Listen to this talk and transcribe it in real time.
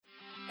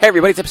Hey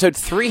everybody, it's episode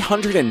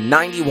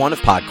 391 of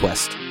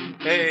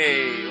PodQuest.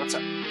 Hey, what's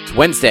up? It's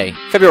Wednesday,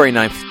 February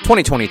 9th,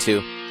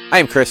 2022. I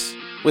am Chris.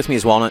 With me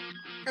is Walnut.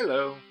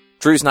 Hello.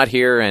 Drew's not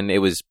here, and it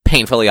was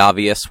painfully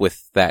obvious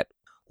with that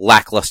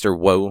lackluster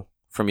woe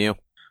from you.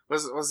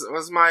 Was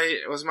my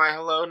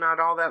hello not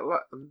all that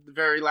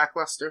very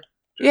lackluster?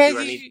 Do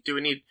we need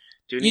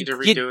to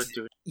redo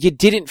it? You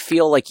didn't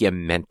feel like you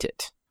meant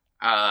it.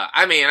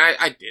 I mean,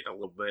 I did a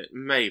little bit,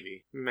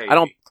 maybe. I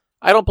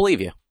don't believe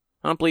you.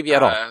 I don't believe you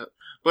at all.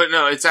 But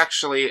no, it's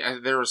actually,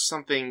 there was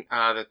something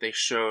that they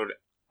showed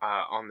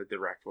on the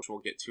Direct, which we'll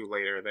get to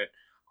later, that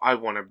I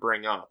want to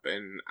bring up,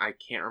 and I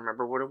can't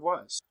remember what it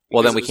was.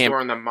 Well, then we can't.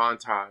 During the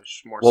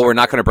montage. Well, we're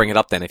not going to bring it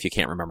up then if you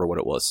can't remember what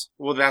it was.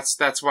 Well,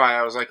 that's why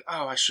I was like,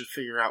 oh, I should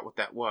figure out what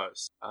that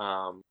was.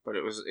 But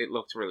it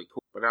looked really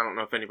cool. But I don't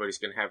know if anybody's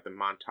going to have the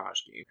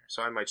montage game,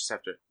 so I might just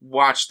have to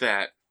watch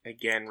that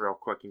again real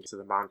quick into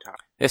the montage.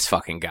 This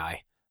fucking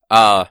guy.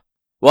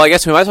 Well, I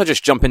guess we might as well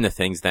just jump into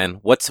things then.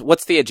 What's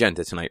the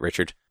agenda tonight,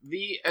 Richard?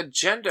 The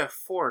agenda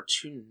for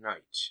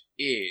tonight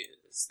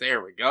is,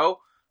 there we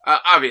go,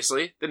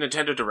 obviously, the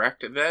Nintendo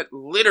Direct that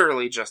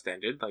literally just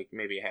ended, like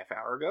maybe a half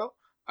hour ago.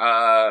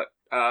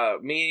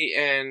 Me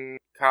and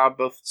Cobb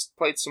both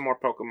played some more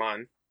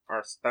Pokemon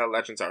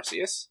Legends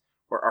Arceus,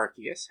 or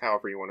Arceus,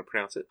 however you want to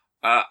pronounce it.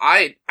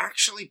 I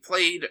actually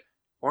played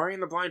Ori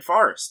and the Blind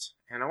Forest,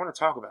 and I want to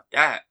talk about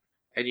that.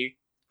 And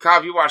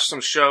Cobb, you watched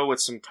some show with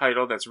some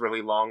title that's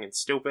really long and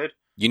stupid.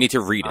 You need to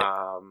read it.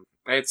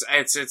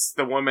 It's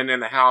the woman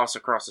in the house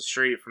across the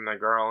street from the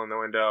girl in the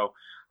window.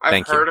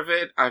 I've heard of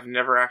it. I've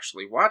never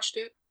actually watched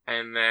it.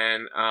 And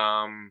then,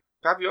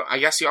 Cobb, I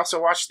guess you also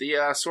watched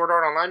the Sword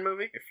Art Online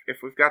movie.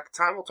 If we've got the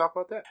time, we'll talk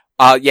about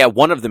that. Yeah,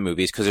 one of the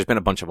movies, because there's been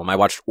a bunch of them. I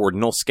watched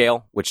Ordinal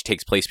Scale, which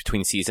takes place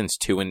between seasons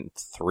 2 and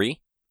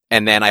 3.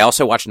 And then I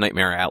also watched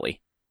Nightmare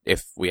Alley,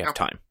 if we have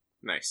time.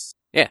 Nice.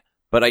 Yeah,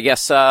 but I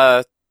guess,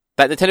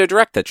 that Nintendo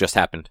Direct that just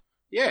happened.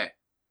 Yeah,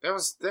 that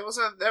was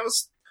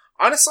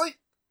honestly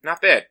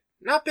not bad.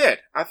 Not bad.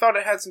 I thought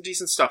it had some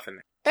decent stuff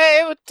in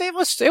there.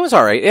 It was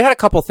all right. It had a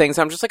couple things.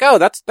 I'm just like, oh,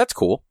 that's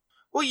cool.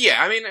 Well,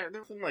 yeah. I mean,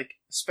 nothing like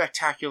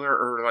spectacular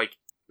or like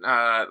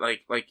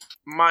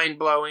mind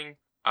blowing.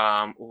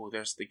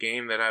 There's the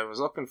game that I was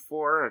looking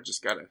for. I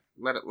just gotta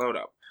let it load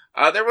up.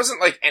 There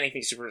wasn't like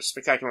anything super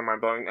spectacular,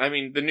 mind blowing. I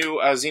mean, the new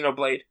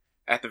Xenoblade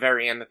at the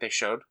very end that they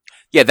showed.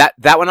 Yeah,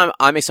 that one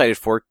I'm excited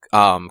for,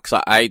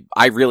 cause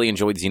I really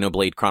enjoyed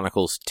Xenoblade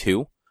Chronicles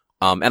 2.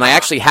 And I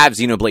actually have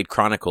Xenoblade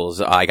Chronicles.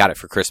 I got it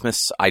for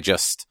Christmas. I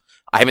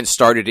haven't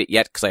started it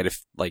yet cause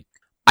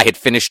I had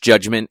finished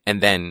Judgment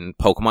and then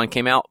Pokemon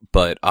came out,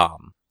 but,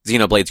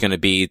 Xenoblade's gonna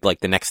be like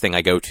the next thing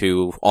I go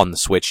to on the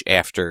Switch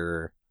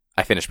after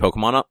I finish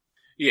Pokemon up.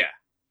 Yeah.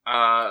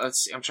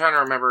 Let's see. I'm trying to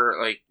remember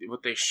like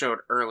what they showed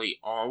early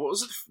on. What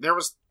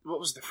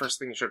was the first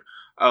thing they showed?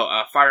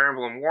 Fire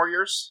Emblem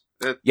Warriors.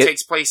 That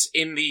takes place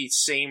in the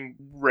same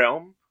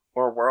realm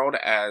or world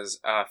as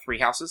Three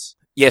Houses.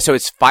 Yeah, so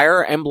it's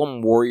Fire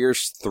Emblem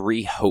Warriors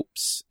 3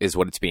 Hopes is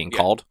what it's being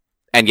called.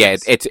 And yeah,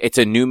 it's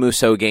a new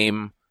Musou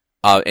game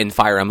in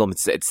Fire Emblem.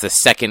 It's the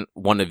second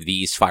one of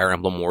these Fire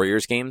Emblem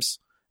Warriors games.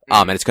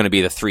 And it's going to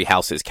be the Three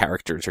Houses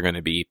characters are going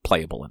to be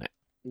playable in it.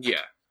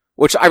 Yeah.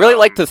 Which I really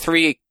like the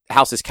Three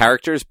Houses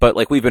characters, but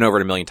like we've been over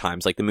it a million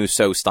times. Like the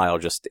Musou style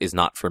just is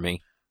not for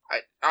me.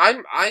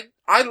 I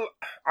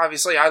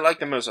obviously I like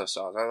the Musou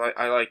styles.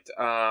 I liked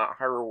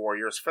Hyrule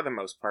Warriors for the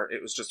most part.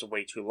 It was just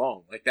way too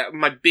long. Like that,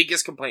 my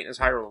biggest complaint is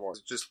Hyrule Warriors.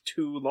 It's just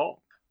too long.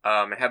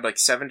 It had like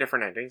 7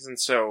 different endings, and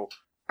so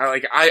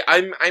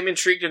I'm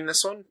intrigued in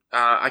this one.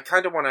 I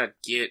kind of want to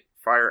get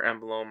Fire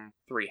Emblem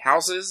Three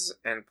Houses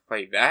and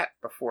play that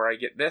before I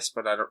get this,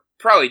 but I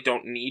probably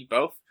don't need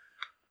both.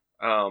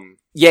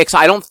 Yeah, cause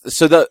I don't.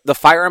 So the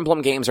Fire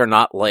Emblem games are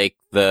not like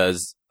the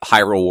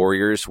Hyrule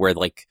Warriors, where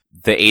like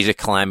the Age of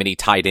Calamity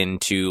tied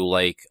into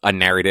like a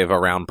narrative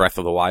around Breath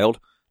of the Wild.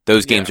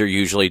 Those games are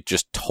usually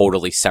just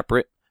totally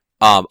separate.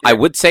 I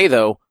would say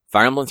though,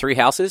 Fire Emblem Three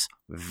Houses,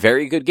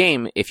 very good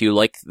game if you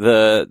like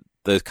the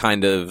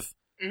kind of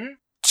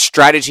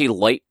strategy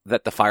light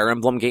that the Fire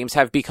Emblem games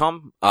have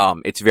become.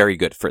 It's very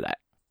good for that.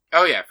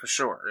 Oh yeah, for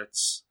sure.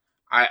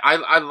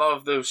 I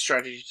love those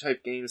strategy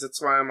type games. That's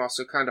why I'm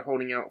also kind of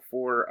holding out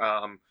for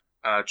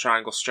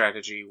Triangle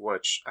Strategy,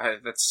 which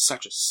that's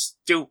such a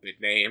stupid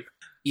name.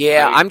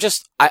 Yeah,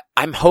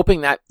 I'm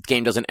hoping that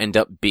game doesn't end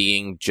up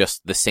being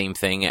just the same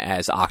thing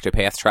as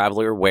Octopath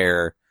Traveler,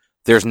 where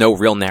there's no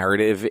real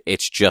narrative.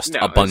 It's just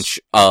a bunch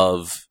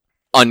of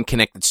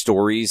unconnected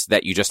stories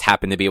that you just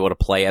happen to be able to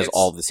play as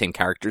all of the same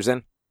characters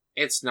in.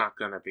 It's not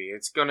gonna be.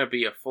 It's gonna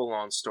be a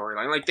full-on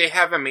storyline. Like, they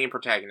have a main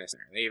protagonist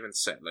there. They even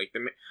said, like,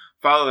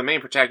 follow the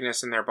main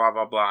protagonist in there, blah,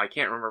 blah, blah. I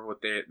can't remember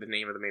what the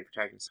name of the main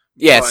protagonist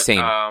is. Yeah, same.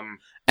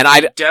 And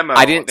I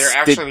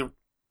didn't...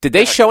 Did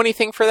they show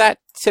anything for that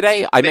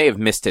today? I may have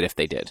missed it if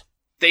they did.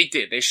 They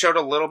did. They showed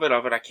a little bit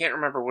of it. I can't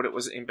remember what it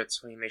was in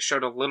between. They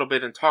showed a little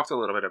bit and talked a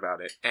little bit about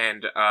it.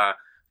 And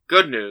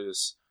good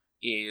news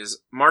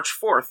is March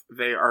 4th,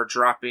 they are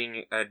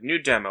dropping a new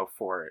demo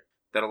for it.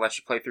 that'll let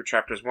you play through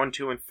chapters 1,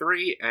 2, and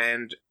 3,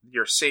 and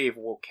your save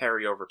will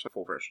carry over to the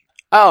full version.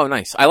 Oh,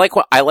 nice. I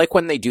like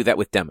when they do that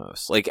with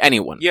demos. Like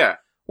anyone. Yeah.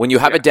 When you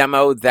have a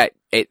demo that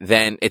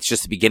then it's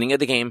just the beginning of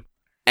the game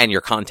and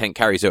your content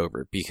carries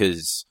over,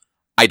 because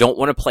I don't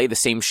want to play the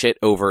same shit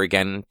over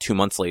again 2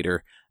 months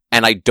later,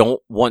 and I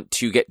don't want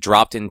to get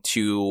dropped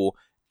into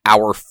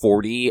hour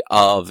 40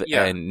 of a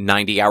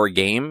 90-hour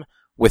game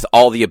with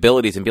all the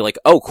abilities and be like,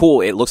 oh,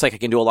 cool, it looks like I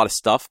can do a lot of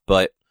stuff,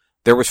 but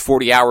there was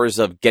 40 hours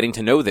of getting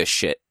to know this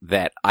shit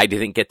that I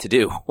didn't get to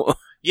do.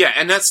 Yeah,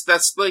 and that's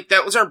like,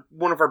 that was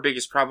one of our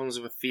biggest problems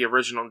with the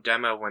original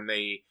demo when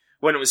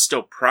it was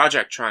still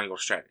Project Triangle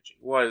Strategy,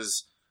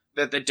 was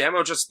that the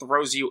demo just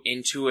throws you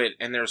into it,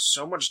 and there's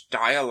so much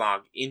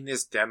dialogue in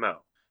this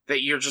demo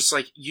that you're just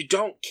like, you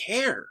don't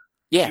care.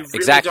 Yeah, you really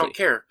exactly. don't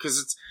care,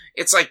 because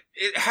it's like,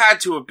 it had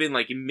to have been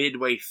like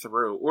midway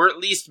through, or at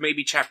least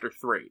maybe chapter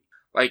 3.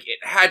 Like, it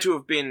had to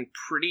have been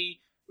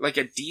pretty, like,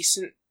 a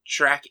decent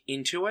track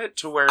into it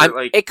to where,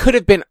 like... It could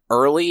have been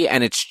early,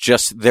 and it's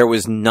just, there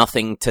was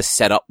nothing to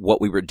set up what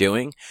we were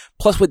doing.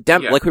 Plus, with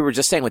like we were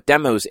just saying, with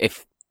demos,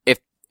 if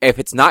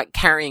it's not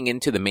carrying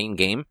into the main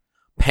game,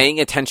 paying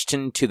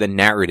attention to the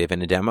narrative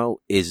in a demo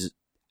is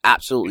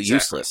absolutely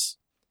useless.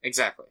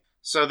 Exactly.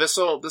 So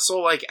this'll,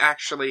 like,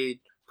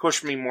 actually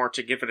push me more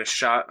to give it a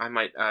shot. I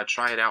might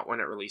try it out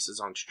when it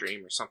releases on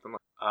stream or something.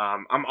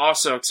 I'm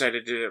also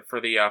excited for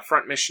the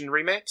Front Mission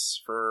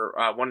remakes for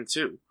 1 and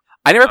 2.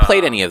 I never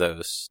played any of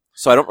those,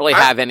 so I don't really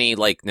have any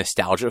like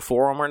nostalgia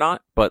for them or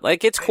not. But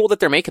like, it's cool that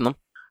they're making them.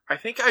 I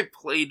think I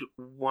played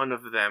one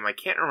of them. I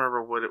can't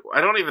remember what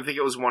I don't even think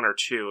it was 1 or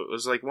 2. It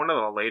was like one of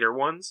the later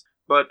ones.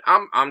 But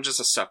I'm just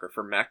a sucker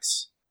for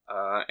mechs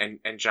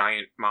and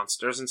giant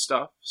monsters and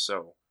stuff.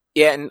 So.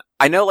 Yeah, and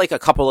I know like a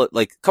couple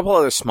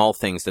other small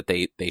things that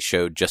they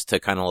showed just to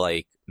kind of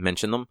like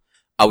mention them.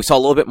 We saw a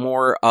little bit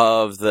more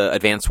of the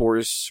Advance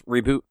Wars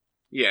reboot.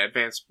 Yeah,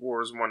 Advance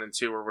Wars 1 and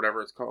 2 or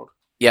whatever it's called.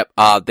 Yep.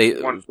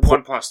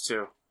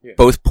 1+2. Yeah.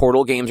 Both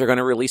Portal games are going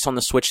to release on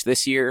the Switch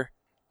this year.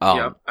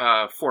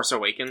 Force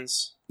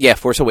Awakens. Yeah,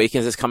 Force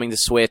Awakens is coming to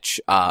Switch.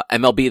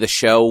 MLB The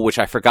Show, which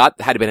I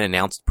forgot had been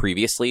announced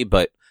previously,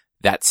 but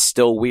that's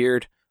still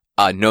weird.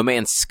 No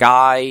Man's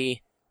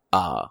Sky.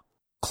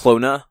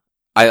 Clona.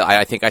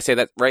 I think I say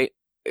that right,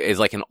 is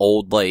like an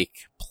old, like,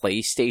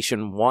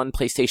 PlayStation 1,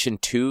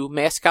 PlayStation 2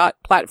 mascot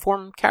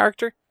platform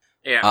character.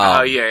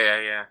 Yeah,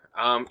 yeah.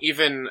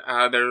 Even,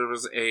 there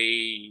was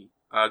a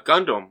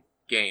Gundam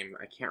game.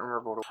 I can't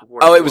remember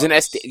what it was an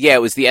SD, yeah,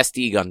 it was the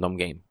SD Gundam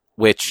game,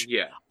 which,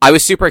 I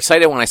was super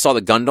excited when I saw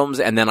the Gundams,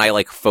 and then I,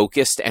 like,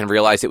 focused and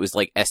realized it was,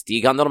 like,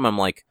 SD Gundam. I'm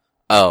like,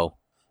 well,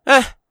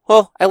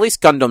 at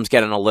least Gundam's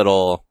getting a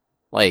little,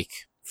 like,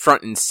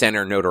 front and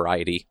center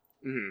notoriety.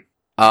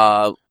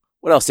 Mm-hmm.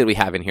 What else did we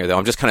have in here, though?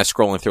 I'm just kind of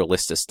scrolling through a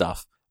list of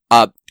stuff.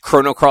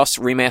 Chrono Cross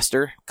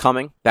remaster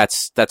coming.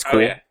 That's cool.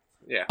 Oh,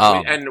 yeah.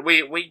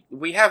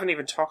 We haven't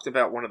even talked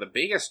about one of the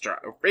biggest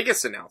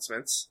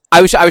announcements.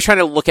 I was trying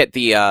to look at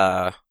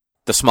the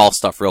small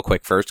stuff real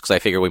quick first, because I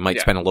figure we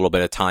might spend a little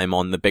bit of time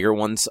on the bigger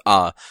ones.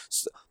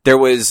 There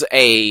was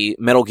a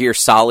Metal Gear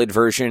Solid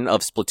version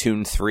of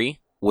Splatoon 3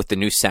 with the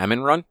new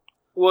Salmon Run.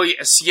 Well,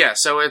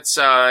 yes. So it's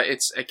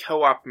a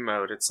co-op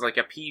mode. It's like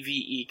a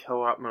PvE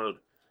co-op mode.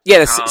 Yeah,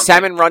 the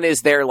Salmon Run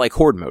is their, like,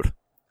 horde mode.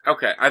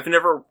 Okay, I've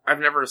never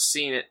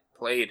seen it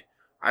played.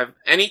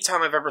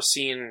 Anytime I've ever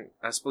seen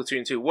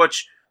Splatoon 2,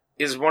 which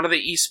is one of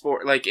the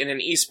esport, like, in an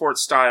esport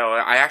style,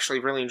 I actually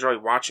really enjoy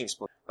watching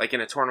Splatoon. Like,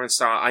 in a tournament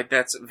style,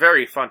 that's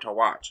very fun to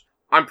watch.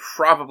 I'm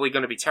probably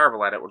going to be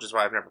terrible at it, which is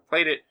why I've never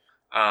played it.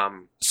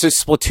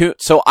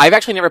 So I've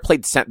actually never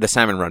played the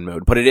Salmon Run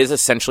mode, but it is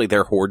essentially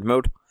their horde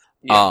mode.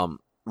 Yeah.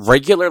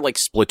 Regular, like,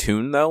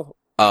 Splatoon, though,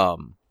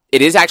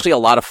 it is actually a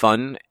lot of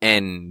fun,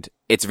 and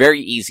it's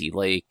very easy.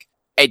 Like,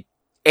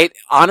 it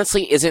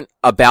honestly isn't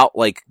about,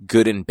 like,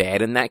 good and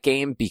bad in that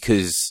game,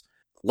 because,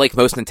 like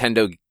most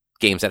Nintendo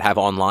games that have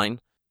online,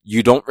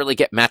 you don't really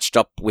get matched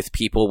up with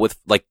people with,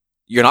 like,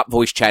 you're not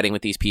voice chatting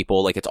with these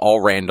people. Like, it's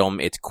all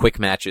random. It's quick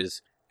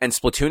matches. And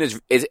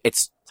Splatoon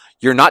it's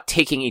you're not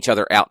taking each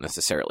other out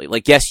necessarily.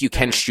 Like, yes, you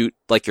can shoot,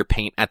 like, your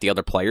paint at the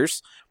other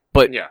players,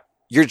 but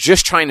you're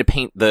just trying to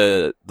paint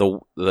the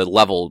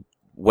level,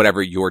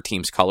 whatever your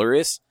team's color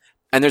is.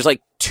 And there's,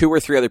 like, 2 or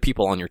 3 other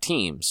people on your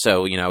team.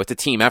 So, you know, it's a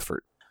team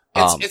effort.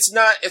 It's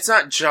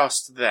not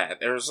just that.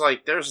 There's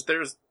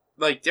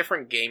like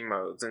different game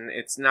modes, and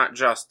it's not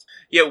just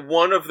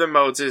one of the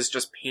modes is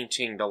just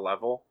painting the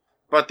level,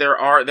 but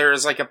there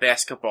is like a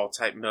basketball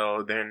type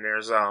mode, and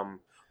there's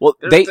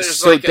they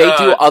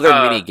do other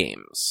mini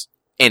games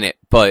in it,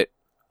 but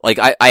like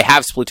I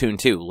have Splatoon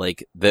 2.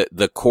 Like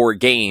the core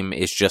game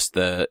is just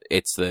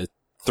it's the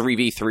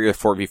 3v3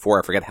 or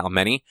 4v4, I forget how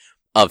many,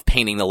 of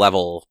painting the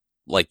level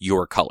like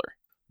your color.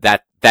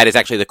 That is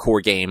actually the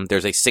core game.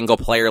 There's a single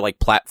player, like,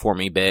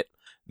 platformy bit.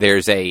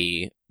 There's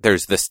the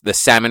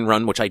Salmon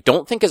Run, which I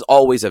don't think is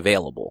always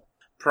available.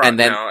 I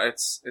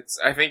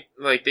think,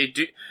 like,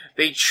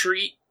 they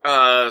treat,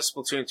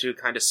 Splatoon 2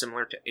 kind of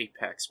similar to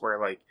Apex, where,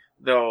 like,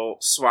 they'll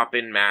swap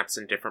in maps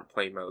and different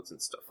play modes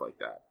and stuff like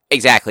that.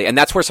 Exactly, and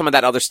that's where some of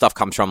that other stuff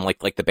comes from,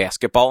 like the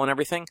basketball and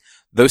everything.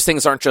 Those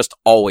things aren't just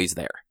always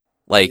there.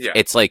 Like,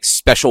 it's like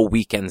special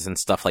weekends and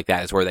stuff like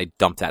that is where they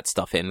dump that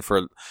stuff in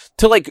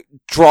to like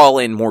draw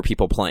in more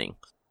people playing.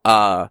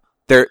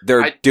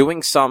 They're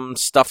doing some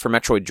stuff for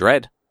Metroid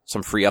Dread,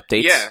 some free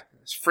updates. Yeah,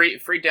 it's free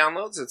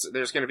downloads.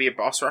 There's going to be a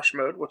boss rush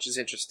mode, which is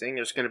interesting.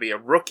 There's going to be a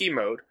rookie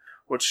mode,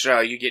 which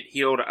you get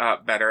healed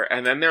better,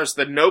 and then there's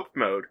the nope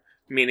mode,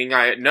 meaning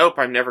I'm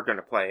never going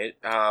to play it.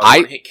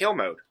 One hit kill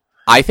mode.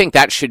 I think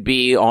that should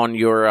be on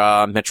your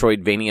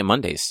Metroidvania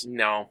Mondays.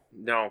 No.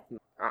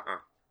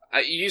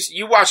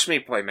 You watched me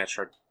play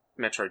Metroid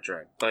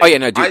Dread. Like, oh yeah,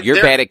 no, dude,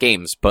 you're bad at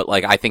games, but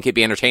like I think it'd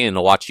be entertaining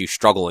to watch you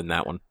struggle in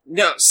that one.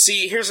 No,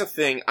 see, here's the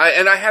thing.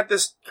 I had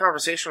this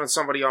conversation with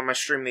somebody on my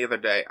stream the other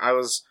day. I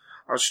was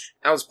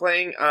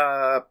playing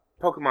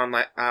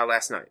Pokemon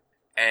last night,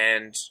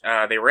 and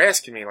they were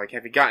asking me like,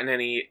 have you gotten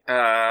any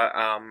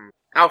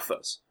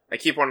alphas? I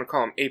keep wanting to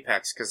call them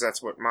Apex because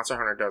that's what Monster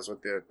Hunter does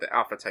with the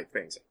alpha type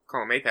things. I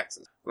call them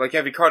Apexes. Like,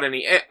 have you caught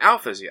any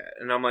alphas yet?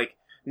 And I'm like,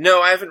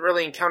 no, I haven't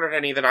really encountered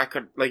any that I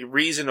could like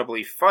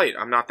reasonably fight.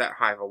 I'm not that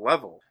high of a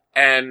level.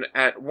 And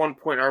at one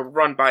point, I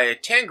run by a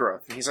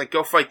Tangrowth, and he's like,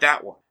 "Go fight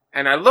that one."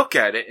 And I look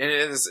at it,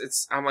 and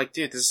I'm like,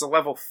 "Dude, this is a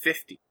level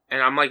 50,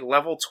 and I'm like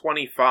level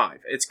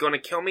 25. It's going to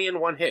kill me in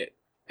one hit."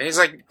 And he's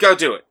like, "Go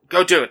do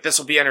it. This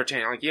will be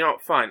entertaining." I'm like, you know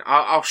what? Fine.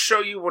 I'll show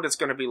you what it's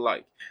going to be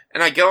like.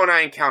 And I go and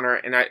I encounter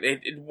it, and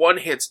it one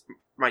hits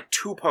my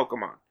 2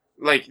 Pokemon.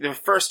 Like, the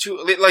first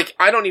 2, like,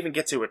 I don't even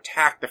get to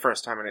attack the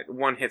first time, and it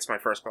one hits my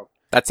first Pokemon.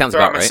 That sounds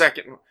about right.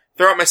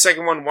 Throw out my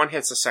second one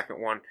hits the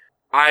second one.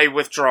 I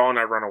withdraw and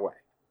I run away.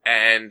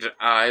 And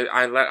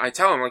I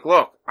tell him, like,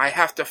 look, I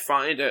have to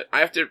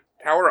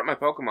power up my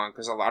Pokemon,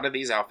 because a lot of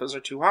these alphas are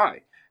too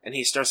high. And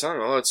he starts telling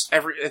me, well,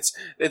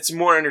 it's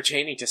more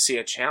entertaining to see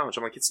a challenge.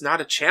 I'm like, it's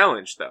not a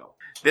challenge, though.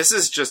 This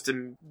is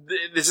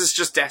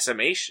just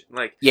decimation.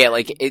 Like, yeah,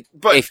 like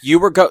if you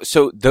were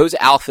so those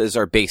alphas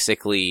are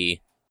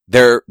basically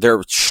they're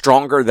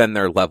stronger than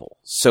their level.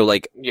 So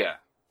like, yeah,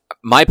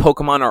 my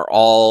Pokemon are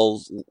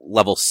all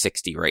level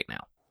 60 right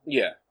now.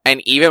 Yeah,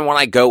 and even when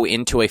I go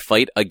into a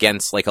fight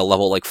against like a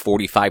level like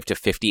 45 to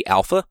 50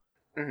 alpha,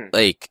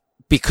 like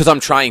because I'm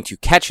trying to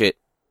catch it,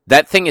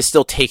 that thing is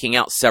still taking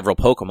out several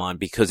Pokemon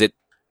because it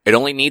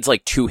only needs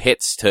like 2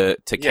 hits to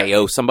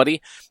KO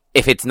somebody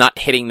if it's not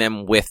hitting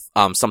them with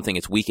something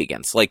it's weak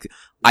against. Like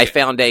I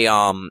found a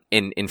an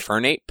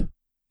Infernape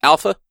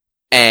alpha,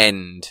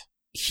 and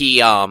he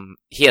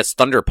has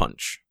Thunder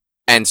Punch,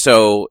 and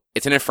so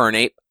it's an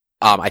Infernape.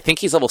 I think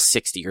he's level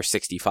 60 or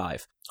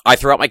 65. I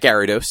throw out my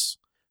Gyarados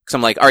because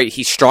I'm like, all right,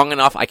 he's strong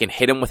enough. I can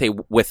hit him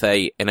with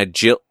an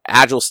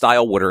agile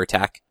style water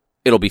attack.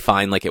 It'll be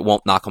fine. Like it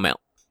won't knock him out.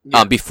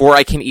 Yeah. Before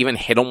I can even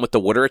hit him with the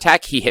water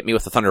attack, he hit me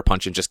with the Thunder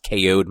Punch and just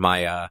KO'd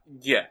my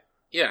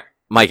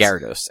my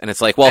Gyarados. And it's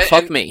like, well,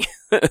 fuck me.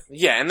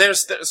 Yeah, and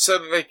so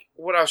like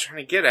what I was trying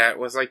to get at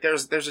was like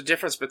there's a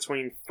difference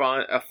between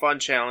a fun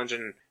challenge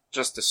and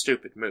just a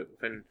stupid move.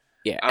 And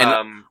yeah,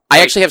 and I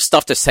actually have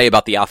stuff to say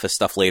about the alpha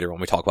stuff later when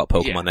we talk about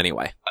Pokemon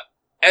anyway.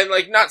 And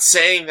like not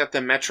saying that the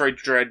Metroid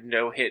Dread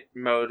no-hit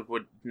mode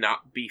would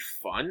not be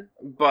fun,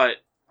 but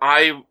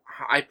I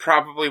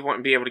probably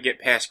wouldn't be able to get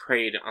past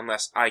Kraid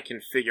unless I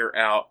can figure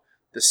out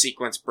the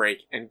sequence break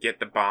and get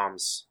the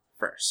bombs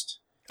first.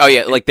 Oh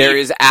yeah, like there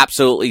is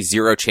absolutely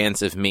zero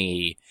chance of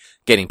me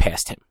getting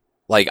past him.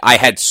 Like I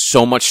had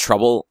so much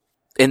trouble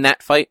in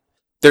that fight.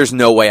 There's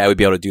no way I would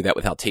be able to do that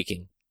without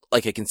taking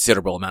like a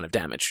considerable amount of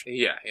damage.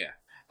 Yeah.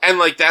 And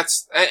like that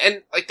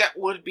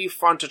would be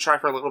fun to try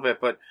for a little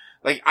bit, but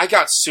like I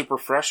got super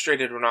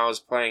frustrated when I was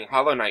playing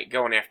Hollow Knight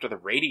going after the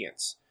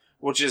Radiance,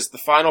 which is the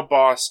final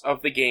boss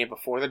of the game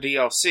before the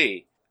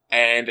DLC,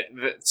 and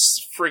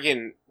it's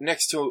friggin'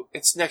 next to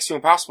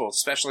impossible,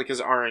 especially because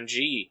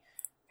RNG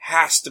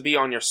has to be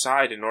on your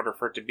side in order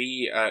for it to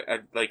be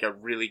a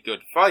really good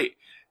fight.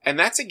 And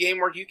that's a game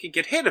where you can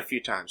get hit a few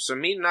times. So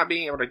me not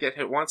being able to get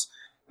hit once,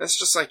 that's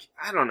just like,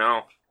 I don't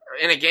know.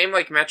 In a game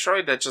like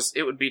Metroid,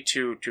 it would be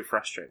too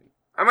frustrating.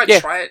 I might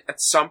try it at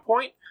some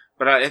point,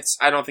 but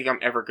I don't think I'm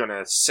ever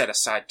gonna set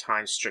aside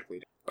time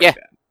strictly to play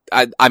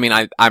that. I mean,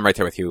 I'm right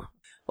there with you.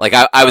 Like,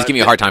 I was giving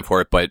you a hard time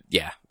for it, but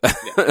yeah.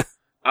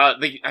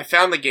 I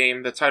found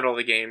the title of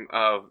the game,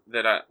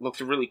 that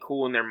looked really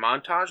cool in their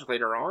montage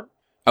later on.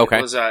 Okay.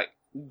 It was,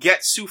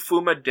 Getsu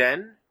Fuma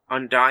Den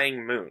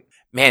Undying Moon.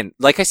 Man,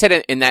 like I said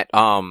in that,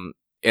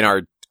 in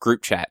our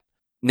group chat,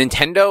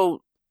 Nintendo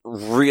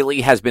really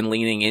has been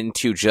leaning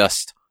into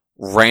just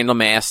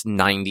random ass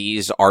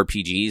 90s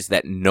RPGs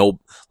that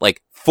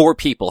 4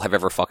 people have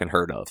ever fucking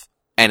heard of.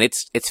 And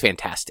it's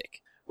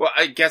fantastic. Well,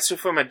 Getsu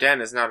Fuma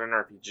Den is not an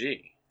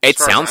RPG. It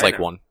sounds like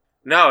one.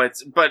 No,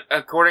 but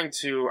according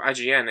to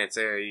IGN, it's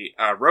a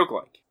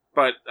roguelike.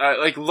 But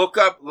look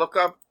up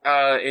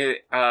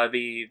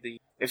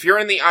if you're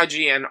in the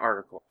IGN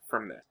article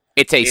from this.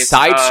 It's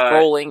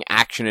side-scrolling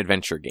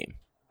action-adventure game.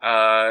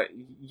 Yeah,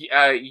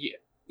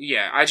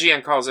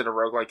 IGN calls it a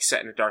roguelike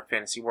set in a dark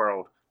fantasy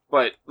world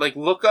But, like,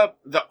 look up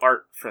the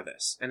art for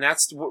this. And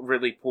that's what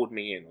really pulled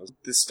me in, was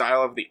the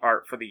style of the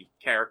art for the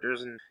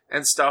characters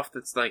and stuff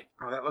that's like,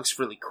 oh, that looks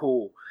really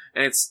cool.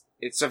 And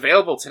it's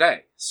available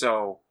today.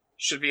 So,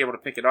 should be able to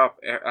pick it up,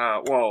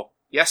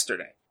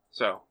 yesterday.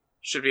 So,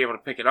 should be able to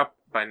pick it up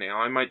by now.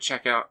 I might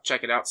check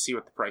it out, see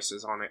what the price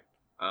is on it.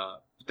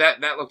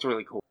 That looked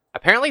really cool.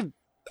 Apparently,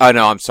 oh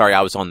no, I'm sorry,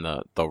 I was on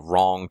the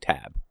wrong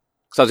tab.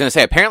 So I was going to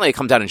say, apparently it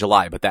comes out in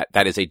July, but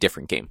that is a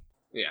different game.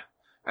 Yeah.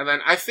 And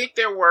then I think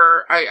there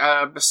were,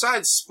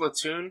 besides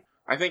Splatoon,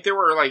 I think there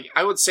were, like,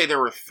 I would say there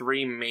were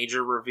 3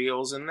 major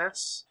reveals in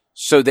this.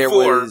 So there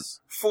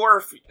was...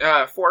 Four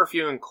if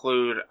you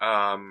include,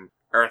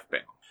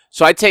 Earthbound.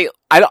 So I'd say,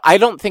 I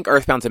don't think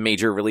Earthbound's a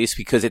major release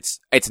because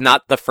it's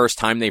not the first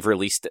time they've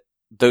released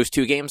those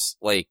 2 games.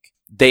 Like,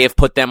 they have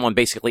put them on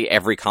basically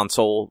every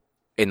console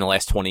in the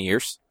last 20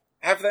 years.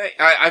 Have they?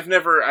 I've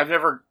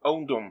never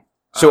owned them.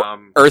 So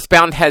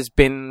Earthbound has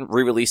been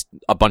re-released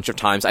a bunch of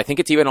times. I think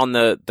it's even on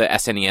the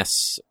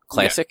SNES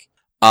Classic.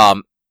 Yeah.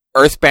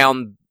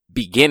 Earthbound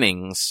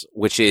Beginnings,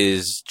 which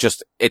is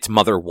just, it's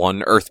Mother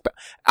 1.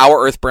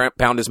 Our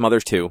Earthbound is Mother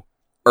 2.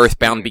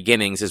 Earthbound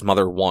Beginnings is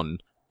Mother 1.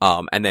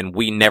 And then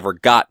we never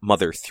got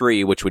Mother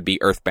 3, which would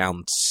be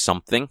Earthbound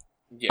something.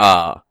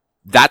 Yeah.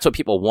 That's what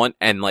people want,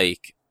 and,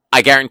 like,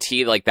 I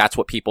guarantee, like, that's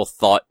what people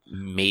thought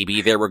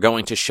maybe they were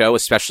going to show,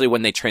 especially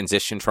when they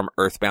transitioned from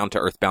Earthbound to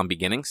Earthbound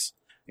Beginnings.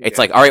 It's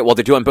like, alright, well,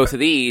 they're doing both of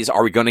these.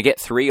 Are we going to get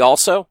 3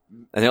 also?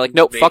 And they're like,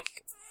 nope,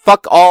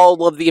 fuck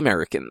all of the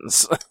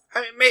Americans.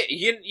 I mean,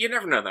 you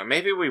never know, though.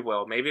 Maybe we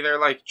will. Maybe they're,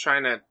 like,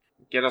 trying to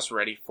get us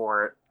ready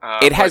for it.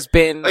 It has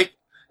been... Like,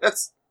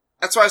 that's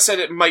why I said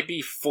it might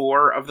be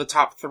 4 of the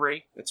top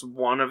 3. It's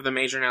one of the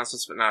major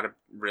announcements, but not a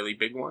really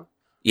big one.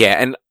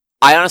 Yeah, and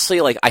I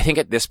honestly, like, I think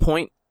at this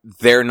point,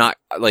 they're not,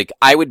 like,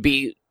 I would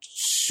be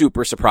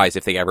super surprised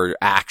if they ever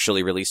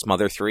actually released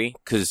Mother 3,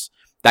 because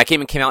that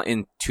game came out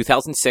in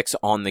 2006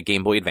 on the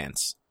Game Boy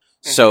Advance.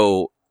 Mm-hmm.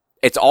 So,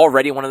 it's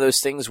already one of those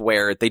things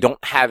where they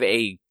don't have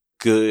a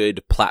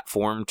good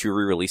platform to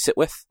re-release it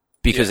with,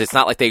 because it's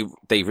not like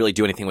they really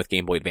do anything with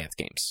Game Boy Advance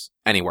games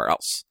anywhere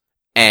else.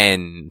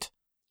 And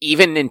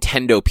even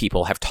Nintendo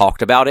people have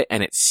talked about it,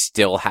 and it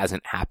still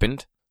hasn't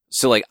happened.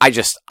 So, like, I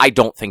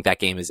don't think that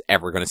game is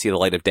ever going to see the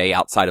light of day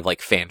outside of,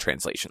 like, fan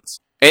translations.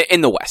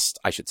 In the West,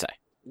 I should say.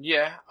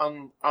 Yeah,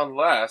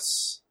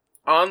 unless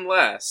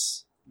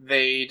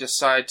they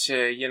decide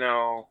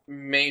to,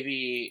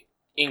 maybe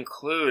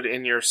include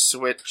in your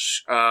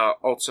Switch,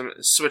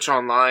 Switch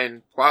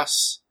Online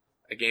Plus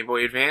a Game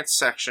Boy Advance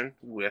section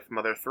with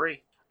Mother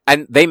 3.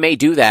 And they may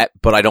do that,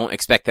 but I don't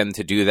expect them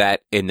to do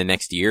that in the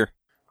next year.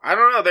 I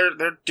don't know.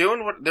 They're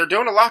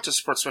doing a lot to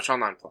support Switch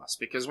Online Plus,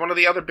 because one of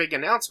the other big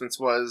announcements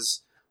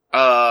was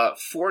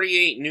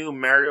 48 new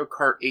Mario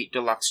Kart 8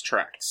 Deluxe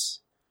tracks.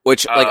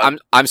 Which, like,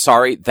 I'm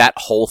sorry, that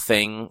whole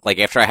thing, like,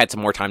 after I had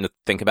some more time to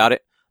think about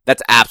it,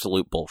 that's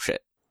absolute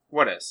bullshit.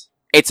 What is?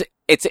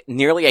 It's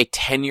nearly a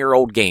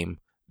 10-year-old game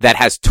that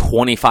has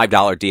 $25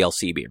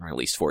 DLC being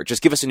released for it.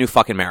 Just give us a new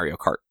fucking Mario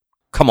Kart.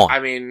 Come on. I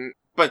mean,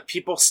 but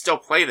people still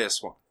play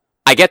this one.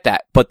 I get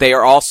that, but they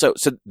are also,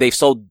 so they've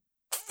sold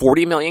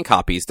 40 million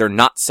copies. They're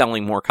not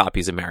selling more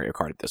copies of Mario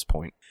Kart at this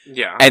point.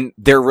 Yeah. And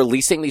they're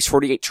releasing these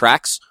 48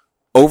 tracks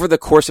over the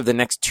course of the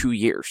next 2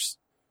 years.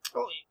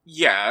 Well,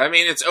 yeah, I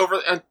mean, it's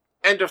over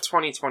end of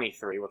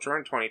 2023, which we're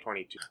in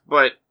 2022.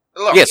 But,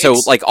 look, yeah, so,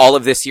 like, all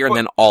of this year and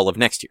then all of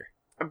next year.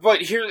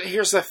 But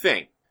here's the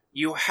thing.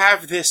 You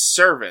have this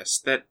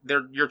service that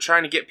you're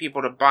trying to get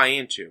people to buy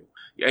into.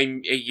 A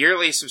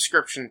yearly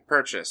subscription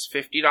purchase,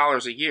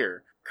 $50 a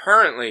year.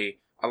 Currently,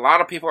 a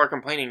lot of people are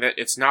complaining that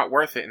it's not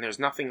worth it and there's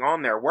nothing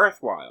on there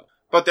worthwhile.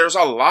 But there's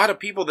a lot of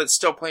people that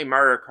still play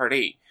Mario Kart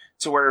 8.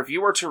 To where if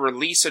you were to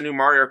release a new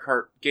Mario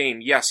Kart game,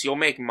 yes, you'll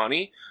make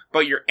money,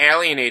 but you're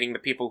alienating the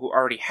people who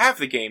already have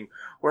the game.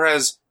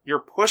 Whereas you're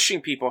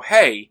pushing people,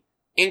 hey,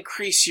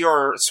 increase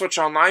your Switch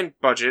Online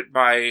budget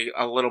by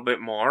a little bit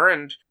more,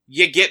 and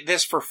you get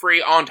this for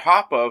free on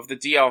top of the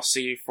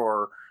DLC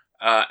for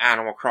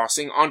Animal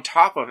Crossing, on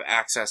top of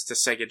access to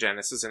Sega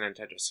Genesis and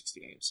Nintendo 60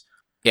 games.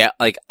 Yeah,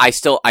 like, I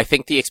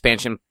think the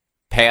expansion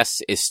pass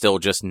is still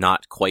just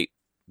not quite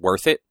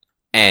worth it,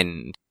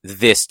 and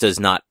this does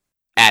not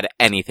add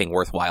anything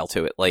worthwhile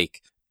to it.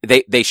 Like,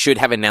 they should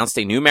have announced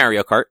a new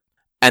Mario Kart,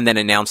 and then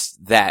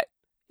announced that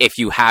if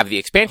you have the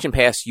expansion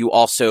pass, you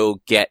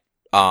also get,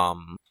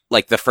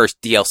 like, the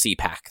first DLC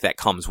pack that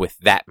comes with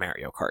that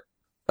Mario Kart.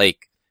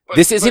 Like,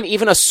 this isn't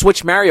even a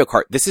Switch Mario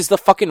Kart. This is the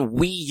fucking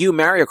Wii U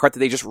Mario Kart that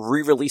they just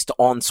re-released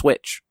on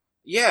Switch.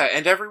 Yeah,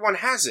 and everyone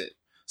has it.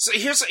 So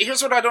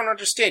here's what I don't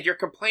understand. You're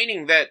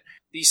complaining that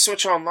the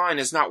Switch Online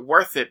is not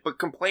worth it, but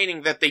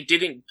complaining that they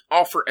didn't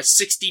offer a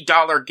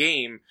 $60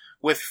 game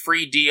with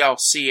free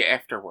DLC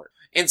afterward.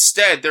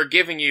 Instead, they're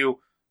giving you,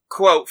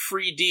 quote,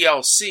 free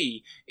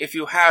DLC if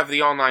you have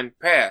the online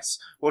pass,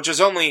 which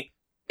is only,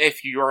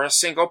 if you're a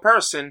single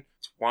person,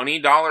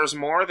 $20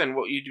 more than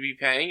what you'd be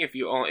paying if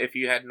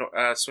you had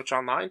Switch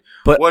Online,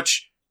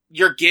 which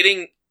you're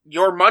getting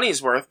your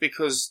money's worth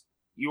because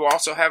you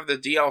also have the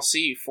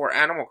DLC for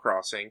Animal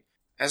Crossing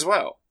as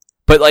well.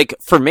 But, like,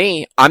 for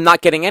me, I'm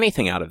not getting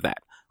anything out of that.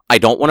 I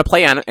don't want to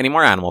play any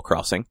more Animal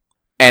Crossing,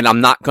 and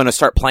I'm not going to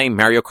start playing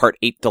Mario Kart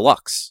 8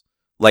 Deluxe.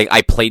 Like,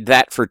 I played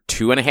that for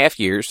 2.5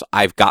 years.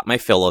 I've got my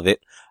fill of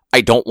it.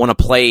 I don't want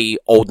to play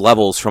old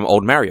levels from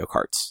old Mario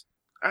Karts.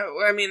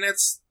 I mean,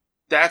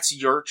 that's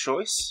your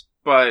choice,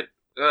 but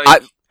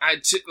like,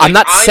 I'm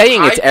not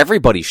saying it's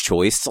everybody's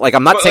choice. Like,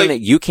 I'm not saying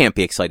that you can't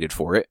be excited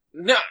for it.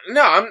 No,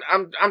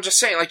 I'm just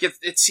saying, like,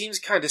 it seems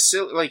kind of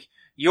silly. Like,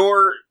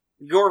 you're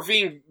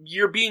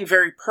being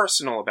very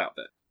personal about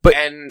that. But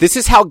this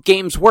is how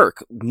games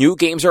work. New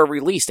games are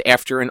released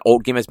after an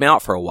old game has been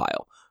out for a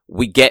while.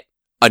 We get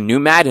a new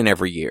Madden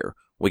every year.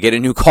 We get a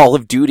new Call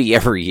of Duty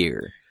every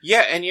year.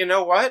 Yeah, and you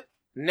know what?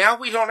 Now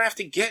we don't have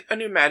to get a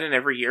new Madden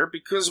every year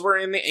because we're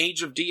in the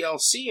age of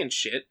DLC and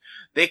shit.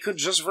 They could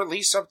just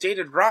release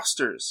updated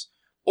rosters.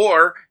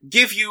 Or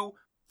give you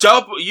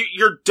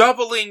you're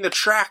doubling the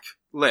track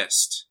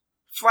list.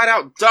 Flat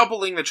out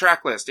doubling the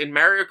track list in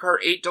Mario Kart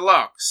 8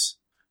 Deluxe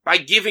by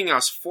giving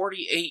us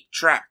 48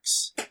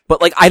 tracks.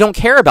 But, like, I don't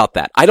care about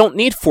that. I don't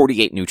need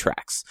 48 new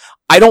tracks.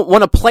 I don't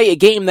want to play a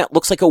game that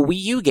looks like a Wii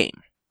U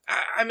game.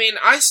 I mean,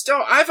 I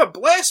have a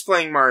blast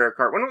playing Mario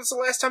Kart. When was the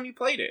last time you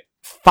played it?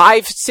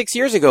 5-6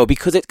 years ago,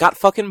 because it got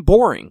fucking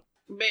boring.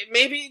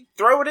 Maybe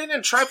throw it in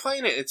and try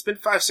playing it. It's been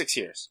 5-6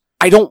 years.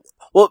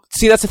 Well,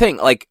 see, that's the thing.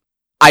 Like,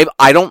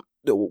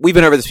 we've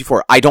been over this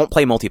before. I don't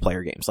play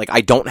multiplayer games. Like,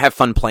 I don't have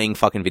fun playing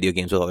fucking video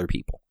games with other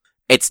people.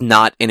 It's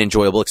not an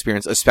enjoyable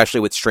experience,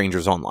 especially with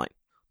strangers online.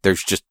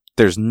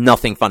 There's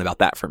nothing fun about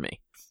that for me.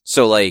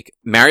 So, like,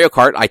 Mario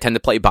Kart, I tend to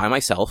play by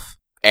myself.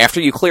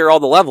 After you clear all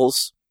the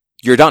levels,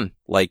 you're done.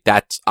 Like,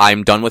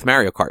 I'm done with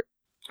Mario Kart.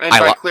 And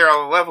by clear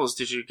all the levels,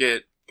 did you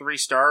get 3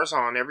 stars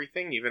on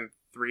everything, even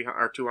 300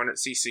 or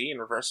 200cc and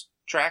reverse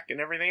track and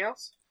everything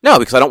else? No,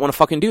 because I don't want to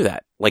fucking do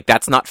that. Like,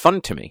 that's not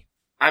fun to me.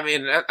 I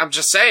mean, I'm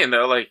just saying,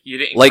 though, like, you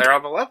didn't clear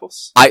all the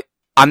levels. I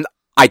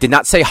did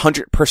not say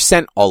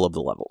 100% all of the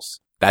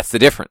levels. That's the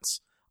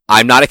difference.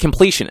 I'm not a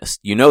completionist.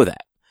 You know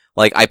that.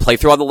 Like, I play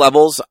through all the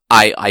levels.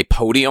 I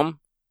podium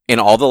in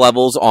all the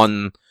levels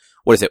on,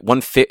 what is it?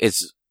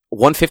 Is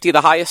 150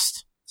 the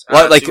highest?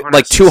 Well,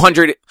 like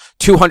 200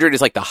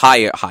 is like the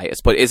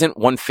highest, but isn't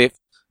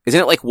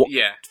it like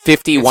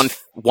 50,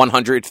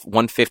 100,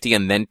 150,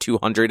 and then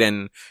 200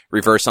 and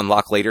reverse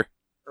unlock later?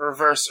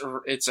 Reverse,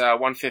 it's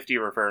 150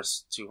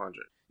 reverse 200.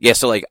 Yeah,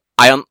 so like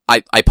I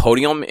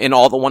podium in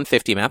all the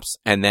 150 maps,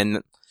 and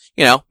then,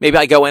 you know, maybe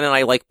I go in and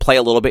I like play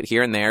a little bit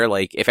here and there.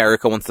 Like, if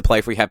Erica wants to play,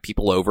 if we have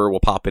people over, we'll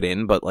pop it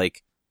in, but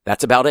like,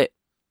 that's about it.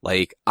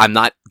 Like, I'm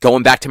not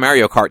going back to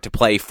Mario Kart to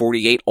play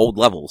 48 old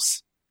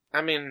levels.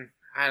 I mean,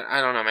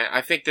 I don't know, man.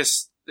 I think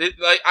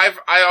I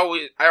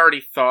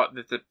already thought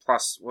that the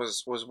Plus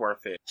was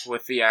worth it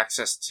with the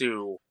access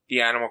to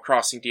the Animal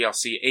Crossing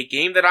DLC, a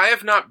game that I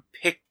have not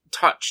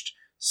touched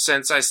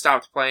since I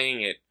stopped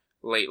playing it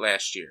late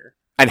last year.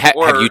 And have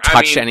you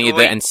touched any of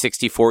the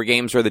N64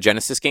 games or the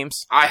Genesis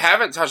games? I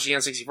haven't touched the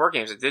N64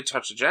 games. I did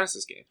touch the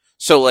Genesis game.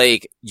 So,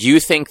 like, you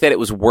think that it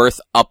was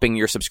worth upping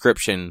your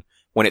subscription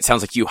when it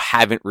sounds like you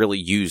haven't really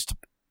used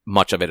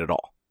much of it at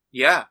all?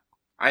 Yeah.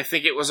 I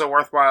think it was a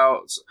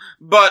worthwhile...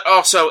 But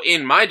also,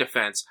 in my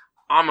defense,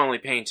 I'm only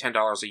paying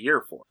 $10 a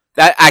year for it.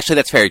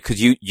 That's fair,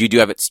 because you do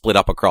have it split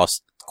up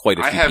across quite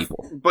a few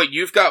people. But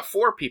you've got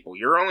 4 people.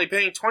 You're only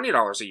paying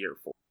 $20 a year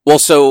for it. Well,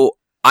 so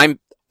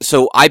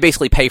I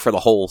basically pay for the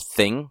whole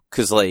thing,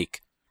 because,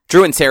 like,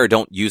 Drew and Sarah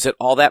don't use it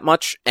all that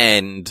much,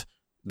 and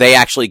they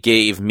actually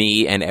gave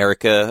me and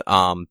Erica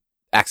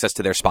access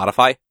to their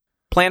Spotify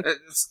plan.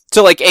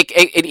 So, like,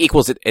 it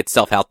equals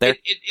itself out there.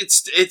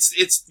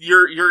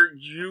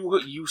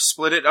 You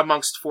split it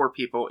amongst 4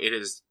 people. It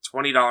is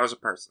 $20 a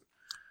person.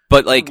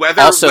 But, like,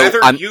 whether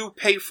you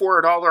pay for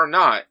it all or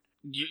not,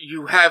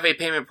 you have a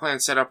payment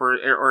plan set up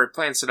or a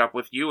plan set up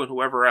with you and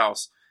whoever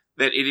else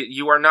that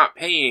you are not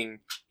paying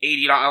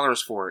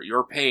 $80 for it.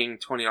 You're paying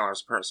 $20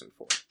 a person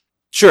for it.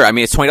 Sure. I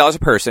mean, it's $20 a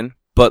person,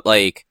 but,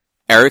 like,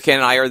 Erica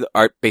and I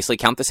are basically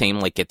count the same.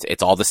 Like,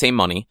 it's all the same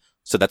money.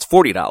 So that's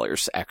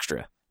 $40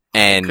 extra.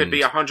 And it could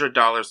be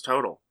 $100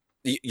 total.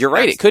 You're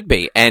right. It could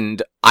be.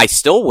 And I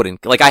still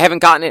wouldn't, like, I haven't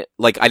gotten it.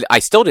 Like, I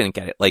still didn't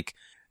get it. Like,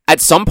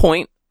 at some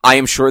point, I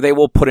am sure they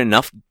will put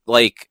enough,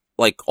 like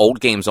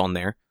old games on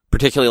there,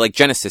 particularly like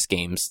Genesis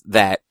games,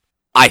 that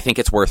I think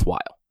it's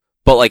worthwhile.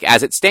 But, like,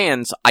 as it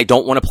stands, I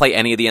don't want to play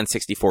any of the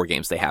N64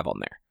 games they have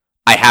on there.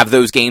 I have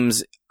those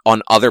games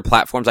on other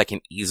platforms I can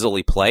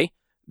easily play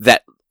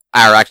that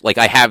are actually, like,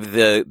 I have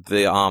the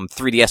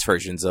 3DS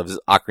versions of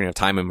Ocarina of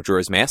Time and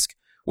Majora's Mask,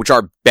 which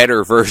are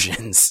better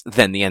versions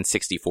than the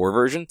N64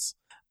 versions.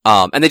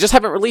 And they just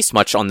haven't released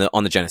much on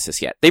the Genesis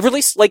yet. They've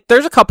released, like,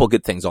 there's a couple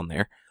good things on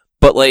there,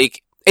 but,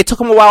 like, it took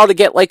them a while to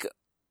get, like,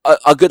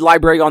 a good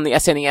library on the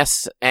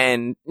SNES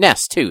and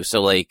NES too. So,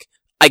 like,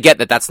 I get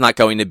that that's not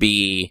going to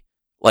be,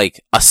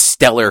 like, a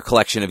stellar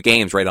collection of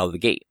games right out of the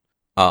gate.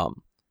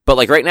 But,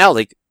 like, right now,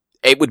 like,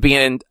 it would be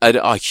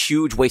a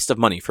huge waste of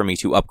money for me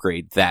to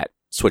upgrade that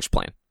Switch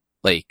plan.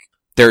 Like,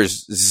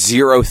 there's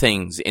 0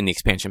 things in the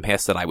expansion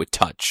pass that I would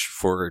touch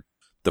for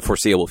the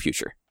foreseeable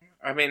future.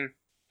 I mean,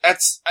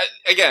 That's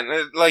again,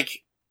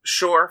 like,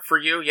 sure for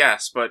you,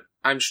 yes, but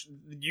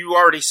you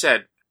already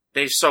said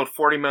they've sold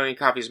 40 million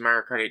copies of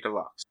Mario Kart 8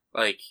 Deluxe.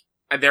 Like,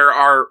 there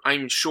are,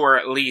 I'm sure,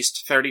 at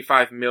least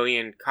 35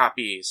 million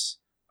copies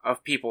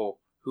of people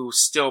who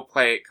still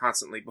play it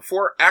constantly.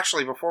 Before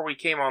we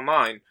came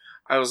online,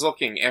 I was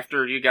looking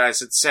after you guys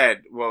had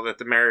said, well, that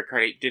the Mario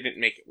Kart 8 didn't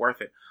make it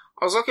worth it.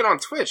 I was looking on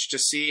Twitch to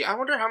see, I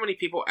wonder how many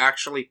people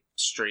actually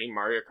stream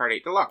Mario Kart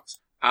 8 Deluxe,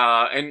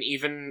 and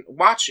even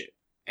watch it.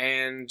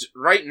 And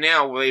right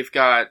now, they've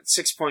got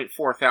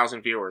 6.4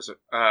 thousand viewers,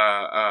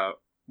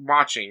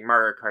 watching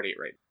Mario Kart 8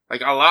 right.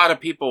 Like, a lot of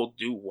people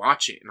do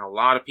watch it, and a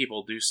lot of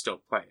people do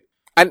still play it.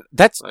 And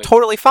that's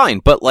totally fine,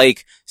 but,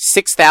 like,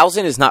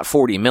 6,000 is not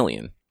 40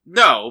 million.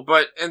 No,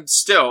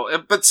 it's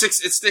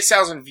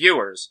 6,000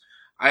 viewers.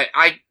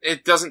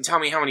 It doesn't tell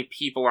me how many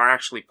people are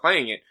actually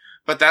playing it,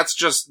 but that's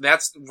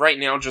right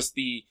now just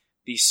the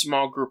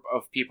small group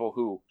of people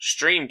who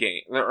stream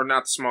games, or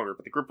not the small group,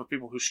 but the group of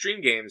people who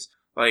stream games.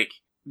 Like,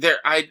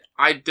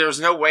 there's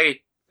no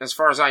way, as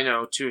far as I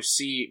know, to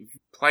see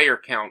player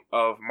count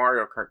of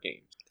Mario Kart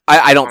games.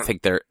 I don't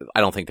think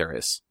there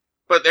is.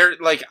 But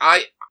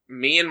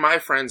me and my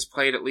friends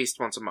play it at least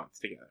once a month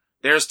together.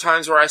 There's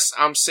times where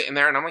I'm sitting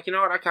there and I'm like, you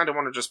know what, I kind of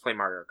want to just play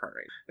Mario Kart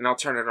 8. And I'll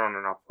turn it on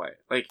and I'll play it.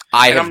 Like,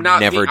 I have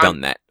never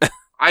done that.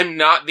 I'm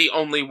not the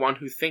only one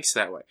who thinks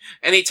that way.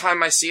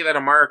 Anytime I see that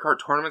a Mario Kart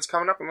tournament's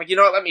coming up, I'm like, you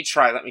know what, let me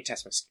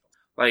test my skill.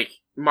 Like,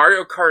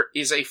 Mario Kart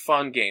is a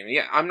fun game.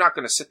 Yeah, I'm not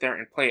going to sit there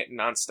and play it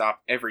nonstop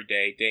every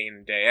day, day in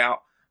and day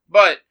out.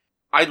 But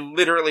I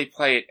literally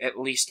play it at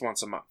least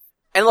once a month.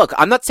 And look,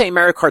 I'm not saying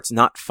Mario Kart's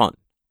not fun.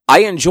 I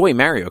enjoy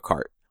Mario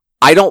Kart.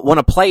 I don't want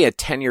to play a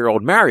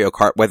 10-year-old Mario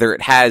Kart, whether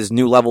it has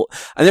new level,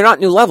 and they're not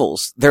new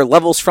levels. They're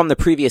levels from the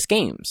previous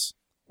games.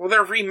 Well,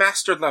 they're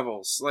remastered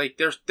levels. Like,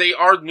 they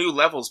are new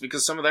levels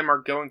because some of them are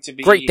going to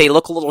be... Great, they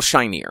look a little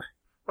shinier.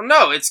 Well,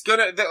 no, it's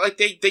gonna, like,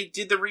 they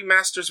did the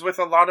remasters with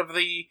a lot of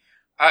the,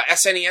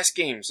 SNES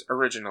games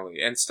originally,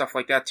 and stuff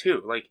like that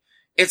too. Like,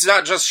 it's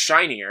not just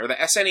shinier. The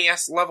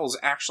SNES levels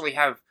actually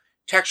have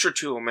texture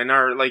to them and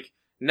are, like,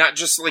 not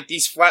just, like,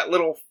 these flat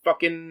little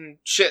fucking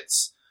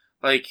shits.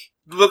 Like,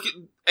 look,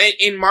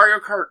 in Mario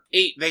Kart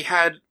 8, they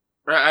had,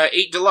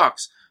 8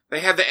 Deluxe,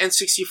 they had the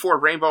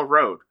N64 Rainbow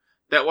Road.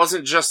 That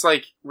wasn't just,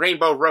 like,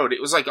 Rainbow Road,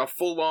 it was, like, a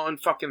full-on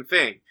fucking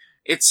thing.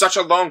 It's such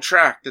a long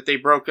track that they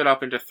broke it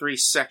up into 3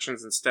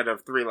 sections instead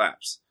of 3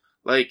 laps.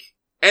 Like,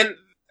 and,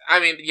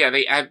 I mean, yeah,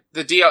 they add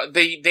the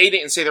they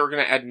didn't say they were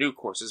gonna add new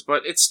courses,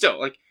 but it's still,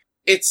 like,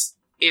 it's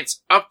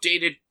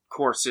updated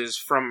courses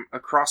from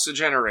across the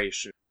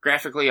generation,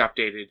 graphically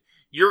updated.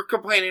 You're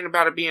complaining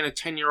about it being a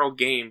 10-year-old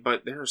game,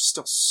 but there are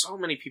still so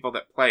many people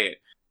that play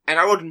it. And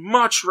I would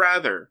much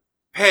rather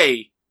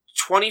pay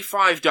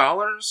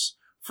 $25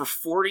 for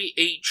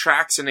 48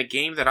 tracks in a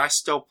game that I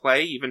still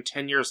play even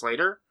 10 years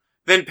later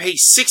than pay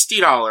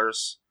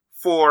 $60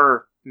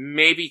 for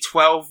maybe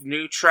 12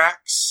 new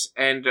tracks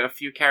and a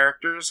few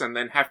characters and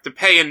then have to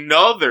pay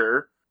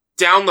another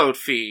download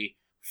fee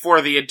for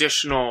the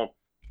additional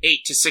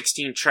 8 to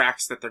 16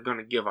 tracks that they're going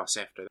to give us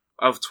after that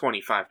of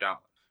 $25.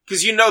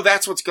 Because you know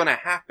that's what's going to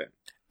happen.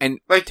 And,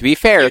 like, to be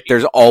fair,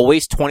 there's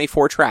always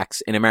 24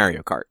 tracks in a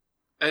Mario Kart.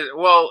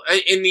 Well,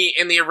 in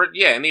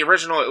the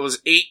original it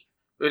was 8.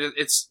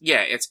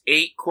 It's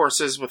 8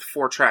 courses with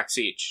 4 tracks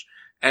each.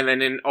 And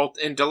then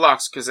in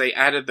Deluxe, because they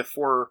added the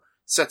 4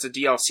 sets of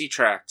DLC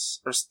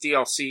tracks, or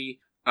DLC,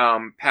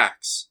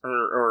 packs,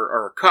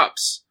 or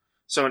cups.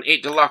 So in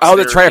 8 Deluxe, oh,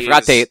 that's right,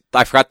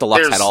 I forgot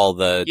Deluxe had all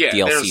the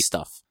DLC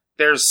stuff.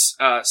 There's,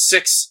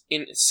 6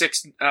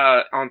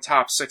 on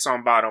top, 6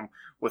 on bottom,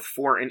 with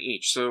 4 in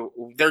each. So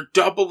they're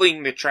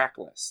doubling the track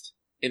list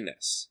in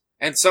this.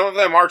 And some of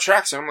them are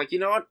tracks, and I'm like, you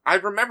know what? I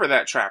remember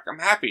that track. I'm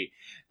happy.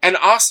 And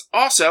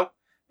also,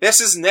 this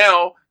is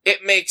now,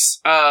 it makes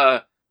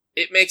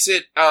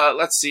it,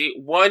 let's see,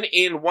 1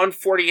 in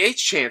 1/48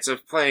 chance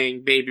of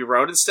playing Baby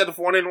Road instead of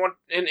 1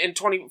 in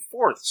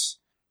 24th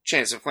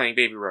chance of playing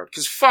Baby Road.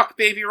 Cause fuck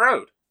Baby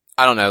Road.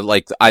 I don't know,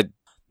 like,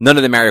 none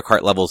of the Mario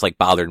Kart levels, like,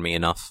 bothered me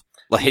enough.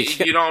 Like,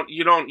 you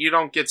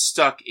don't get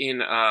stuck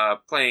in,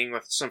 playing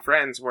with some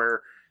friends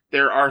where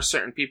there are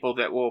certain people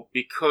that will,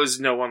 because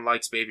no one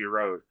likes Baby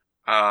Road,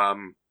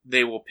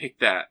 they will pick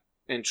that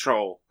and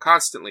troll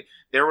constantly.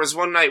 There was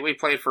one night we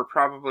played for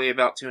probably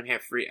about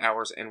 2.5, 3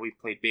 hours, and we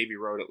played Baby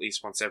Road at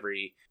least once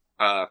every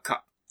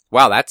cup.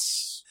 Wow,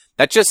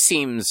 that just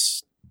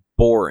seems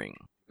boring.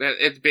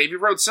 Baby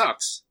Road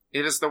sucks.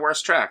 It is the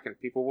worst track, and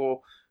people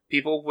will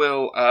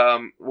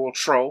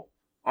troll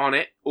on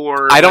it.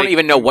 Or I don't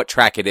even know what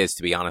track it is,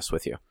 to be honest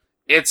with you.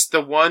 It's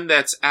the one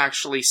that's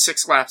actually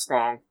 6 laps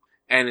long,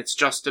 and it's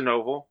just an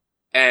oval,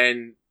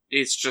 and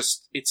it's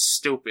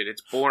stupid.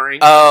 It's boring.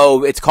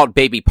 Oh, it's called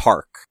Baby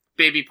Park.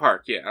 Baby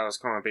Park, yeah, I was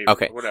calling it Baby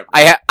okay. Park, whatever.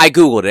 I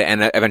googled it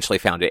and eventually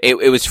found it.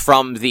 It was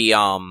from the,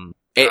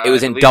 it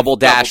was in Double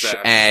Dash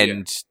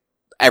and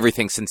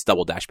everything since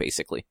Double Dash,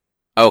 basically.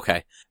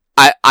 Okay.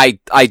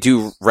 I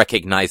do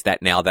recognize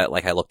that now that,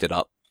 like, I looked it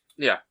up.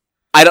 Yeah.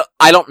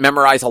 I don't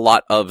memorize a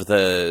lot of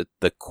the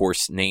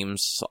course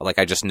names. Like,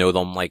 I just know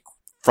them, like,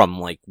 from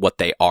like what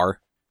they are.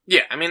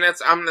 Yeah, I mean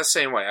I'm the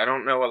same way. I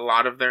don't know a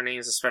lot of their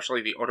names,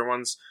 especially the older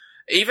ones.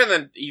 Even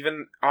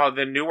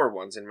the newer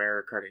ones in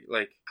Mario Kart 8.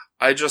 Like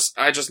I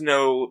just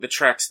know the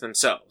tracks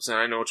themselves, and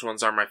I know which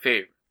ones are my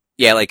favorite.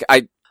 Yeah, like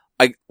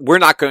we're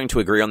not going to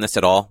agree on this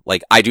at all.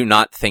 Like I do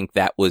not think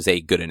that was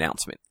a good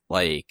announcement.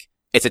 Like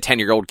it's a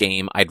 10-year-old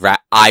game.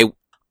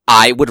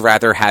 I would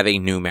rather have a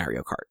new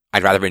Mario Kart.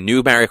 I'd rather have a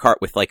new Mario Kart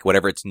with like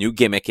whatever its new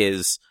gimmick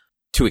is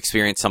to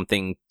experience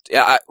something.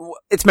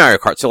 It's Mario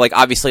Kart, so like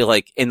obviously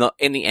like in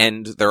the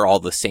end they're all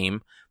the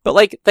same, but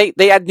like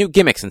they add new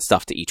gimmicks and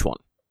stuff to each one.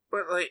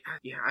 But like,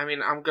 yeah, I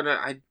mean,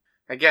 I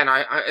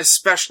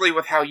especially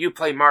with how you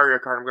play Mario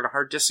Kart, I'm gonna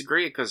hard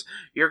disagree because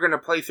you're gonna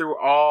play through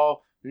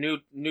all new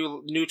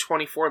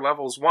 24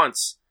 levels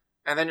once,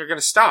 and then you're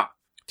gonna stop.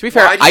 To be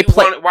fair, I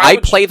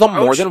play them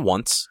more than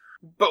once.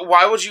 But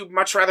why would you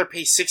much rather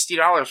pay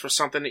 $60 for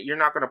something that you're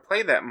not gonna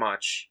play that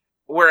much?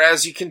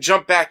 Whereas you can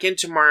jump back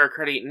into Mario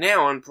Kart 8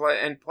 now and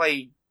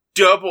play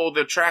double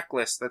the track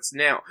list that's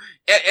now.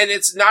 And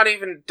it's not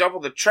even double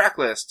the track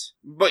list,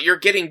 but you're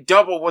getting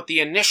double what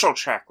the initial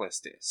track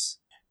list is.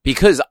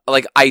 Because,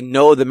 like, I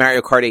know the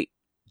Mario Kart 8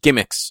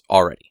 gimmicks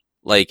already.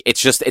 Like,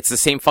 it's the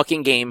same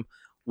fucking game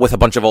with a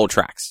bunch of old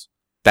tracks.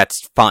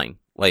 That's fine.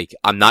 Like,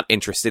 I'm not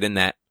interested in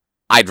that.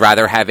 I'd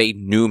rather have a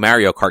new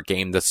Mario Kart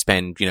game to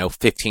spend,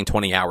 15,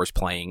 20 hours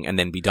playing and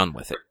then be done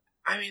with it.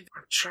 I mean,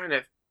 I'm trying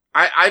to...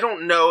 I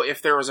don't know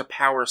if there was a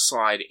power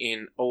slide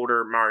in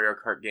older Mario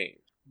Kart games.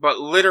 But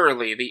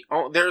literally,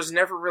 there's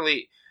never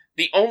really...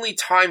 The only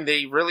time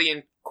they really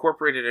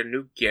incorporated a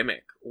new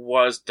gimmick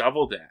was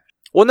Double Dash.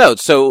 Well, no,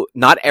 so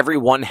not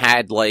everyone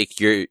had, like,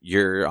 your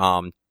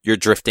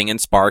drifting and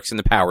sparks and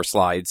the power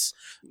slides.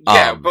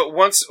 Yeah, but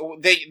once...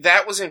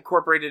 that was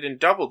incorporated in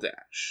Double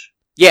Dash.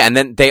 Yeah, and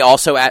then they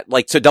also add,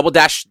 like, so Double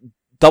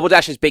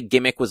Dash's big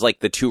gimmick was, like,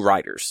 the two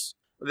riders.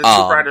 The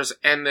two riders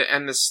and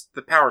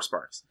the power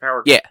sparks.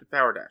 The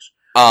power dash.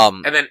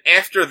 And then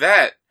after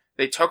that,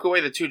 they took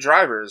away the two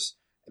drivers.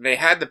 They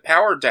had the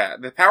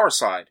power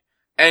slide.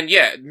 And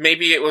yeah,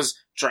 maybe it was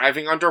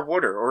driving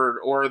underwater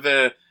or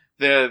the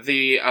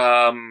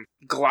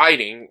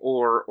gliding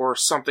or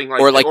something like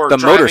that. Or like the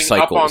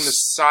motorcycles up on the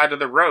side of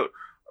the road.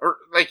 Or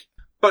like,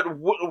 but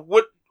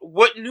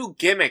what new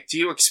gimmick do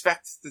you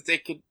expect that they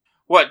could...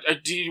 What,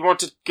 do you want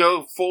to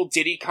go full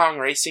Diddy Kong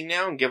Racing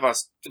now and give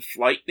us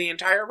flight the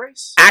entire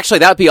race? Actually,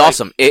 that would be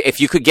awesome.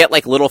 If you could get,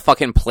 like, little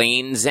fucking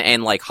planes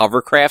and, like,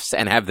 hovercrafts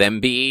and have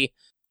them be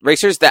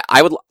racers,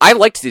 I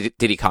liked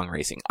Diddy Kong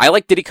Racing. I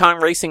like Diddy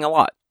Kong Racing a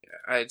lot.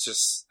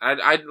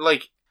 I'd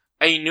like,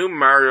 a new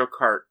Mario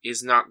Kart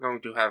is not going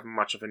to have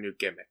much of a new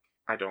gimmick.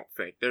 I don't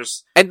think.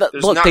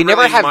 Look, they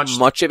never have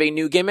much of a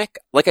new gimmick.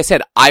 Like I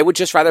said, I would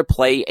just rather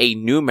play a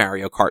new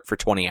Mario Kart for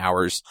 20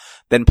 hours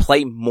than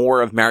play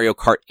more of Mario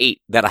Kart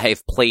 8 that I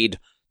have played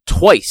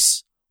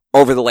twice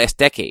over the last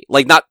decade.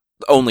 Like, not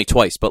only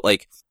twice, but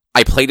like,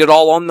 I played it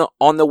all on the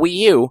Wii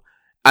U,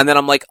 and then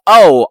I'm like,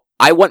 oh,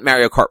 I want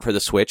Mario Kart for the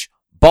Switch,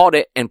 bought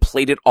it, and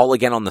played it all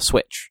again on the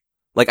Switch.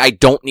 Like, I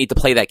don't need to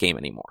play that game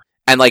anymore.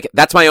 And like,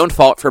 that's my own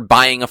fault for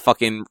buying a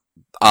fucking,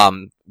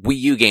 Wii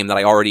U game that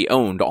I already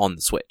owned on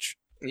the Switch.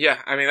 Yeah,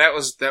 I mean, that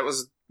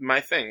was my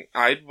thing.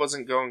 I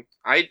wasn't going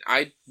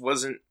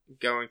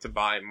to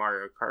buy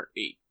Mario Kart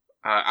 8.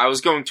 I was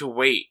going to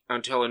wait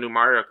until a new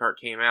Mario Kart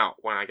came out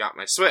when I got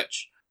my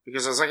Switch.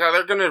 Because I was like, oh,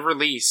 they're gonna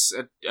release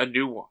a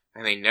new one.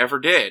 And they never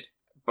did.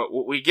 But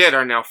what we get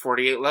are now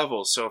 48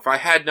 levels. So if I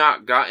had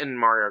not gotten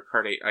Mario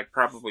Kart 8, I'd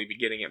probably be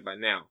getting it by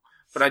now.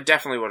 But I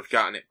definitely would have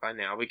gotten it by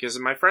now because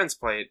my friends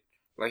play it.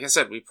 Like I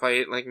said, we play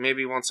it like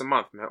maybe once a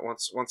month,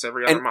 once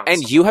every other month.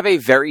 And you have a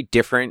very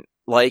different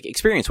like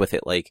experience with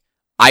it. Like,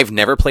 I've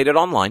never played it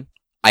online.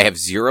 I have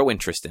zero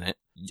interest in it.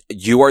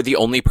 You are the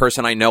only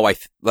person I know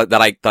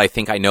that I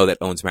think I know that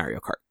owns Mario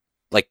Kart.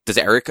 Like, does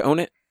Eric own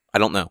it? I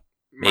don't know.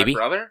 Maybe my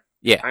brother.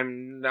 Yeah,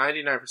 I'm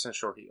 99%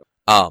 sure he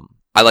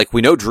owns.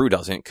 We know Drew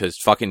doesn't because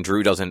fucking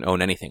Drew doesn't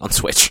own anything on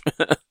Switch.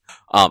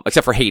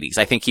 Except for Hades.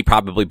 I think he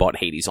probably bought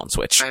Hades on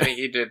Switch. I think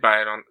he did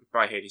buy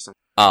Hades.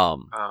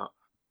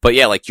 But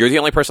yeah, like, you're the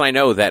only person I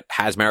know that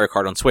has Mario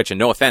Kart on Switch, and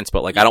no offense,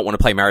 but like, I don't want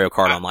to play Mario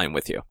Kart online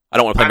with you. I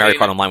don't want to play Mario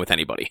Kart online with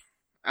anybody.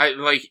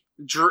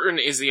 Drew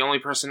is the only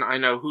person I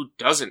know who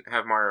doesn't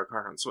have Mario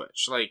Kart on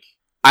Switch. Like,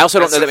 I also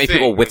don't know that many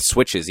people with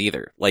Switches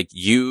either. Like,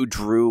 you,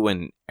 Drew,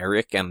 and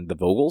Eric, and the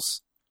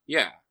Vogels?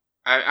 Yeah.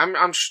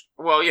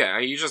 Well, yeah,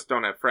 you just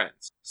don't have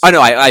friends. So. I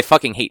know, I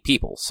fucking hate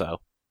people,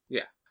 so.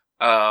 Yeah.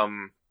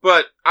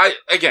 But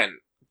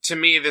to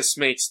me, this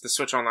makes the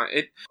Switch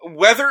Online.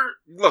 Whether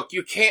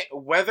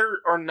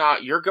or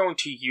not you're going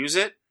to use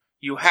it,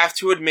 you have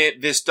to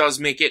admit this does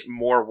make it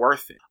more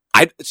worth it.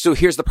 So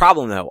here's the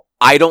problem though.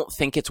 I don't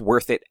think it's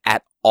worth it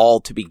at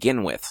all to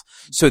begin with.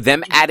 So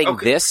them adding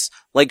this,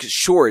 like,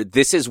 sure,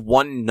 this is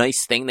one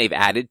nice thing they've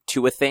added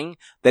to a thing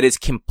that is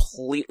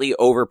completely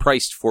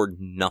overpriced for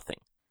nothing.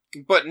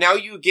 But now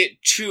you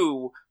get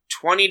two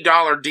 $20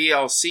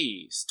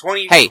 DLCs.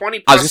 20 I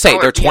was gonna say,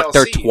 they're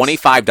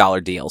 $25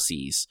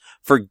 DLCs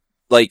for,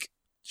 like,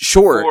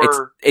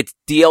 sure, it's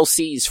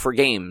DLCs for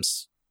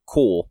games.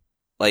 Cool.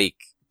 Like,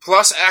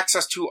 plus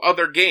access to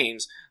other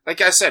games.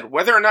 Like I said,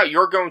 whether or not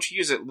you're going to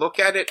use it, look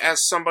at it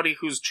as somebody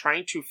who's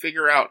trying to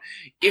figure out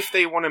if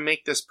they want to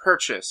make this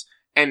purchase.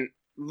 And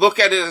look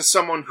at it as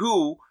someone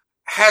who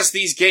has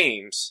these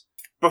games.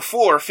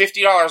 Before,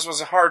 $50 was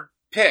a hard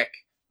pick,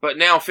 but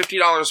now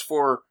 $50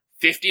 for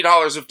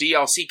 $50 of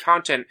DLC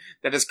content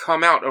that has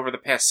come out over the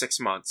past 6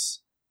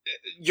 months.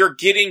 You're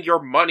getting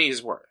your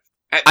money's worth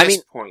at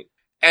this point.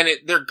 And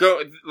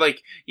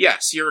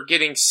yes, you're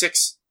getting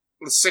six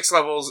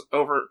levels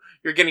over,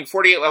 you're getting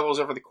 48 levels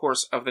over the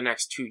course of the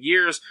next 2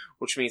 years,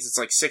 which means it's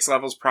like 6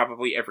 levels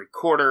probably every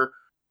quarter.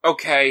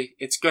 Okay,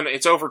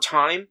 it's over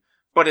time,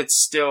 but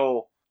it's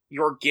still,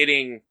 you're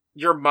getting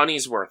your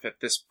money's worth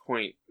at this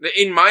point.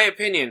 In my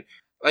opinion,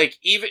 like,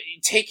 even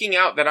taking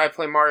out that I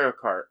play Mario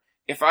Kart,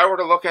 if I were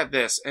to look at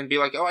this and be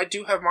like, oh, I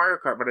do have Mario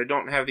Kart, but I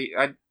don't have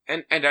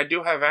and I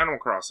do have Animal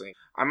Crossing,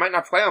 I might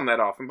not play them that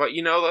often, but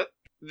you know that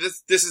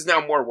this is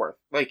now more worth.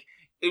 Like,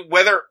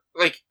 whether,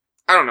 like,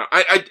 I don't know.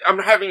 I'm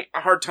having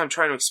a hard time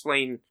trying to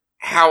explain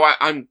how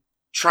I'm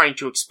trying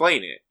to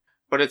explain it,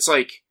 but it's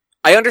like,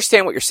 I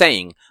understand what you're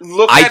saying.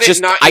 Look at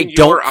it not in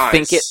your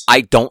eyes.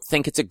 I don't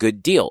think it's a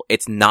good deal.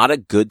 It's not a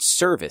good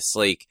service.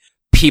 Like,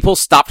 people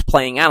stopped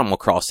playing Animal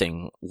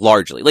Crossing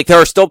largely. Like, there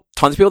are still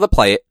tons of people that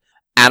play it.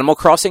 Animal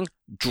Crossing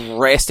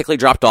drastically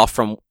dropped off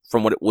from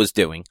what it was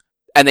doing.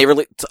 And they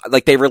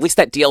released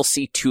that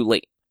DLC too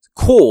late.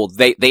 Cool.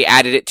 They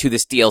added it to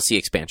this DLC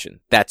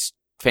expansion. That's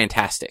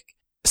fantastic.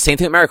 Same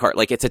thing with Mario Kart.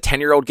 Like, it's a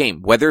 10-year-old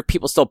game. Whether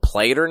people still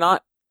play it or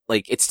not,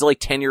 like, it's still a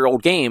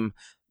 10-year-old game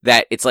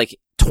that it's like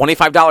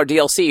 $25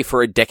 DLC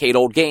for a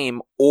decade-old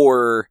game,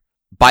 or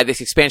buy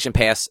this expansion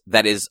pass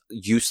that is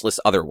useless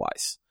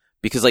otherwise.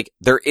 Because, like,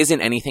 there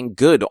isn't anything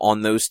good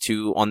on those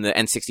two, on the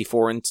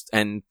N64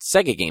 and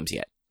Sega games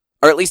yet.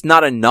 Or at least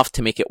not enough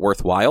to make it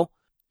worthwhile.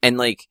 And,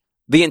 like,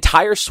 the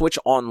entire Switch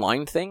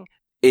Online thing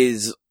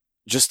is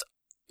just,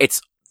 it's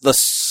the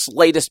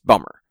slightest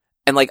bummer.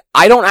 And, like,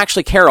 I don't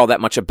actually care all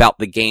that much about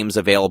the games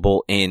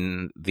available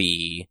in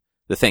the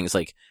things.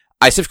 Like,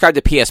 I subscribe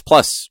to PS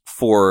Plus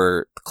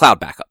for cloud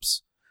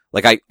backups.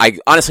 Like, I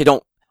honestly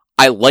don't,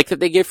 I like that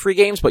they give free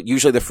games, but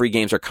usually the free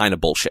games are kind of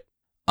bullshit.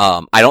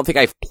 I don't think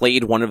I've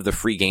played one of the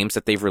free games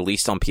that they've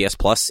released on PS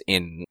Plus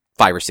in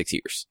 5 or 6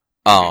 years.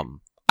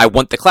 I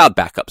want the cloud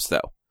backups,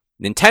 though.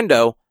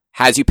 Nintendo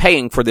has you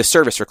paying for this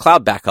service for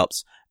cloud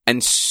backups,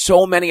 and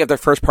so many of their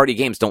first-party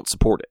games don't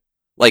support it.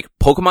 Like,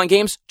 Pokemon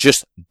games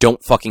just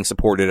don't fucking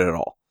support it at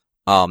all.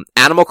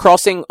 Animal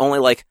Crossing only,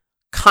 like,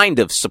 kind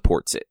of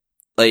supports it.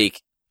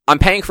 Like, I'm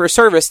paying for a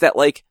service that,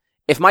 like,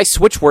 if my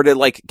Switch were to,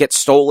 like, get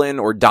stolen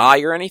or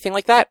die or anything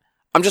like that,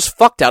 I'm just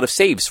fucked out of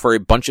saves for a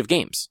bunch of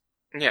games.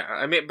 Yeah,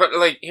 I mean, but,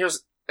 like,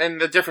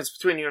 and the difference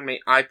between you and me,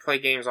 I play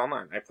games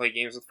online. I play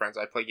games with friends.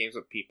 I play games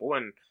with people,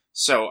 and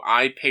so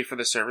I pay for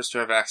the service to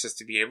have access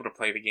to be able to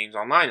play the games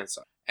online and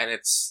stuff.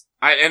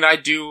 And I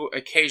do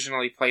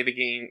occasionally play the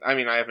game. I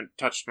mean, I haven't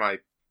touched my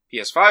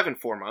PS5 in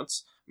 4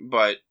 months,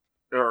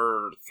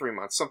 or 3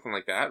 months, something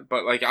like that.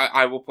 But, like,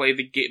 I will play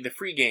the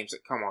free games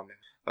that come on there.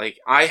 Like,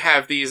 I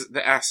have the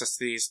access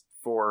to these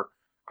for,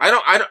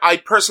 I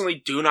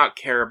personally do not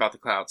care about the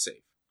cloud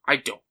save. I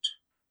don't.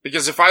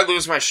 Because if I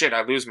lose my shit,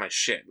 I lose my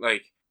shit.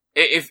 Like,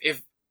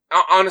 if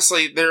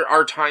honestly, there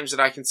are times that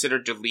I consider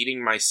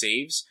deleting my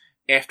saves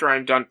after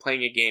I'm done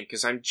playing a game,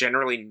 because I'm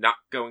generally not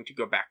going to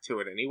go back to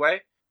it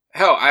anyway.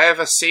 Hell, I have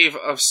a save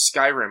of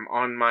Skyrim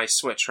on my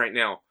Switch right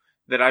now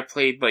that I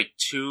played like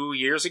 2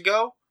 years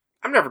ago.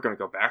 I'm never going to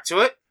go back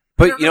to it.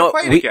 But, you know,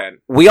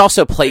 we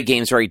also play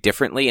games very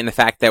differently in the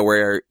fact that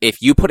where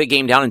if you put a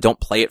game down and don't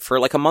play it for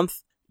like a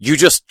month, you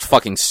just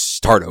fucking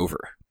start over.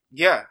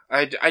 Yeah,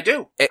 I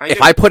do.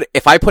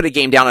 If I put a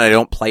game down and I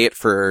don't play it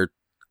for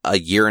a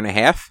year and a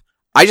half,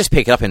 I just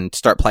pick it up and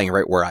start playing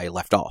right where I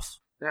left off.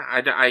 Yeah,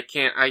 I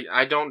can't,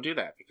 I don't do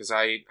that because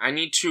I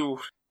need to,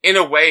 in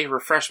a way,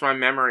 refresh my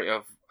memory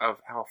of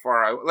how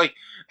far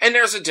and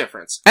there's a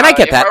difference. And I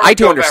get that. I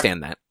do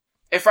understand that.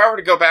 If I were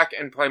to go back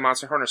and play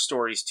Monster Hunter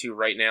Stories 2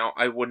 right now,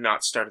 I would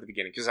not start at the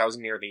beginning because I was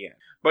near the end.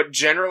 But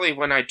generally,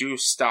 when I do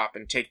stop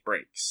and take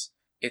breaks,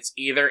 it's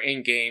either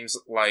in games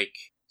like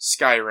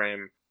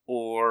Skyrim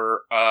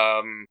or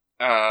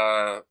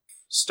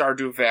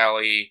Stardew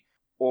Valley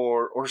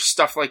or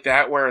stuff like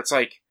that, where it's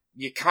like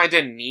you kind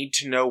of need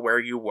to know where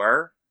you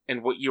were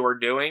and what you were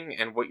doing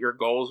and what your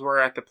goals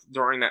were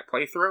during that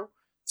playthrough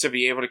to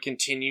be able to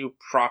continue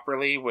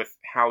properly with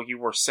how you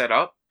were set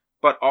up.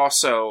 But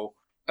also,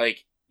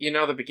 like, you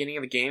know, the beginning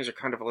of the games are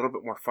kind of a little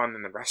bit more fun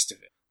than the rest of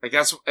it. Like,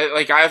 that's,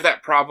 like, I have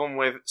that problem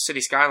with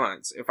City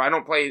Skylines. If I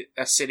don't play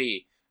a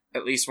city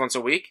at least once a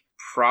week,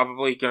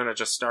 probably gonna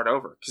just start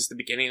over. Because the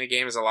beginning of the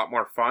game is a lot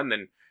more fun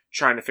than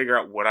trying to figure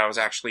out what I was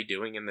actually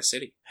doing in the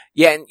city.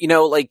 Yeah, and, you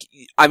know, like,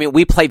 I mean,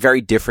 we play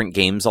very different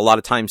games a lot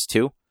of times,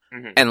 too.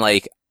 Mm-hmm. And,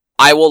 like,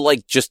 I will,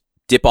 like, just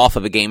dip off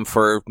of a game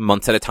for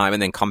months at a time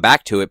and then come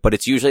back to it, but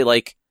it's usually,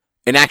 like,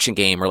 an action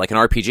game or, like, an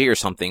RPG or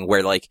something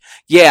where, like,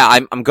 yeah,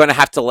 I'm gonna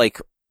have to,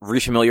 like,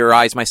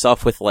 refamiliarize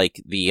myself with,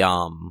 like, the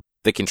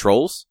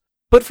controls.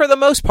 But for the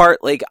most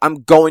part, like,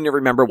 I'm going to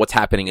remember what's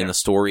happening in the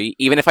story,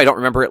 even if I don't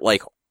remember it,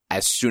 like,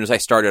 as soon as I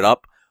started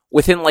up.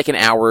 Within like an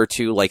hour or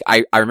two, like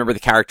I remember the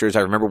characters,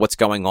 I remember what's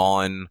going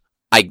on.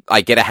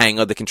 I get a hang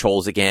of the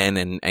controls again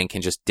and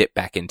can just dip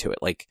back into it.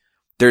 Like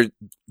there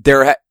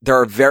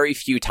are very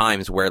few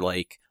times where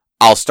like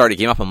I'll start a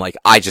game up. I'm like,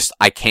 I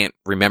can't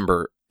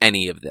remember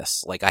any of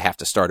this. Like I have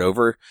to start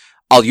over.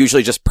 I'll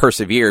usually just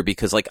persevere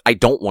because like I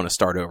don't want to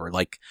start over.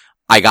 Like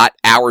I got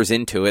hours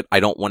into it. I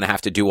don't want to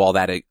have to do all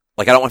that.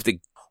 Like I don't have to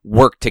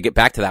work to get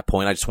back to that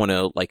point. I just want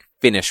to like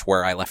finish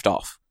where I left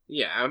off.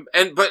 Yeah.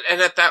 And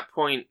at that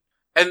point,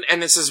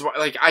 and this is what,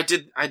 like, I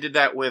did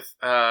that with,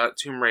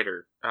 Tomb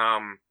Raider,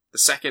 the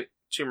second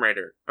Tomb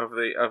Raider of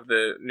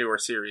the newer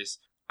series.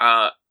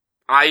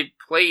 I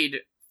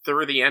played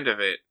through the end of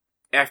it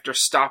after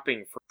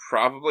stopping for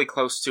probably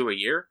close to a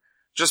year,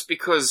 just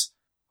because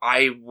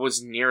I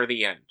was near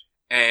the end.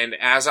 And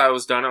as I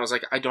was done, I was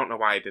like, I don't know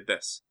why I did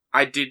this.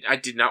 I did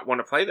not want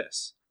to play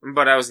this,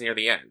 but I was near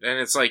the end. And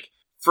it's like,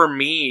 for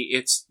me,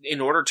 it's, in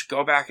order to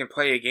go back and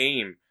play a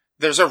game,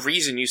 there's a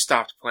reason you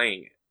stopped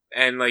playing it.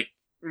 And like,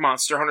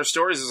 Monster Hunter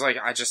Stories is like,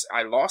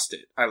 I lost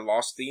it. I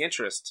lost the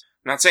interest.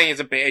 I'm not saying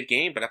it's a bad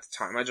game, but at the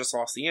time, I just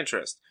lost the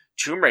interest.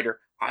 Tomb Raider,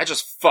 I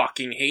just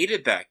fucking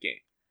hated that game.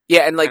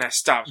 Yeah, and like, and I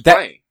stopped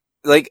playing.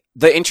 Like,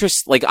 the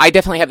interest, like, I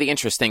definitely have the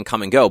interest thing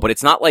come and go, but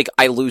it's not like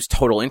I lose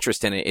total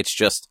interest in it. It's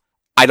just,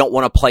 I don't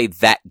want to play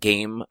that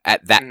game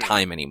at that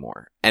time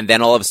anymore. And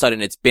then all of a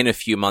sudden, it's been a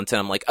few months, and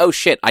I'm like, oh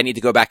shit, I need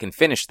to go back and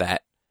finish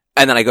that.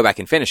 And then I go back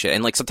and finish it.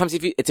 And like, sometimes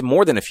it's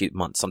more than a few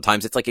months.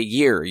 Sometimes it's like a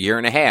year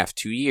and a half,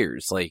 2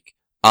 years. Like,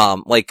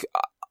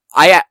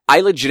 I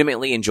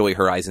legitimately enjoy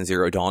Horizon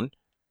Zero Dawn.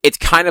 It's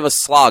kind of a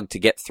slog to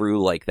get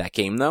through, like, that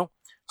game, though.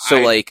 So,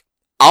 like,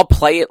 I'll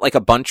play it, like,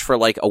 a bunch for,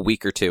 like, a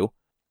week or two,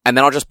 and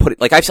then I'll just put it,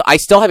 like, I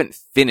still haven't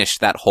finished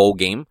that whole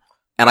game,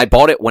 and I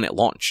bought it when it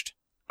launched.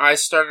 I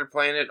started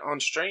playing it on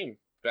stream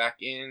back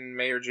in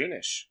May or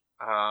June-ish.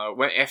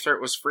 After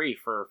it was free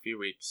for a few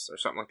weeks, or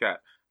something like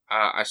that.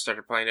 I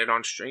started playing it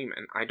on stream,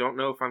 and I don't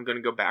know if I'm going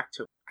to go back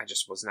to it. I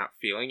just was not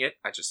feeling it.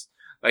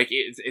 Like,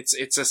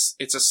 it's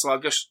a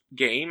sluggish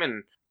game,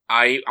 and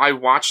I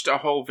watched a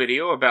whole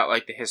video about,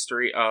 like, the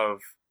history of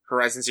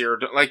Horizon Zero,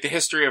 like, the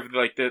history of,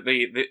 like,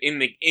 the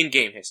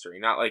in-game history,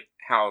 not, like,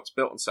 how it's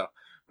built and stuff.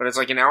 But it's,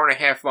 like, an hour and a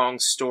half long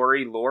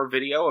story lore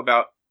video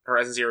about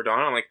Horizon Zero Dawn.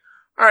 I'm like,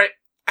 alright,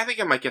 I think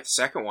I might get the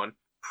second one.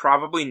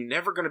 Probably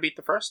never gonna beat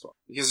the first one.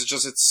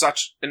 Because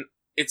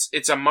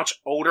it's a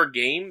much older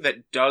game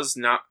that does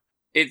not,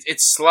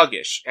 it's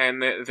sluggish,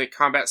 and the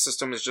combat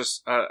system is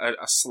just a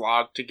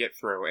slog to get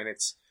through, and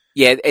it's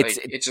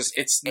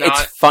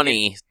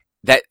funny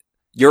that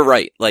you're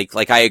right.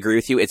 Like I agree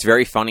with you. It's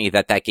very funny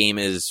that game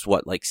is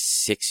like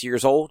 6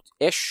 years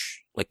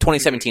old-ish? Like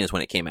 2017 is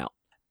when it came out.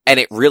 And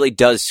it really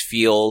does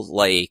feel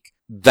like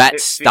that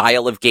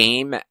style of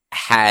game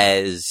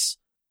has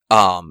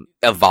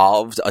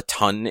evolved a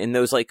ton in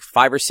those like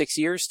 5 or 6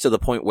 years, to the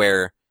point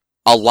where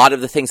a lot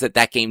of the things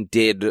that game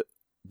did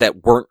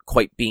that weren't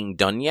quite being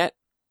done yet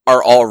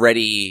are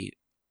already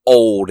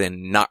old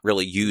and not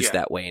really used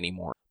that way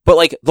anymore. But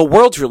like, the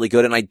world's really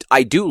good, and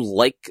I do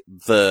like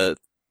the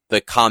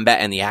combat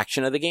and the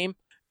action of the game.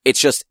 It's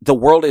just, the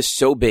world is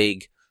so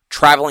big,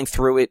 traveling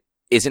through it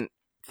isn't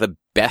the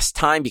best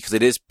time because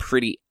it is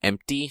pretty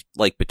empty,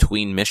 like,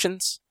 between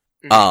missions.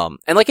 Mm-hmm.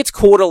 And like, it's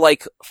cool to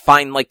like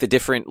find like the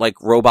different like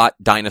robot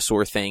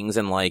dinosaur things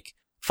and like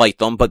fight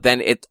them, but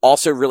then it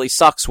also really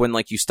sucks when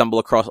like you stumble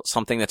across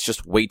something that's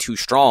just way too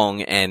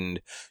strong and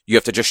you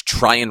have to just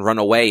try and run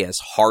away as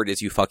hard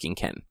as you fucking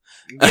can.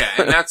 Yeah,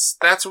 and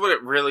that's what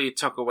it really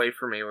took away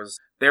from me. Was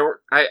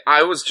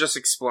I was just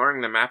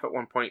exploring the map at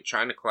one point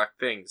trying to collect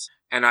things,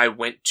 and I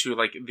went to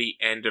like the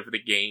end of the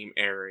game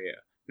area,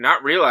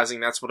 not realizing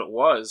that's what it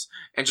was,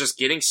 and just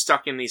getting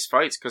stuck in these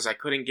fights because I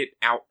couldn't get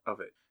out of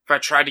it. If I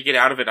tried to get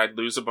out of it, I'd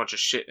lose a bunch of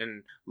shit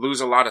and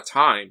lose a lot of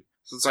time.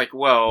 So it's like,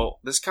 well,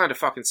 this kind of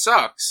fucking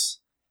sucks.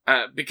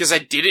 Because I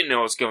didn't know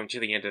I was going to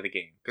the end of the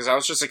game. Because I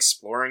was just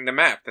exploring the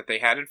map that they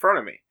had in front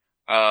of me.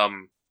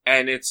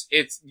 And it's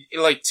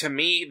like, to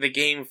me, the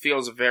game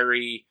feels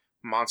very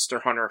Monster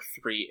Hunter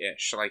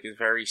 3-ish. Like, it's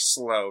very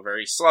slow,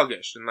 very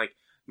sluggish. And like,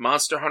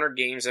 Monster Hunter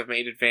games have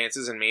made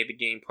advances and made the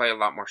gameplay a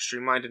lot more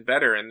streamlined and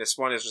better. And this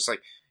one is just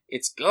like,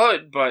 it's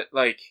good, but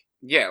like,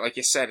 yeah, like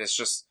you said,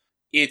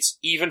 it's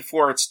even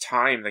for its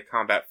time, the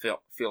combat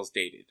feels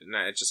dated. And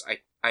it's just, I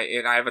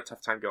have a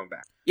tough time going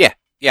back. Yeah,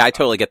 I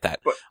totally get that.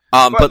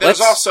 But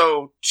there's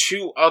also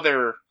 2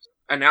 other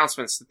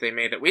announcements that they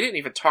made that we didn't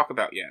even talk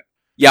about yet.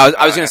 Yeah,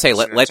 I was going to say,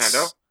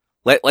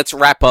 let's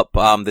wrap up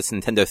this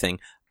Nintendo thing.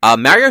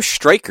 Mario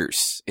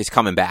Strikers is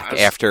coming back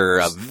after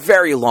a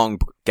very long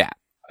gap.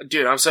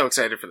 Dude, I'm so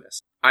excited for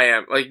this. I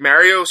am. Like,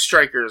 Mario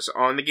Strikers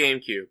on the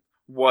GameCube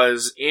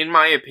was, in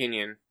my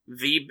opinion,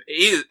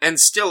 and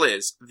still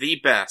is, the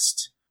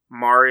best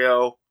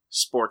Mario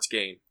sports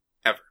game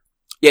ever.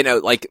 Yeah, no,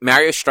 like,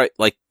 Mario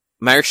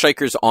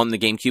Strikers on the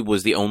GameCube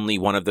was the only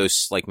one of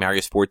those, like,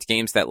 Mario sports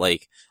games that,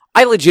 like,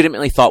 I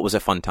legitimately thought was a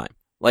fun time.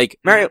 Like,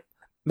 Mario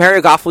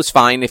Golf was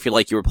fine if you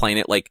were playing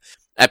it, like,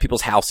 at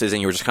people's houses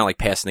and you were just kind of, like,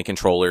 passing the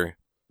controller.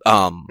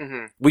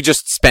 We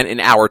just spent an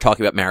hour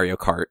talking about Mario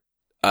Kart.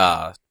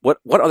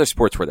 What other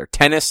sports were there?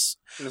 Tennis.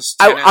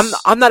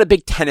 I'm not a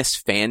big tennis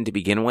fan to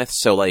begin with,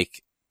 so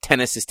like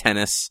tennis is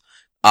tennis.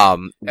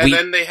 And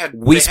then they had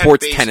Wii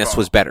Sports baseball. tennis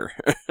was better.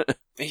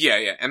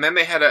 Yeah. And then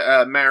they had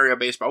a Mario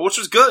baseball, which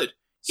was good.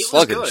 It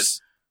was good.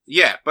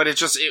 Yeah, but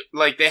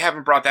like they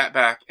haven't brought that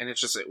back, and it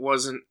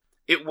wasn't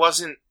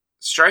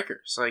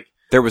Strikers. Like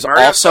there was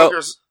Mario also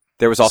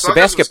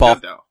basketball.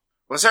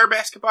 Was there a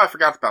basketball? I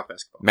forgot about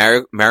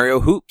basketball. Mario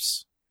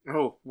Hoops.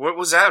 Oh, what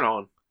was that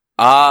on?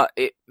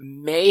 It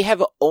may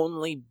have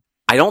only.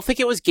 I don't think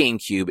it was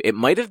GameCube. It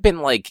might have been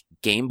like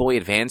Game Boy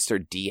Advanced or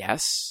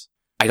DS.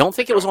 I don't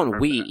think it was on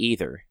Wii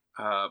either.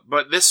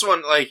 But this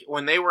one, like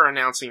when they were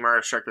announcing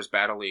Mario Strikers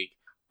Battle League,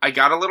 I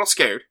got a little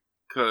scared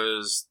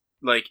because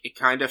like it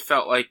kind of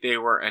felt like they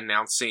were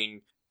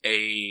announcing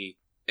a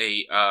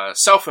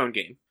cell phone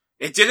game.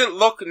 It didn't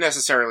look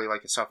necessarily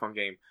like a cell phone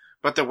game,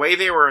 but the way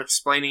they were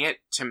explaining it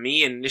to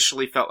me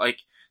initially felt like,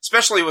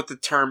 especially with the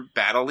term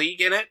Battle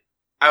League in it,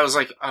 I was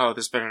like, oh,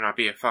 this better not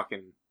be a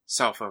fucking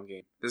cell phone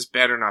game. This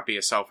better not be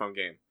a cell phone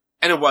game.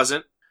 And it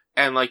wasn't.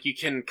 And like you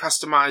can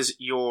customize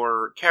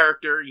your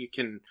character, you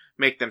can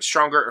make them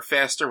stronger or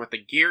faster with the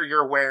gear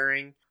you're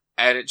wearing,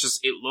 and it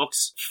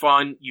looks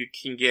fun. You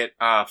can get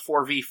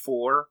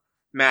 4v4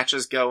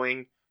 matches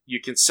going. You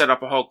can set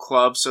up a whole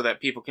club so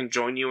that people can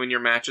join you in your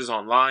matches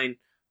online.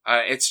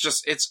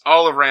 It's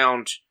all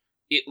around.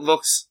 It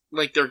looks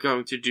like they're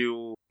going to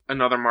do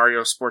another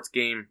Mario sports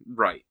game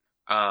right.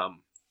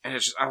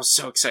 And I was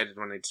so excited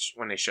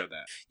when they showed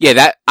that.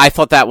 Yeah, I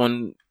thought that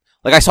one,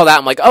 like I saw that,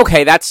 I'm like,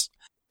 okay,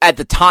 at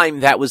the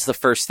time, that was the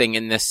first thing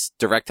in this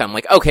Direct. I'm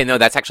like, okay, no,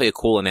 that's actually a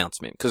cool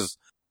announcement. Because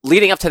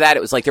leading up to that, it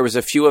was like there was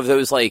a few of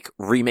those like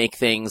remake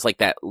things, like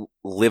that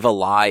Live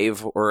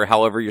Alive or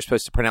however you're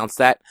supposed to pronounce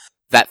that.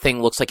 That thing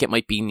looks like it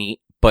might be neat,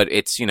 but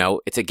it's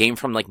a game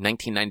from like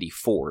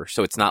 1994,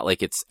 so it's not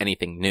like it's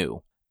anything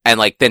new. And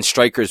like then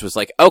Strikers was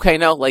like, okay,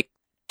 no, like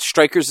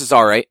Strikers is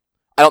all right.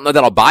 I don't know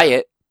that I'll buy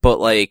it, but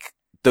like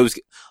those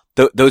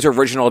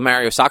original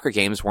Mario Soccer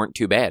games weren't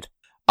too bad.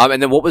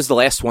 And then what was the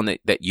last one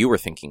that you were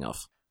thinking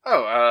of?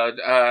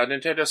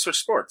 Nintendo Switch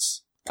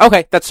Sports.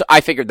 Okay,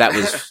 I figured that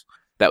was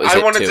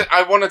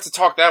I wanted to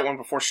talk that one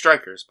before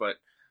Strikers, but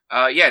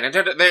yeah,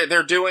 Nintendo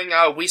they're doing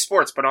Wii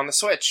Sports, but on the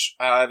Switch.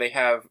 They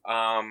have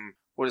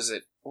what is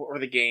it? What were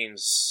the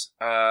games?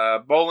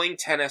 Bowling,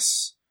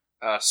 tennis,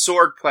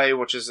 sword play,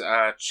 which is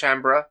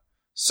chambra,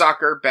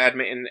 soccer,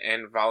 badminton,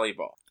 and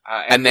volleyball.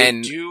 And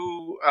then they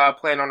do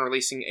plan on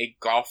releasing a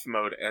golf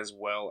mode as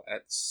well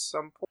at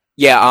some point.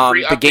 Yeah,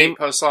 free the game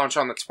post-launch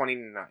on the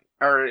 29th.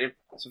 Or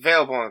it's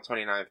available on the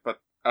 29th, but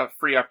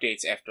free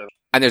updates after.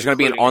 And there's going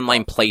to be an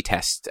online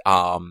playtest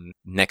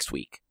next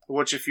week.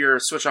 Which, if you're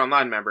a Switch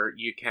Online member,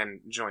 you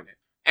can join it.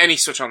 Any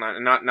Switch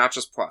Online, not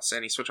just Plus.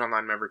 Any Switch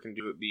Online member can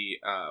do the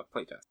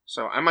playtest.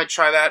 So I might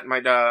try that.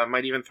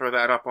 Might even throw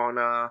that up on.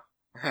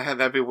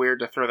 That'd be weird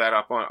to throw that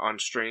up on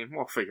stream.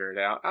 We'll figure it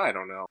out. I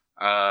don't know.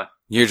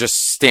 You're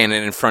just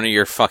standing in front of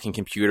your fucking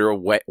computer,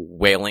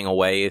 wailing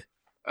away.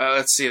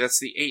 Let's see, that's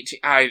the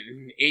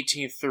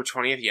 18th through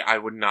 20th. Yeah, I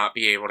would not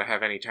be able to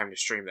have any time to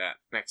stream that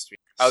next week.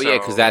 Oh, so, yeah,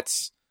 because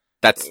that's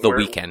the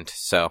weekend,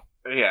 so.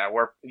 Yeah,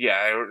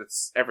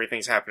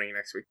 everything's happening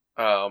next week.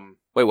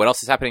 Wait, what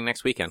else is happening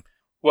next weekend?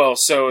 Well,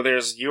 so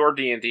there's your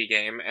D&D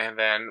game, and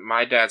then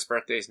my dad's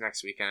birthday is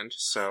next weekend,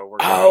 so we're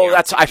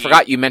I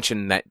forgot you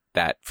mentioned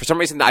that. For some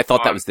reason, I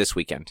thought that was this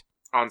weekend.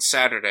 On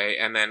Saturday,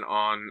 and then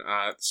on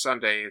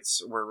Sunday,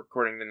 we're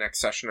recording the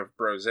next session of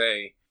Brose,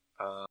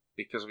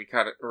 because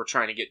we're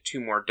trying to get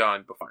 2 more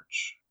done before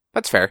March.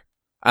 That's fair.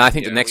 And I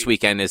think the next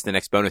weekend is the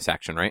next bonus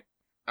action, right?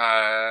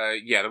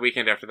 Yeah, the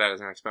weekend after that is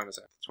the next bonus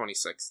action,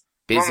 26th.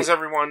 As long as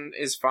everyone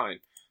is fine.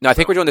 No, I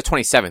think we're doing the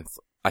 27th.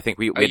 I think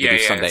we had to do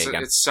Sunday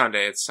again. It's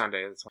Sunday.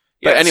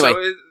 But anyway.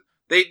 So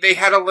they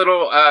had a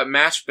little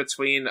match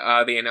between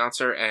the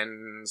announcer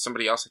and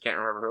somebody else. I can't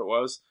remember who it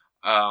was.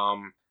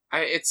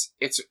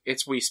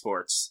 It's Wii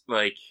Sports.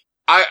 Like,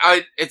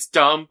 it's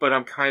dumb, but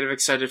I'm kind of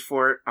excited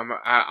for it.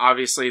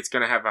 Obviously it's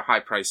going to have a high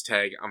price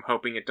tag. I'm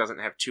hoping it doesn't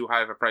have too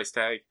high of a price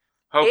tag.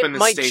 It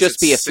might just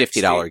be a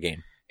 $50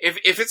 game.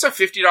 If it's a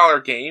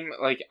 $50 game,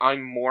 like,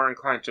 I'm more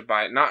inclined to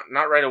buy it.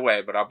 Not right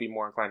away, but I'll be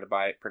more inclined to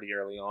buy it pretty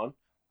early on.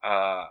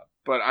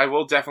 But I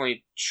will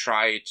definitely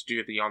try to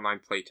do the online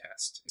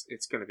playtest.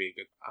 It's going to be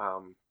good.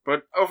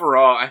 But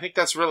overall, I think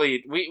that's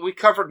really, we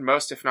covered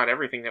most, if not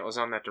everything that was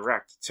on that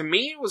Direct. To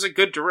me, it was a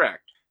good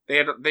Direct.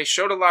 They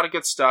showed a lot of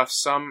good stuff.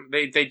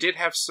 They did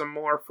have some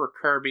more for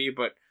Kirby,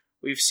 but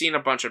we've seen a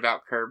bunch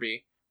about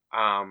Kirby.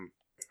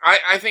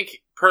 I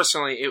think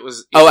personally it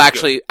was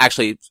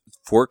actually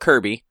for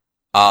Kirby,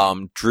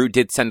 Drew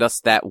did send us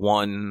that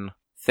one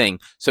thing.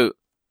 So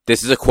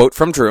this is a quote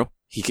from Drew.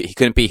 He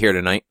couldn't be here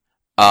tonight.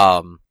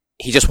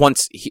 He just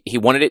he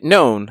wanted it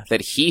known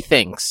that he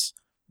thinks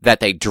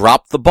that they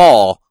dropped the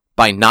ball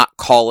by not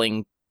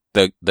calling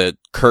the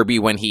Kirby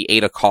when he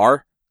ate a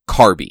car,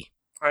 Carby.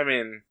 I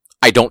mean,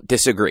 I don't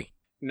disagree.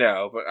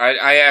 No, but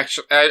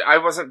I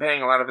wasn't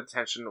paying a lot of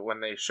attention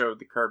when they showed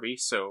the Kirby,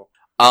 so.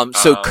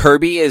 So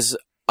Kirby is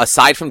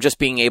aside from just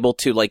being able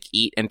to like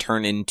eat and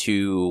turn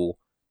into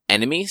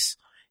enemies,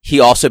 he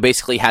also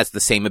basically has the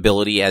same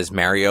ability as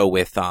Mario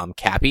with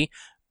Cappy,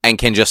 and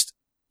can just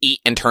eat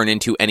and turn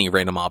into any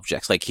random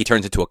objects. Like he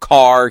turns into a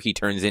car, he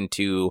turns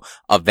into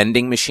a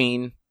vending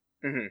machine.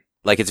 Mm-hmm.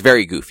 Like it's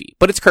very goofy,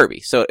 but it's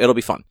Kirby, so it'll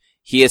be fun.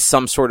 He is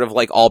some sort of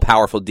like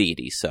all-powerful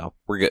deity, so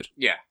we're good.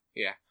 Yeah.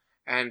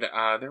 And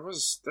there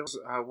was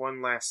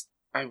one last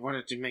I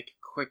wanted to make a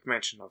quick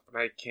mention of, but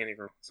I can't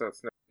even. So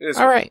it's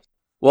all right.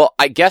 Well,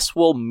 I guess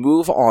we'll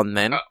move on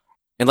then.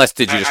 Unless,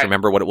 did you just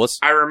remember what it was?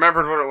 I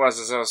remembered what it was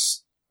as I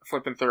was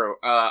flipping through.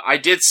 I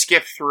did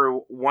skip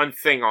through one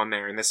thing on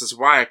there, and this is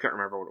why I couldn't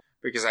remember what it was.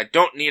 Because I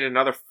don't need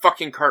another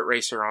fucking kart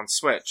racer on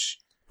Switch.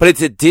 But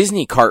it's a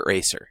Disney kart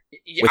racer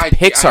with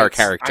Pixar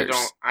characters.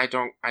 I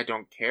don't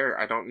care.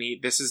 I don't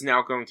need. This is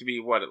now going to be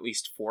at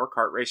least 4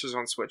 kart racers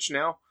on Switch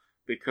now,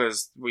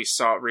 because we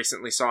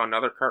recently saw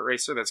another kart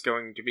racer that's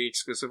going to be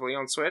exclusively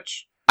on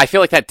Switch. I feel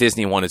like that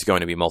Disney one is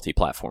going to be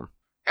multi-platform.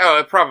 Oh,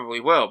 it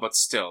probably will, but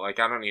still, like,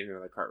 I don't need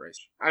another kart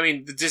racer. I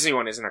mean, the Disney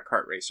one isn't a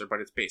kart racer,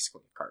 but it's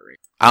basically a kart racer.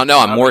 I don't know.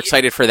 I'm more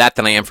excited for that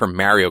than I am for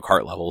Mario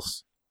Kart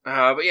levels.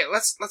 But yeah,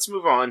 let's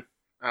move on.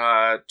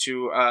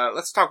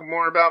 Let's talk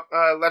more about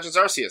Legends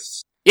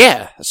Arceus.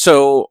 Yeah,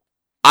 so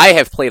I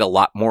have played a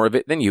lot more of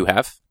it than you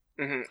have.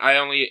 Mm-hmm. I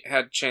only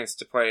had a chance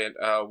to play it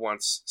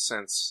once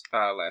since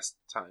last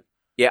time.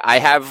 Yeah,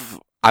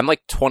 I'm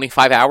like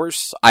 25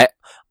 hours.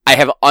 I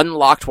have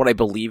unlocked what I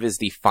believe is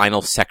the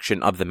final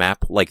section of the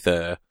map, like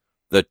the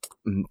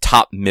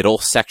top middle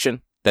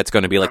section. That's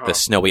going to be like the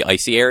snowy,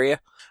 icy area.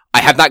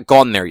 I have not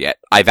gone there yet.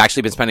 I've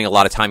actually been spending a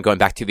lot of time going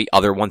back to the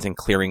other ones and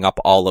clearing up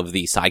all of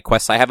the side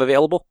quests I have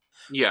available.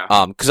 Yeah.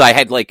 Cause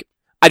I'd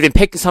been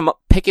picking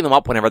them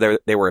up whenever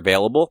they were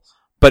available,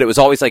 but it was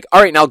always like,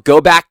 all right, now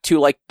go back to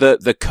like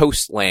the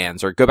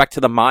coastlands or go back to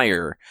the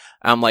mire.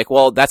 I'm like,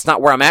 well, that's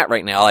not where I'm at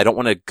right now. I don't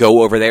want to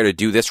go over there to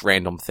do this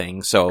random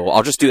thing. So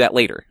I'll just do that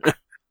later.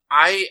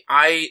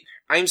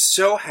 I'm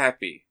so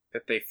happy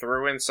that they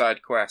threw in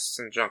side quests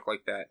and junk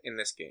like that in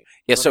this game.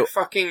 Yeah. So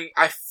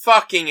I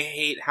fucking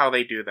hate how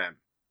they do them.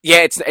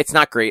 Yeah. It's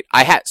not great.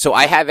 I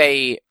have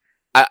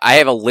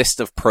a list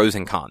of pros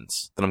and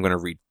cons that I'm going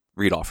to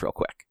read off real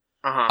quick.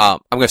 I'm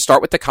going to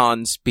start with the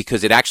cons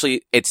because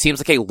it seems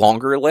like a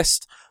longer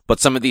list, but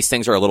some of these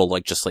things are a little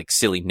like just like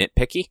silly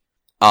nitpicky.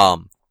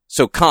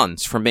 So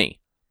cons for me,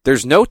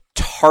 there's no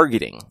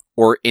targeting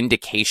or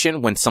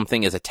indication when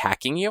something is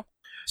attacking you.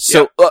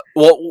 So,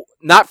 well,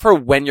 not for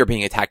when you're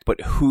being attacked,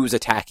 but who's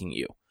attacking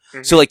you.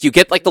 Mm-hmm. So like you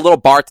get like the little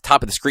bar at the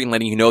top of the screen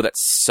letting you know that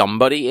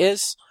somebody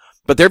is.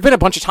 But there have been a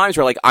bunch of times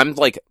where, like, I'm,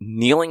 like,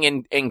 kneeling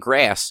in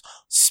grass,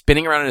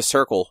 spinning around in a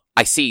circle.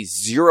 I see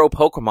 0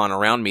 Pokemon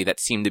around me that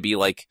seem to be,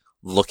 like,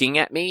 looking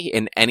at me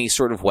in any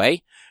sort of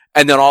way.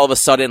 And then all of a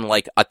sudden,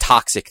 like, a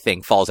toxic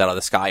thing falls out of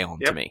the sky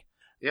onto me.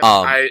 Yep.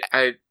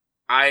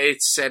 I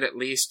said at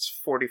least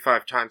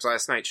 45 times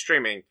last night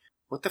streaming,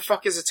 what the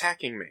fuck is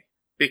attacking me?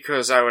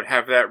 Because I would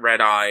have that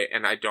red eye,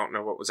 and I don't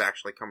know what was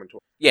actually coming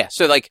towards me. Yeah,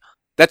 so, like,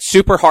 that's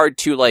super hard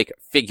to, like,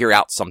 figure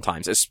out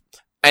sometimes.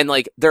 And,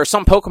 like, there are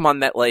some Pokemon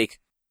that, like,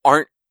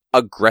 aren't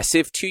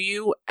aggressive to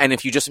you, and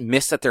if you just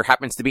miss that there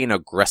happens to be an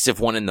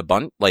aggressive one in the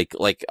bunch, like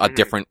a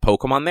different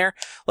Pokemon there,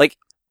 like,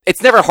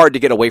 it's never hard to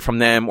get away from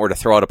them or to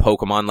throw out a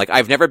Pokemon. Like,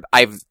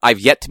 I've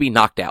yet to be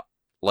knocked out.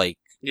 Like,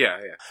 yeah.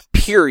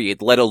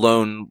 Period, let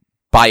alone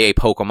by a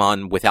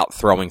Pokemon without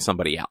throwing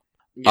somebody out.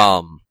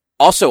 Yeah.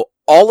 Also,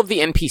 all of the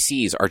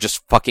NPCs are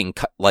just fucking,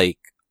 like,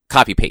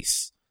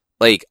 copy-paste.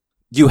 Like,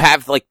 you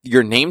have, like,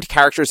 your named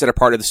characters that are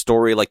part of the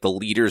story, like the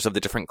leaders of the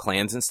different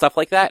clans and stuff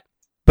like that.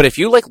 But if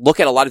you, like,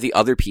 look at a lot of the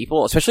other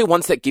people, especially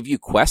ones that give you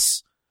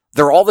quests,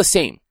 they're all the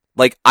same.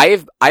 Like,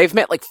 I've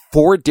met, like,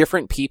 4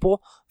 different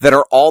people that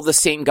are all the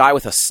same guy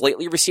with a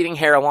slightly receding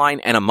hairline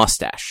and a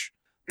mustache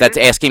that's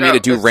asking me to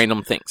do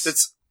random things.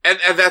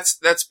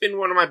 That's been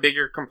one of my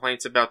bigger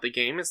complaints about the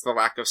game, is the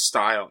lack of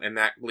style, and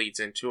that bleeds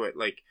into it.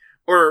 Like,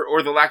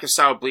 or the lack of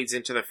style bleeds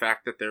into the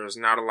fact that there's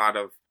not a lot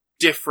of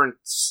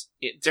differences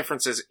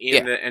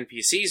in the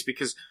NPCs,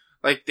 because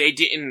like they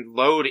didn't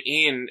load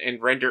in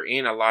and render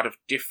in a lot of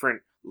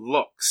different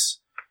looks,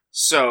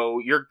 so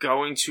you're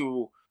going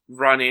to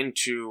run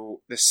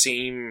into the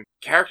same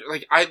character.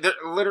 Like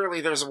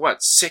there's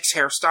 6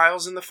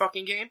 hairstyles in the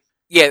fucking game.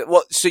 Yeah,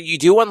 well, so you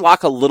do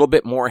unlock a little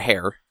bit more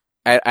hair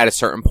at a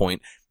certain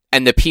point,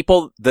 and the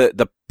people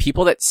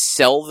that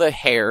sell the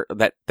hair,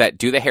 that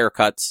do the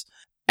haircuts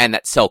and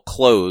that sell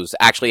clothes,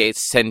 actually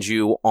send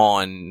you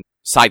on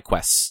side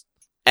quests.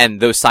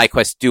 And those side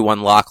quests do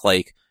unlock,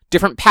 like,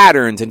 different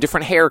patterns and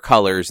different hair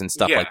colors and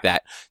stuff like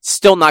that.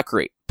 Still not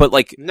great. But,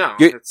 like, no,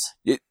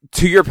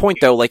 to your point,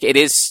 though, like, it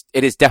is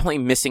definitely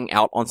missing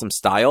out on some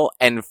style.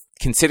 And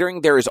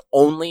considering there is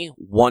only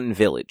one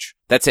village,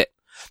 that's it.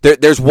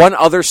 There's one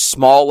other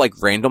small, like,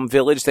 random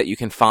village that you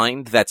can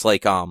find that's,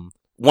 like,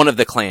 one of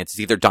the clans.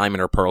 It's either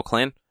Diamond or Pearl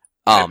Clan.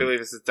 I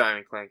believe it's the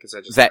Diamond Clan, because I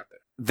just got there.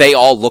 They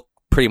all look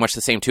pretty much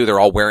the same, too. They're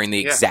all wearing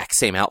the exact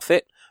same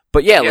outfit.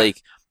 But,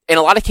 like... In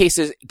a lot of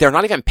cases, they're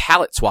not even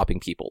palette swapping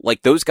people.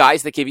 Like, those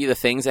guys that give you the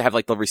things that have,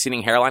 like, the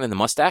receding hairline and the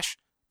mustache,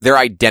 they're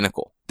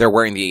identical. They're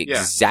wearing the Yeah.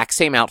 exact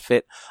same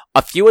outfit.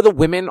 A few of the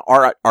women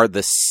are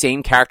the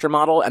same character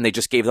model, and they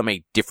just gave them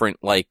a different,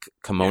 like,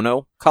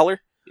 kimono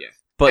color. Yeah.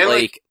 But, And,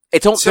 like,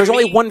 to there's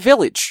only me- one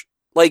village.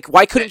 Like,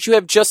 why couldn't you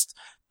have just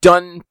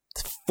done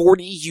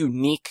 40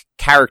 unique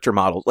character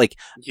models? Like,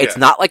 Yeah. it's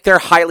not like they're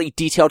highly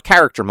detailed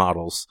character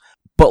models,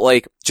 but,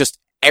 like, just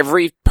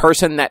every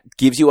person that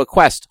gives you a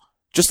quest,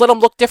 just let them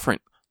look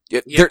different.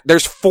 Yeah.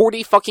 There's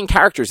 40 fucking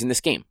characters in this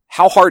game.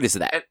 How hard is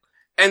that?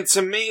 And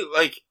to me,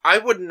 like, I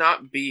would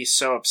not be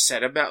so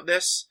upset about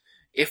this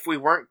if we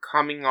weren't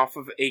coming off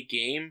of a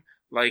game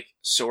like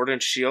Sword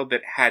and Shield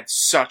that had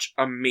such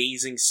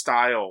amazing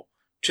style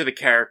to the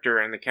character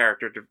and the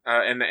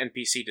and the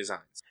NPC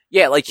designs.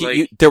 Yeah, like,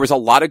 there was a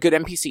lot of good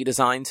NPC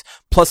designs.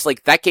 Plus,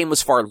 like, that game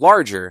was far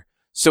larger.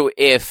 So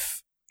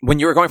when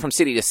you were going from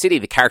city to city,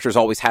 the characters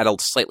always had a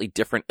slightly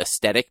different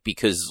aesthetic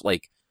because,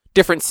 like,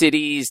 different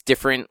cities,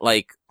 different,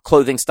 like,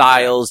 clothing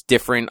styles,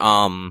 different,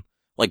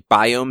 like,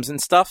 biomes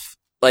and stuff.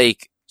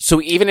 Like,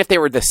 so even if they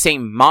were the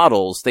same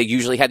models, they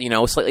usually had,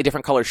 a slightly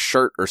different color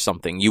shirt or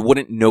something. You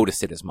wouldn't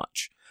notice it as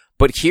much.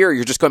 But here,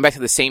 you're just going back to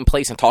the same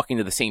place and talking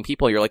to the same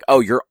people. You're like,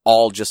 oh, you're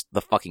all just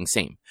the fucking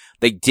same.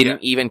 They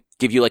didn't even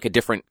give you, like, a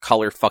different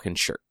color fucking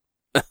shirt.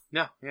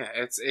 No, yeah,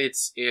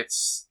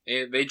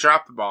 they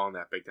dropped the ball on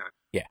that big time.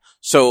 Yeah.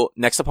 So,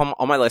 next up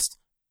on my list,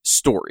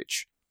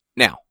 storage.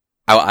 Now,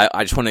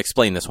 I just want to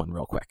explain this one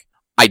real quick.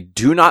 I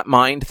do not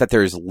mind that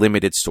there's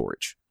limited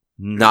storage.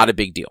 Not a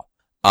big deal.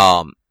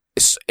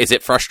 Is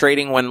it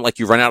frustrating when, like,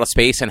 you run out of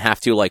space and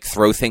have to, like,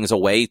 throw things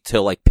away to,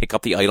 like, pick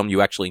up the item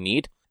you actually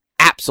need?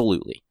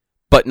 Absolutely.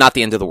 But not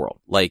the end of the world.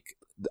 Like,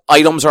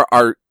 items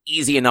are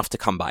easy enough to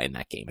come by in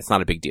that game. It's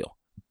not a big deal.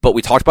 But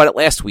we talked about it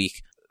last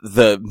week.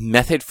 The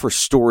method for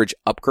storage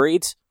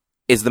upgrades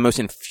is the most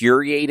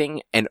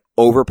infuriating and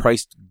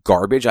overpriced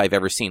garbage I've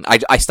ever seen.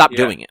 I stopped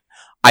doing it.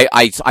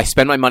 I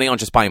spend my money on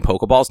just buying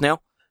Pokeballs now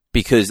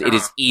because it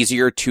is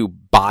easier to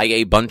buy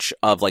a bunch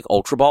of, like,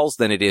 Ultra Balls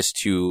than it is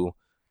to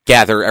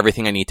gather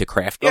everything I need to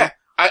craft them.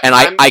 Yeah,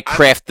 I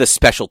craft the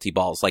specialty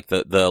balls, like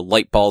the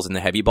light balls and the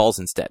heavy balls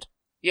instead.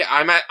 Yeah,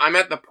 I'm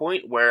at the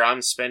point where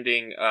I'm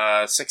spending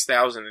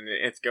 6,000 and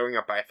it's going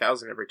up by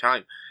 1,000 every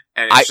time,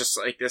 and it's just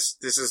like this.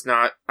 This is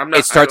not. I'm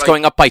not. It starts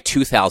going up by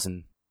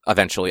 2,000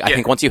 eventually. Yeah, I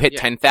think once you hit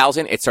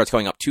 10,000, it starts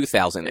going up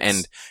 2,000,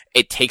 and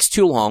it takes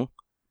too long.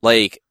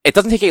 Like, it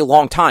doesn't take a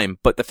long time,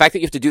 but the fact that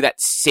you have to do that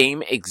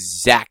same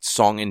exact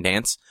song and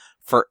dance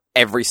for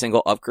every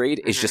single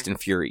upgrade is just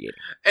infuriating.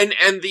 And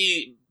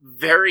the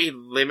very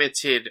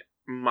limited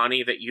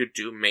money that you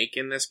do make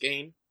in this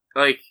game,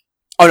 like.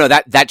 Oh no,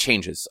 that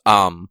changes.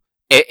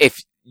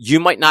 If you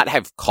might not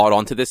have caught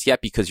on to this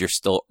yet because you're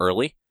still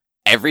early,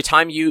 every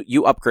time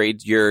you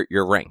upgrade your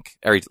rank,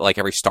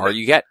 every star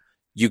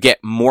you get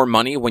more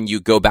money when you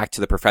go back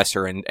to the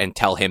professor and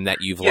tell him that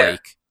you've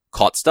like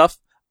caught stuff.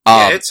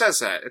 It says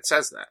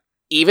that.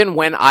 Even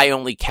when I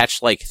only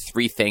catch like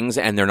 3 things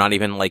and they're not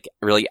even like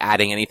really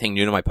adding anything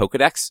new to my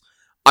Pokedex,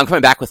 I'm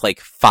coming back with like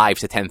 $5,000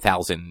 to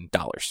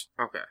 $10,000.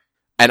 Okay.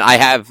 And I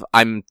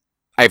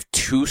have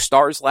 2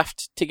 stars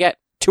left to get.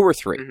 2 or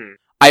 3.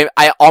 Mm-hmm.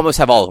 I almost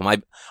have all of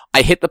them.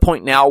 I hit the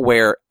point now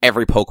where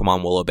every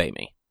Pokemon will obey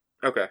me.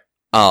 Okay.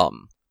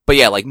 But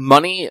yeah, like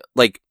money,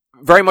 like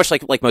very much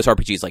like most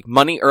RPGs, like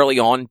money early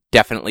on,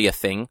 definitely a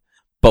thing.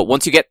 But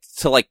once you get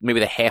to like maybe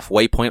the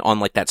halfway point on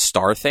like that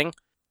star thing,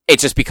 it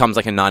just becomes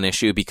like a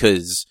non-issue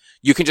because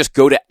you can just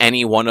go to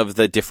any one of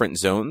the different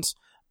zones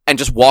and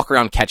just walk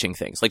around catching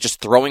things, like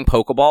just throwing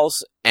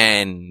Pokeballs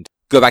and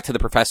go back to the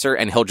professor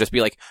and he'll just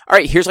be like, all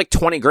right, here's like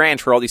 20 grand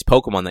for all these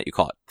Pokemon that you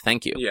caught.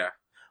 Thank you. Yeah.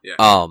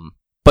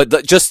 But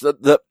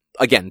the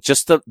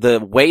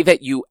way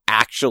that you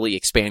actually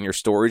expand your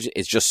storage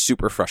is just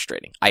super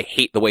frustrating. I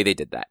hate the way they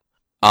did that.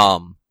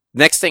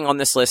 Next thing on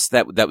this list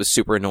that was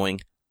super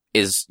annoying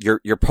is your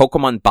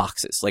Pokemon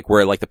boxes, like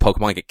where like the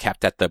Pokemon get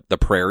kept at the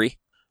prairie.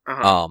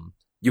 Uh-huh.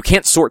 You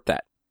can't sort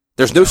that.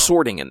 There's no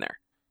sorting in there.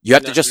 You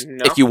have to just,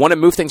 if you want to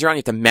move things around, you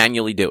have to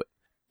manually do it.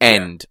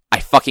 And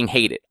I fucking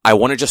hate it. I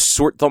want to just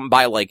sort them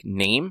by, like,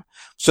 name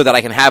so that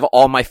I can have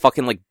all my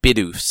fucking, like,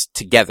 Bidoofs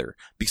together.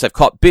 Because I've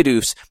caught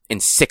Bidoofs in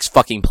 6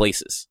 fucking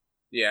places.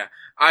 Yeah.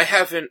 I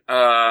haven't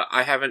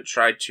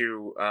tried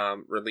to,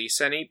 release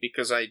any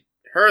because I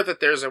heard that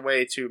there's a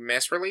way to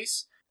mass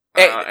release.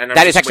 And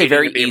that is actually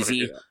very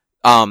easy.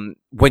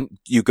 When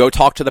you go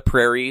talk to the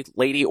prairie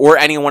lady or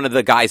any one of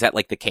the guys at,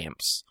 like, the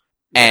camps.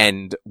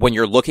 And when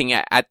you're looking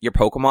at your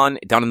Pokemon,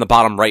 down in the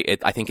bottom right,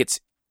 I think it's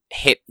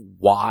hit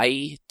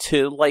Y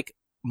to like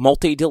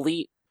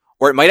multi-delete,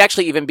 or it might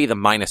actually even be the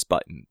minus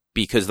button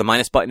because the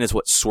minus button is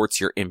what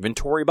sorts your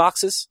inventory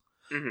boxes.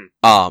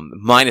 Mm-hmm.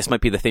 Minus might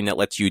be the thing that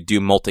lets you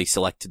do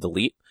multi-select to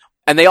delete.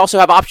 And they also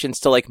have options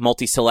to like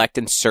multi-select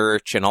and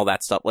search and all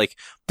that stuff. Like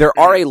there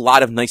are a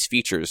lot of nice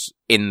features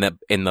in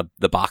the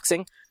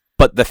boxing,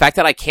 but the fact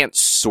that I can't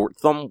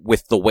sort them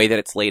with the way that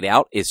it's laid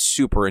out is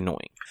super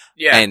annoying.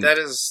 Yeah, and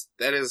it's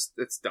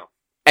dumb.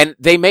 And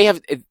they may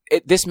have,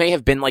 this may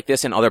have been like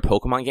this in other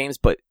Pokemon games,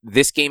 but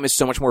this game is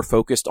so much more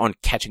focused on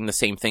catching the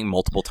same thing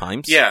multiple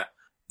times. Yeah.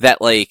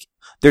 That like,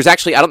 There's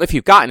actually, I don't know if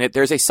you've gotten it,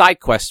 there's a side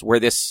quest where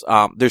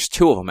there's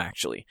two of them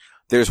actually.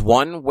 There's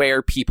one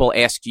where people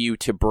ask you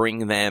to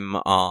bring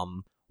them,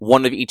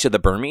 one of each of the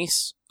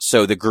Burmese.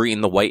 So the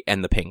green, the white,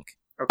 and the pink.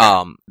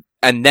 Okay.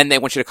 And then they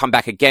want you to come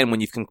back again when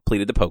you've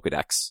completed the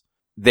Pokedex.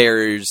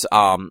 There's,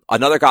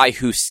 another guy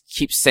who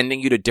keeps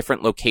sending you to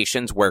different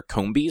locations where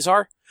comb bees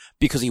are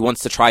because he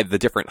wants to try the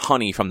different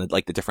honey from the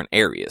different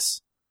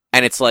areas.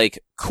 And it's like,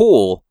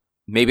 cool.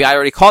 Maybe I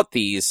already caught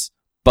these,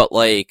 but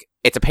like,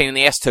 it's a pain in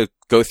the ass to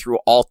go through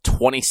all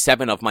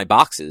 27 of my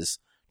boxes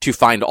to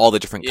find all the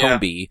different comb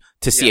bee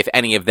to see if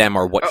any of them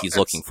are what he's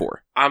looking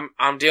for.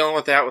 I'm dealing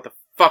with that with a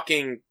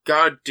fucking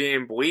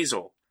goddamn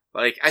weasel.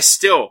 Like,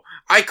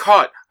 I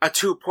caught a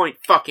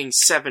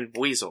 2.7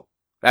 weasel.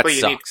 That but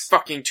you need sucks.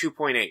 fucking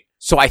 2.8.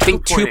 So I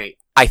think 2.8.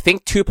 I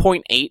think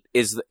 2.8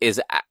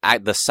 is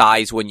at the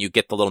size when you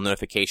get the little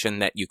notification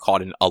that you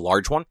caught a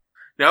large one.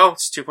 No,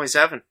 it's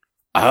 2.7.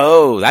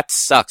 Oh, that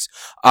sucks.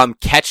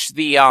 Catch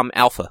the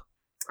alpha.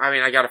 I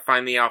mean, I gotta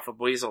find the alpha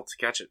weasel to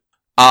catch it.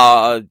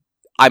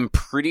 I'm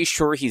pretty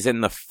sure he's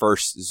in the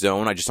first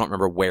zone. I just don't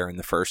remember where in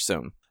the first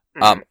zone.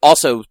 Mhm.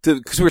 Also,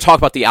 because we were talking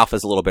about the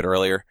alphas a little bit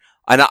earlier,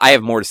 and I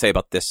have more to say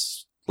about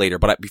this later,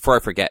 but before I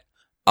forget,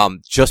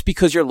 just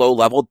because you're low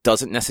level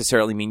doesn't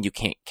necessarily mean you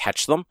can't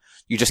catch them.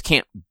 You just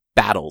can't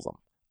battle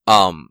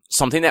them.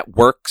 Something that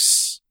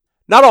works,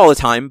 not all the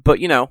time, but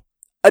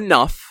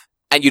enough,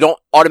 and you don't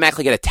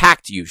automatically get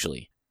attacked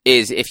usually,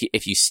 is if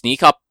you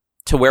sneak up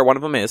to where one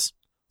of them is,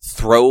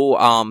 throw,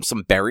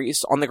 some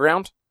berries on the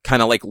ground,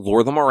 kind of like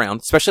lure them around,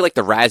 especially like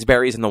the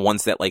raspberries and the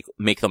ones that like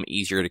make them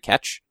easier to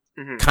catch.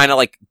 Mhm. Kind of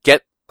like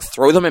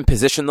throw them and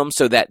position them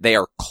so that they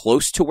are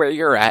close to where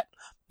you're at,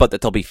 but that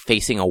they'll be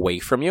facing away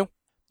from you.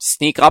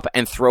 Sneak up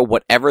and throw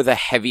whatever the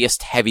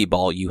heaviest heavy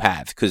ball you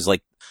have, because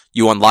like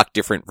you unlock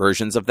different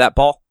versions of that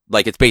ball.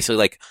 Like it's basically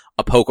like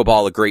a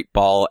Pokeball, a Great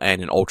Ball,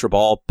 and an Ultra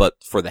Ball, but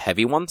for the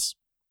heavy ones.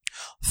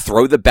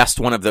 Throw the best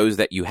one of those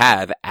that you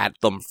have at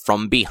them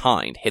from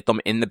behind. Hit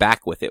them in the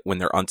back with it when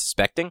they're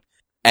unsuspecting,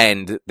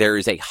 and there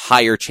is a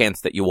higher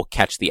chance that you will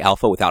catch the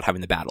alpha without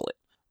having to battle it.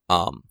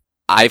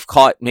 I've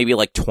caught maybe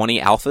like 20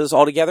 alphas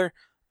altogether,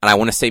 and I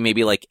want to say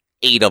maybe like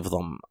 8 of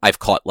them I've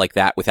caught like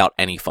that without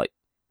any fight.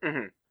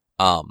 Mhm.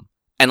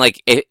 And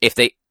like if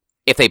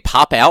they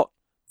pop out,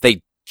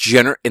 they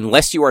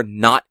unless you are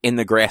not in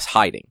the grass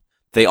hiding,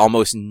 they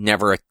almost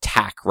never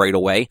attack right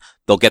away.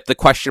 They'll get the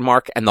question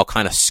mark and they'll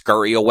kind of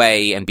scurry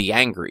away and be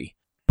angry.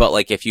 But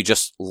like if you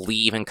just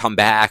leave and come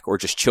back or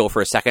just chill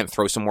for a second,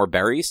 throw some more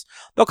berries,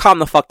 they'll calm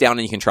the fuck down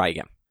and you can try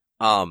again.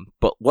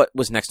 But what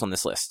was next on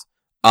this list?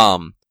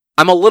 I'm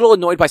a little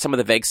annoyed by some of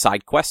the vague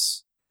side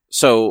quests.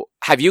 So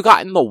have you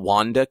gotten the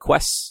Wanda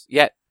quests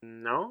yet?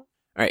 No?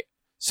 Alright.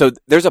 So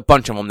there's a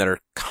bunch of them that are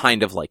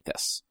kind of like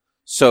this.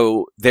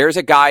 So there's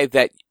a guy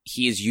that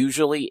he is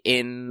usually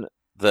in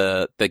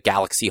the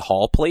Galaxy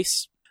Hall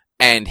place,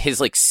 and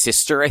his like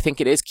sister, I think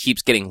it is,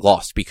 keeps getting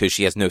lost because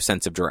she has no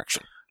sense of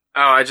direction.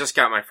 Oh, I just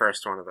got my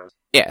first one of those.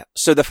 Yeah.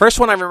 So the first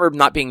one I remember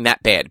not being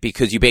that bad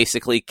because you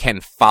basically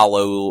can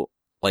follow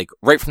like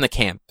right from the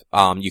camp.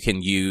 You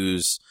can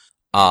use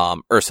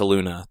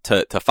Ursaluna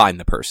to find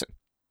the person.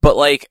 But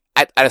like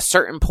at a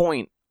certain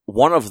point,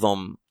 one of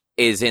them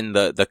is in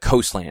the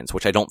coastlands,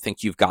 which I don't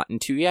think you've gotten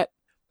to yet.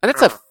 And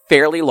it's a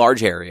fairly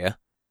large area,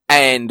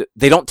 and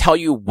they don't tell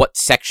you what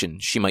section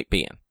she might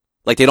be in.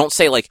 Like, they don't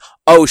say, like,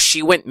 oh,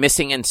 she went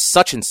missing in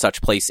such and such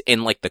place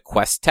in, like, the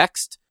quest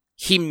text.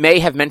 He may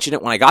have mentioned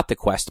it when I got the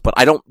quest, but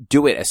I don't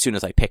do it as soon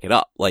as I pick it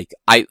up. Like,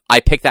 I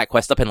picked that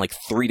quest up and, like,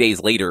 3 days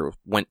later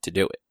went to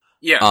do it.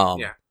 Yeah,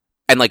 yeah.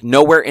 And, like,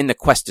 nowhere in the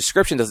quest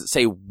description does it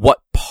say what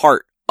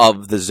part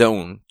of the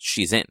zone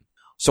she's in.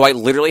 So I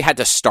literally had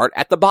to start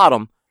at the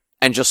bottom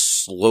and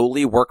just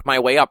slowly work my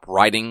way up,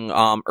 riding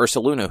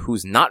Ursaluna,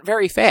 who's not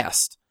very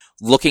fast,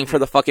 looking for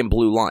the fucking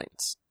blue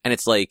lines. And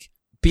it's like,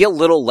 be a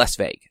little less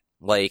vague.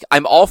 Like,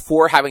 I'm all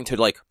for having to,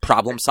 like,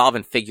 problem solve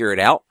and figure it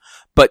out,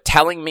 but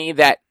telling me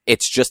that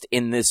it's just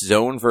in this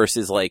zone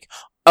versus, like,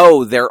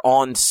 oh, they're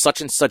on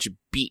such and such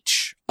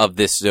beach of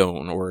this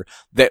zone, or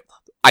that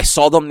I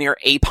saw them near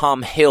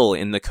Apom Hill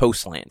in the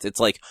coastlands.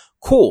 It's like,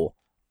 cool.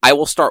 I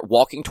will start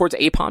walking towards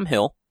Apom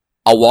Hill.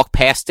 I'll walk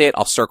past it,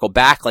 I'll circle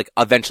back, like,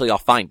 eventually I'll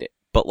find it.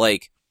 But,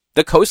 like,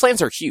 the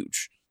coastlands are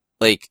huge.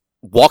 Like,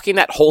 walking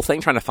that whole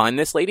thing trying to find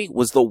this lady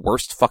was the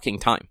worst fucking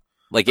time.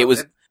 Like, it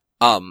was,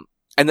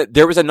 and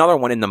there was another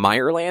one in the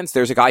Mirelands.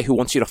 There's a guy who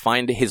wants you to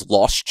find his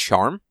lost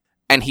charm,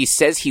 and he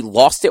says he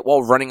lost it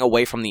while running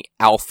away from the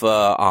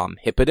Alpha,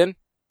 Hippodon.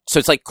 So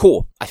it's like,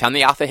 cool, I found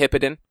the Alpha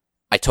Hippodon,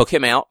 I took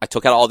him out, I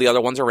took out all the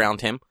other ones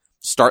around him,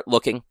 start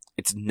looking,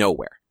 it's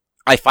nowhere.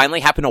 I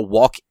finally happen to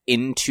walk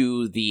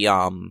into the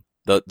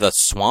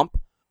swamp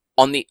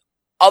on the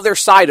other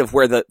side of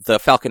where the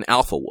Falcon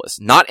Alpha was,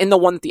 not in the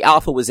one that the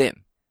Alpha was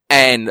in.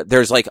 And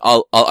there's like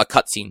a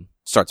cutscene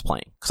starts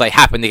playing because I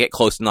happened to get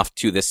close enough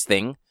to this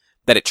thing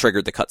that it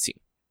triggered the cutscene.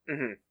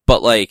 Mm-hmm.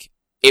 But like,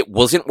 it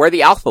wasn't where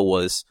the Alpha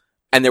was,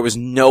 and there was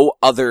no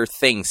other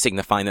thing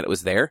signifying that it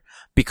was there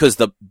because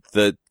the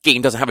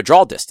game doesn't have a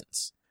draw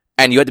distance.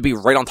 And you had to be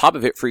right on top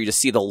of it for you to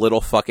see the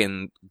little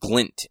fucking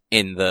glint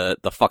in the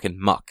fucking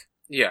muck.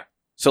 Yeah.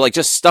 So like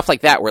just stuff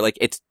like that where like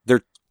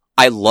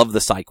I love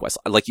the side quests.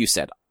 Like you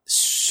said,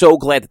 so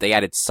glad that they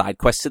added side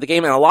quests to the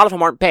game, and a lot of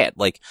them aren't bad.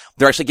 Like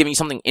they're actually giving you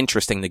something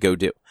interesting to go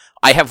do.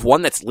 I have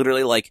one that's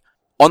literally like,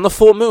 on the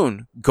full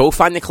moon, go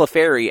find the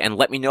Clefairy and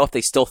let me know if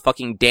they still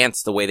fucking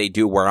dance the way they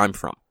do where I'm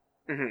from.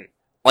 Mm-hmm.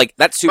 Like,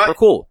 that's super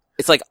cool.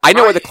 It's like, I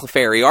know where the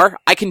Clefairy are.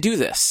 I can do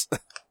this.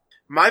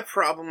 My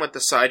problem with the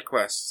side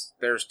quests,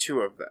 there's two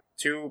of them.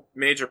 Two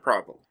major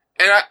problems.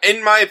 And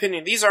in my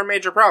opinion, these are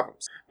major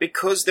problems.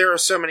 Because there are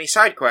so many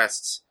side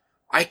quests,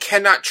 I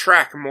cannot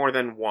track more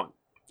than one.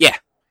 Yeah.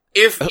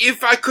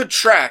 If I could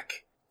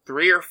track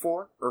 3 or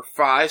 4 or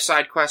 5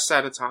 side quests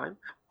at a time,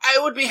 I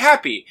would be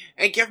happy,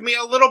 and give me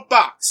a little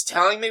box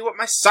telling me what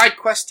my side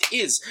quest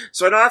is,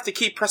 so I don't have to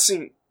keep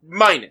pressing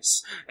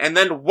minus, and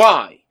then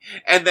Y,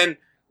 and then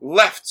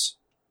left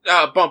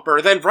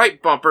bumper, then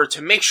right bumper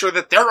to make sure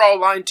that they're all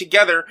lined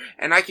together,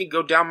 and I can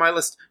go down my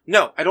list.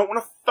 No, I don't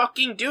want to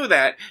fucking do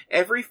that.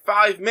 Every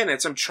 5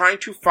 minutes, I'm trying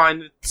to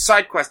find the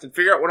side quest and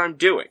figure out what I'm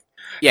doing.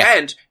 Yeah.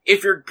 And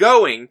if you're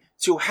going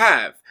to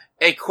have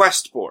a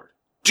quest board,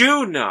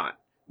 do not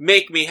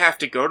make me have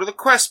to go to the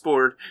quest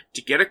board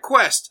to get a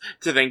quest,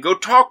 to then go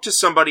talk to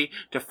somebody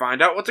to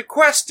find out what the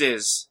quest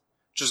is.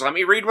 Just let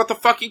me read what the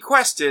fucking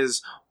quest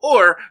is,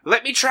 or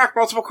let me track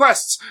multiple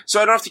quests,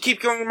 so I don't have to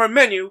keep going to my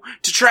menu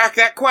to track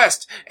that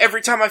quest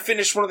every time I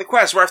finish one of the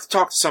quests where I have to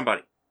talk to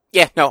somebody.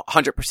 Yeah, no,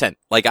 100%.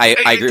 Like, I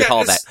agree with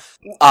all that.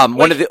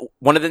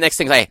 One of the next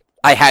things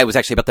I had was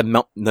actually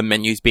about the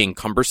menus being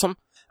cumbersome.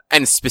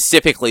 And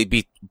specifically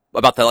be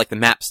about the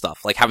map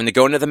stuff, like having to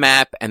go into the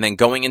map and then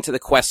going into the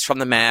quests from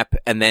the map.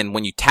 And then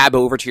when you tab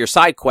over to your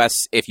side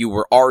quests, if you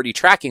were already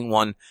tracking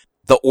one,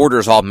 the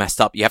order's all messed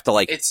up. You have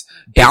to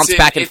bounce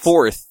back and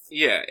forth.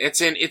 Yeah,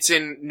 it's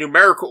in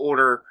numerical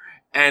order,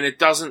 and it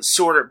doesn't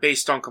sort it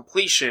based on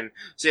completion.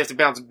 So you have to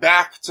bounce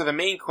back to the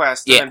main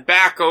quest and then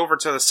back over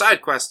to the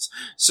side quests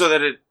so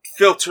that it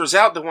filters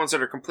out the ones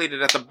that are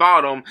completed at the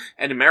bottom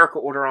and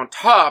numerical order on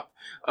top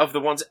of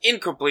the ones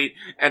incomplete,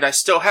 and I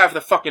still have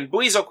the fucking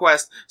Buizel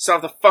quest, still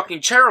have the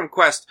fucking Cherrim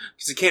quest,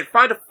 because I can't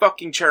find a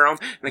fucking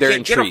Cherrim, and I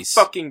can't get a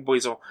fucking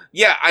Buizel.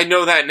 Yeah, I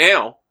know that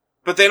now,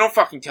 but they don't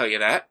fucking tell you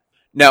that.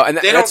 No, and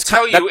they don't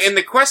tell you in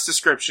the quest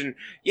description,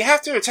 you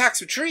have to attack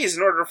some trees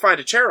in order to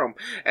find a Cherrim.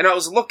 And I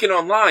was looking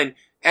online,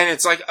 and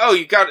it's like, oh,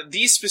 you got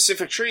these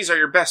specific trees are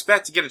your best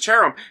bet to get a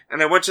Cherrim,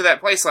 and I went to that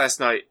place last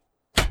night.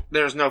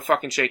 There's no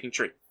fucking shaking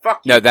tree.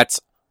 Fuck you. No,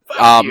 that's,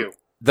 Fuck you.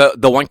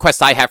 The one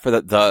quest I have for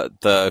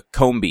the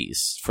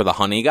combies, for the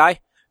honey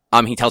guy,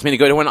 he tells me to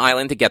go to an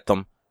island to get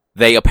them.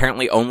 They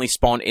apparently only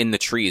spawn in the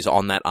trees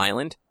on that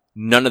island.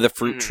 None of the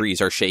fruit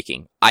trees are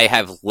shaking. I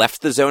have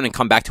left the zone and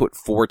come back to it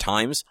 4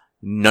 times.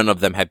 None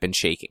of them have been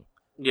shaking.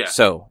 Yeah.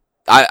 So,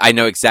 I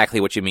know exactly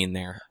what you mean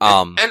there.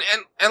 And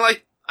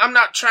like, I'm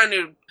not trying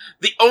to,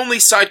 the only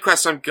side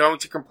quest I'm going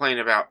to complain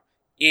about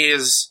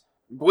is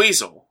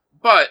Buizel.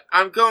 But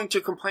I'm going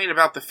to complain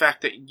about the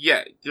fact that,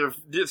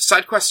 the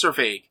side quests are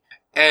vague.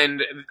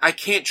 And I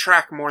can't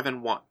track more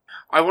than one.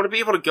 I want to be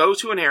able to go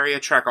to an area,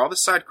 track all the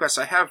side quests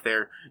I have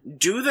there,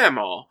 do them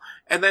all,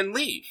 and then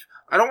leave.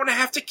 I don't want to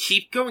have to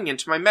keep going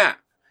into my map.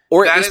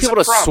 Or at least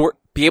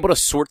be able to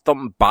sort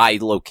them by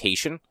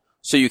location,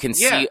 so you can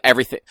see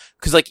everything.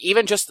 Because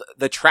even just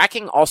the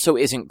tracking also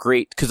isn't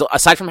great. Because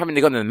aside from having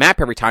to go to the map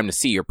every time to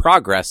see your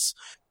progress,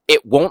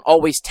 it won't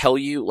always tell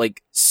you.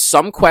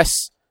 Some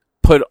quests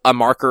put a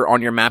marker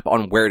on your map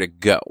on where to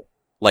go,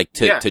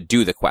 to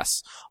do the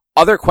quests.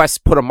 Other quests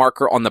put a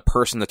marker on the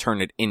person to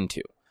turn it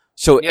into.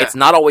 So it's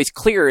not always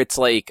clear. It's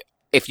like,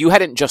 if you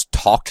hadn't just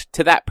talked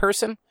to that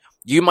person,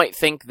 you might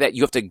think that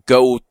you have to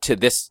go to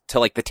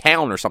the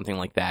town or something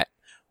like that.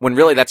 When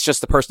really that's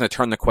just the person to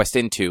turn the quest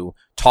into.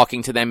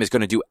 Talking to them is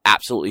going to do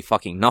absolutely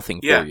fucking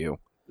nothing for you.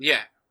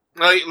 Yeah.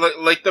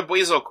 Like the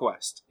Buizel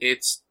quest.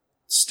 It's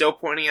still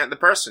pointing at the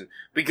person.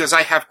 Because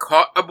I have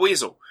caught a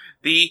Buizel.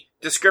 The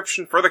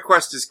description for the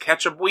quest is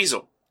catch a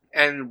Buizel.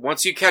 And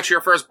once you catch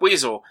your first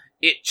Buizel,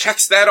 it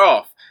checks that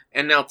off,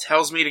 and now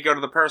tells me to go to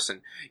the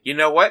person. You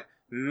know what?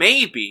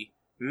 Maybe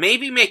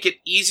make it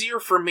easier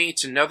for me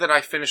to know that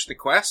I finished the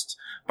quest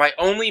by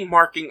only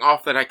marking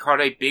off that I caught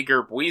a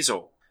bigger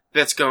Buizel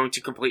that's going to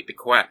complete the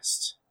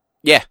quest.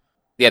 Yeah.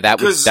 Yeah, that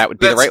would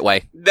be the right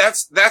way.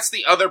 That's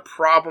the other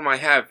problem I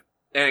have,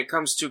 and it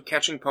comes to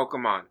catching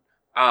Pokemon.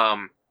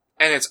 And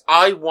it's,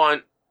 I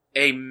want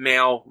a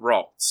male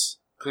Ralts.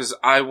 Cause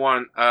I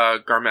want,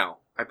 Garmel,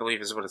 I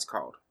believe is what it's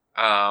called.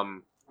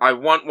 I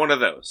want one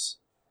of those.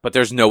 But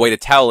there's no way to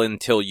tell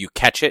until you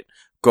catch it,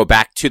 go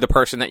back to the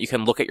person that you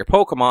can look at your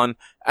Pokemon,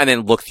 and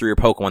then look through your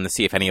Pokemon to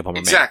see if any of them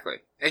are male.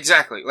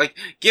 Exactly.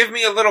 Give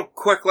me a little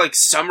quick,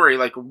 summary,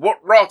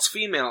 what Ralts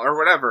female, or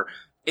whatever,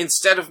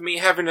 instead of me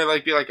having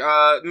to, be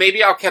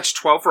maybe I'll catch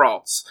 12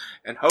 Ralts,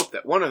 and hope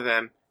that one of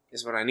them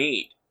is what I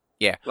need.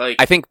 Yeah.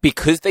 I think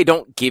because they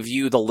don't give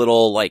you the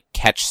little,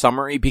 catch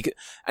summary,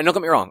 and don't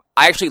get me wrong,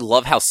 I actually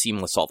love how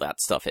seamless all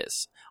that stuff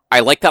is. I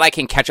like that I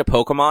can catch a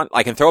Pokemon,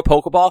 I can throw a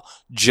Pokeball,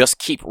 just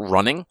keep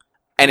running,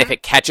 And if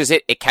it catches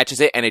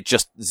it, and it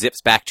just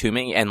zips back to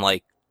me, and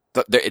like,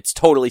 it's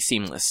totally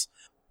seamless.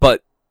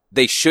 But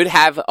they should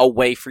have a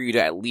way for you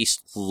to at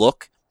least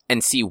look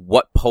and see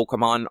what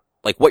Pokemon,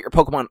 like what your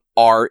Pokemon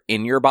are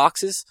in your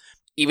boxes,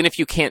 even if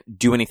you can't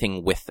do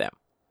anything with them.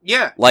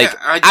 Yeah. Like,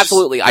 yeah,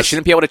 absolutely, I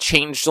shouldn't be able to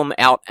change them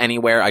out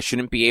anywhere. I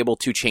shouldn't be able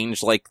to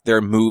change, like,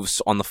 their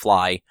moves on the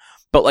fly.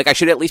 But, like, I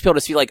should at least be able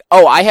to see, like,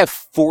 oh, I have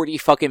 40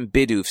 fucking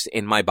Bidoofs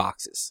in my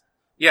boxes.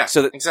 Yeah,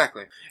 so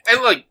exactly.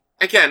 And, like,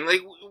 again, like,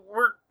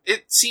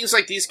 it seems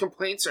like these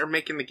complaints are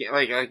making the game,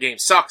 like, a game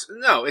sucks.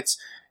 No,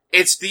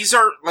 these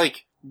are,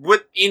 like,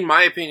 in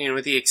my opinion,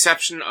 with the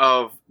exception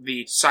of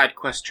the side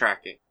quest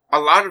tracking, a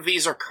lot of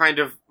these are kind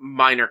of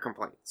minor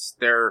complaints.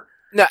 They're...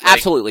 No, like,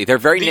 absolutely. They're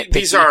very nitpicky.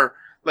 These are...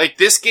 Like,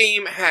 this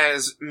game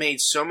has made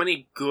so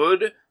many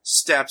good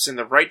steps in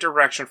the right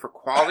direction for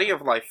quality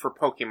of life for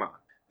Pokemon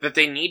that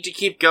they need to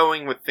keep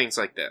going with things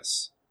like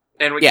this.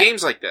 And with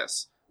games like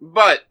this.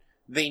 But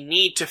they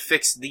need to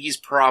fix these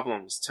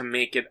problems to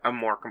make it a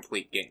more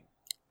complete game.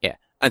 Yeah.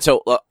 And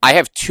so, I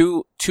have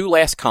two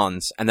last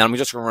cons, and then I'm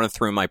just going to run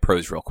through my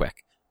pros real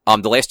quick.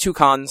 The last two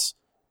cons,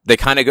 they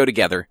kind of go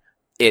together.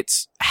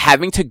 It's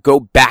having to go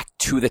back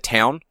to the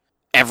town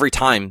every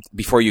time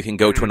before you can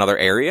go to another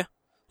area.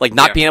 Like,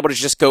 not being able to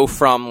just go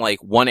from,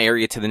 like, one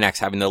area to the next,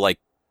 having to, like,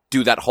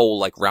 do that whole,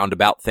 like,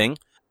 roundabout thing.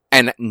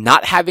 And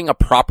not having a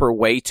proper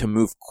way to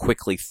move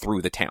quickly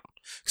through the town.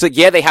 Because, like,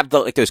 yeah, they have,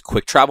 those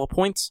quick travel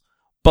points,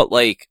 but,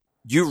 like,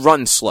 you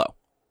run slow.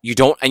 You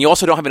don't, and you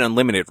also don't have an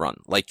unlimited run.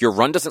 Like, your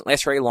run doesn't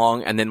last very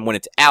long, and then when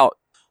it's out,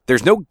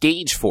 there's no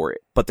gauge for it,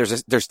 but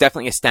there's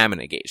definitely a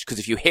stamina gauge. Because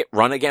if you hit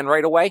run again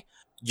right away,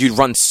 you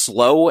run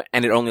slow,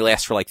 and it only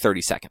lasts for, like,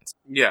 30 seconds.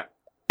 Yeah.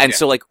 And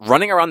so, like,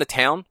 running around the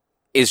town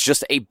is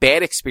just a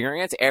bad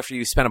experience after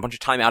you spend a bunch of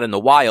time out in the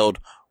wild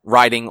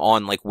riding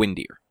on, like,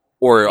 Windeer.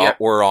 Or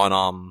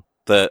on,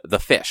 the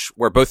fish,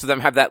 where both of them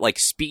have that, like,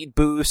 speed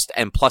boost,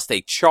 and plus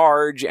they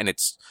charge, and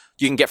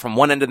you can get from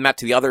one end of the map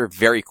to the other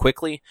very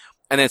quickly.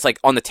 And then it's like,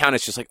 on the town,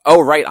 it's just like,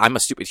 oh, right, I'm a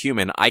stupid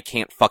human. I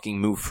can't fucking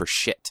move for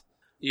shit.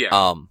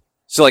 Yeah.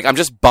 So, like, I'm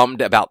just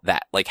bummed about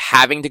that. Like,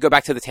 having to go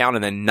back to the town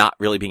and then not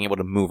really being able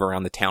to move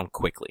around the town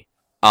quickly.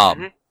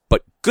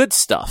 But good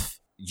stuff.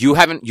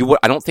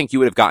 I don't think you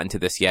would have gotten to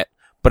this yet.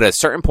 But at a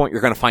certain point,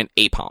 you're going to find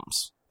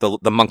Apoms,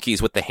 the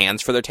monkeys with the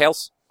hands for their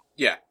tails.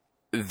 Yeah.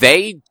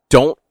 They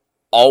don't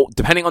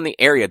depending on the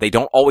area, they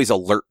don't always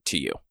alert to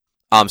you.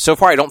 So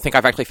far, I don't think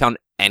I've actually found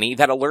any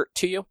that alert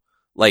to you.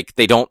 Like,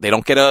 they don't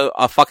get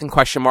a fucking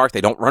question mark.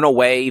 They don't run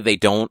away. They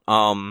don't,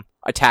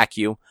 attack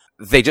you.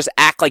 They just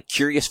act like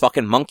curious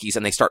fucking monkeys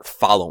and they start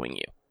following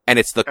you. And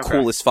it's the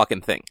coolest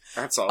fucking thing.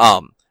 That's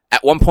awesome.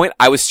 At one point,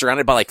 I was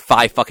surrounded by like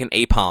 5 fucking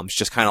Apoms,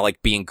 just kind of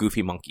like being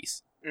goofy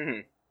monkeys.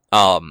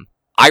 Mm-hmm.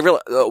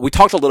 We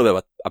talked a little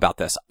bit about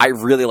this. I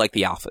really like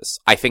the alphas.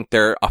 I think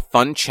they're a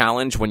fun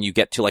challenge when you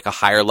get to like a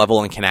higher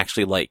level and can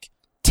actually like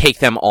take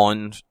them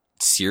on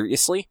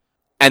seriously.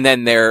 And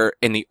then they're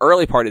in the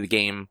early part of the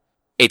game,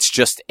 it's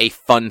just a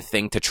fun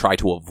thing to try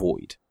to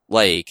avoid.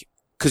 Like,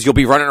 cause you'll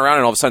be running around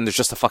and all of a sudden there's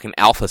just a fucking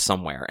alpha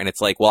somewhere. And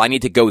it's like, well, I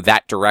need to go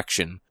that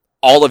direction.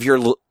 All of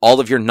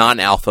your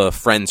non-alpha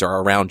friends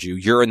are around you.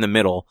 You're in the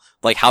middle.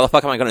 Like, how the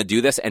fuck am I going to do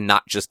this and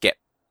not just get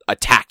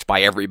attacked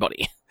by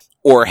everybody?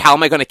 Or how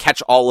am I going to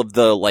catch all of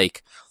the,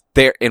 like,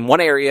 there, in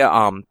one area,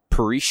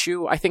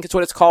 Parishu, I think it's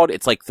what it's called.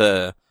 It's like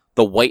the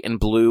white and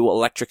blue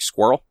electric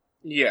squirrel.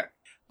 Yeah.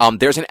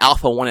 There's an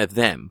alpha one of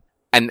them,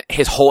 and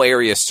his whole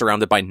area is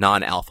surrounded by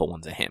non-alpha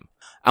ones of him.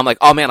 I'm like,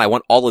 oh man, I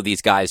want all of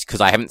these guys,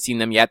 because I haven't seen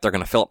them yet. They're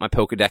going to fill up my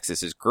Pokedex.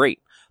 This is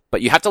great.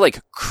 But you have to,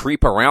 like,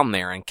 creep around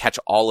there and catch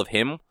all of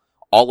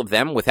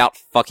them, without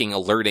fucking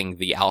alerting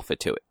the alpha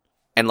to it.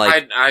 And,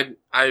 like,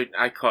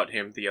 I caught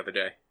him the other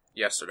day.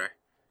 Yesterday.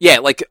 Yeah,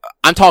 like,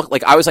 I'm talking,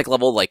 like, I was, like,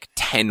 level, like,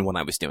 10 when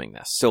I was doing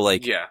this. So,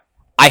 like, yeah.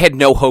 I had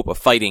no hope of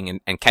fighting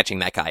and catching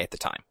that guy at the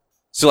time.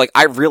 So, like,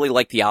 I really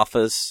like the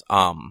alphas.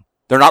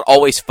 They're not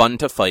always fun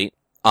to fight.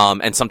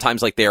 And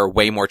sometimes, like, they are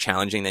way more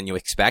challenging than you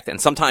expect. And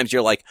sometimes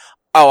you're like,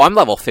 oh, I'm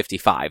level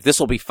 55. This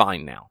will be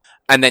fine now.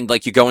 And then,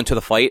 like, you go into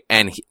the fight,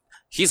 and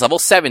he's level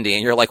 70,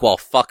 and you're like, well,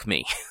 fuck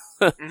me.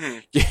 Mm-hmm.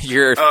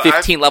 You're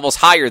 15 levels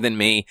higher than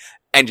me,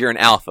 and you're an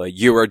alpha.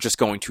 You are just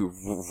going to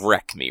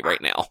wreck me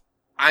right now.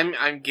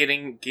 I'm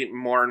getting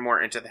more and more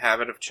into the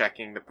habit of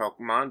checking the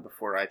Pokemon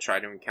before I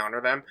try to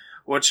encounter them,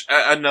 which,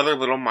 another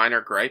little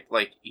minor gripe,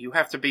 like, you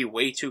have to be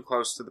way too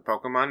close to the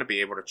Pokemon to be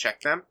able to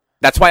check them.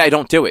 That's why I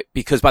don't do it,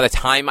 because by the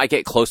time I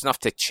get close enough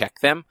to check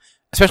them,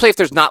 especially if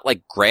there's not,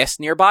 like, grass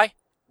nearby,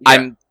 yeah.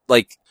 I'm,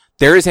 like,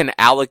 there's an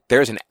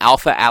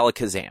Alpha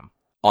Alakazam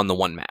on the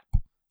one map,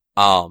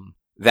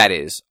 that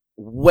is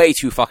way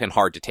too fucking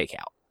hard to take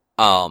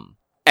out.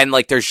 And,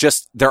 like,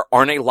 there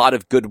aren't a lot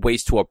of good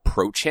ways to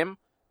approach him,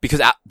 because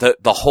the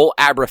whole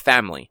Abra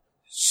family,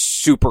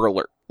 super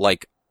alert.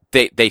 Like,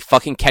 they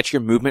fucking catch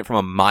your movement from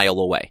a mile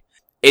away.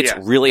 It's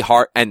really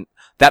hard, and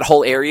that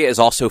whole area is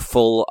also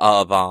full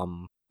of,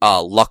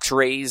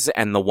 Luxrays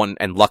and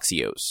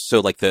Luxios. So,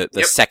 like, the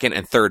second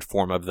and third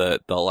form of the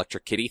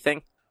Electric Kitty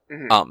thing.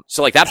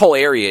 So like that whole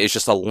area is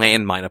just a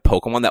landmine of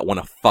Pokemon that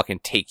want to fucking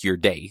take your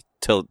day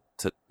to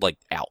like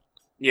out.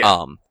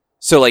 Yeah.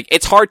 So like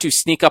it's hard to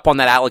sneak up on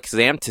that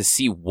Alakazam to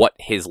see what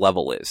his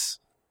level is.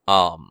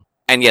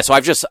 And yeah, so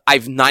I've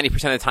 90%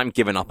 of the time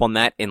given up on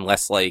that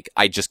unless like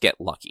I just get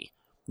lucky.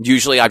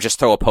 Usually I just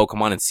throw a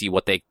Pokemon and see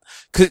what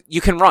cause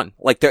you can run.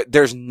 Like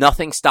there's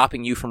nothing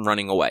stopping you from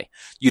running away.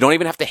 You don't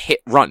even have to hit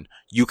run.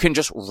 You can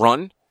just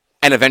run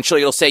and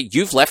eventually it'll say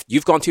you've left,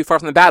 you've gone too far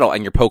from the battle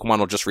and your Pokemon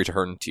will just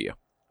return to you.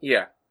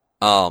 Yeah.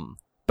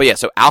 But yeah,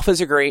 so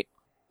alphas are great.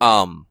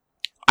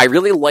 I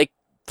really like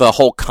the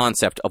whole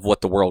concept of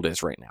what the world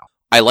is right now.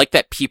 I like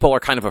that people are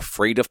kind of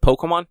afraid of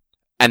Pokemon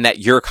and that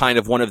you're kind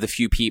of one of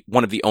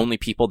the only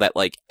people that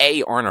like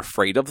A, aren't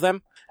afraid of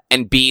them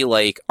and B,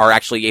 like are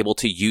actually able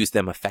to use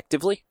them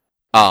effectively.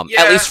 At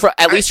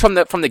least from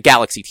the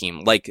Galaxy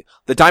team, like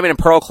the Diamond and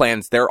Pearl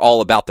clans, they're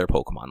all about their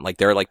Pokemon. Like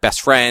they're like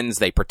best friends.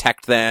 They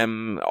protect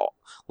them.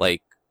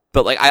 Like,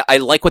 but like I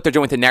like what they're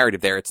doing with the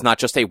narrative there. It's not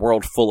just a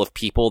world full of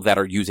people that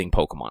are using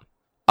Pokemon.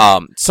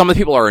 Some of the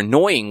people are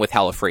annoying with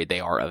how afraid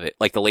they are of it.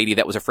 Like the lady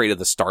that was afraid of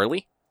the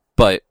Starly,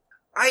 but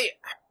I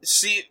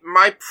see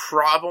my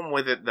problem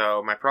with it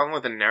though. My problem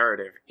with the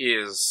narrative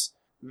is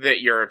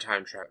that you're a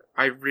time traveler.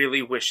 I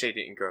really wish they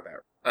didn't go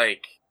there.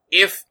 Like,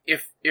 if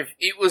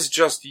it was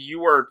just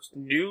you were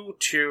new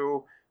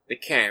to the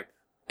camp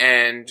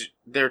and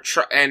they're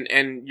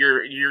and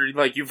you're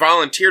like you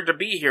volunteered to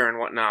be here and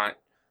whatnot,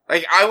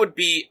 like I would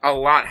be a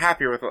lot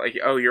happier with it. Like,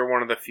 oh, you're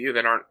one of the few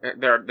that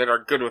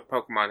are good with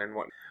Pokemon and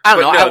whatnot. I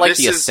don't know. I like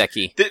the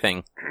Iseki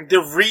thing.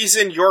 The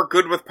reason you're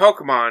good with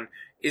Pokemon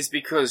is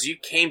because you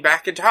came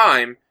back in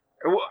time.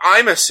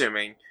 I'm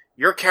assuming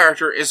your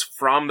character is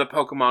from the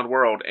Pokemon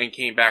world and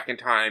came back in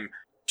time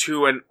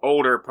to an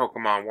older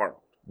Pokemon world.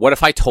 What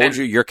if I told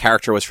you your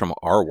character was from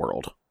our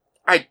world?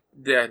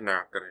 They're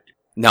not gonna do.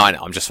 No, I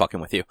know. I'm just fucking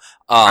with you.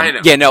 I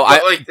know. Yeah, no.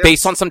 Like,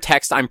 based on some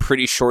text, I'm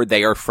pretty sure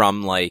they are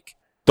from like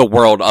the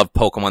world of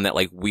Pokemon that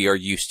like we are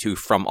used to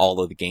from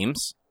all of the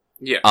games.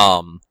 Yeah.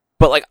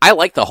 But like I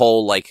like the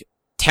whole like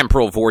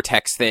temporal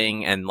vortex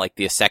thing and like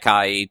the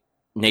isekai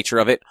nature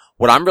of it.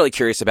 What I'm really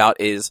curious about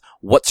is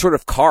what sort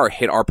of car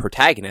hit our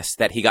protagonist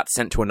that he got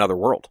sent to another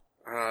world.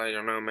 I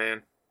don't know,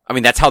 man. I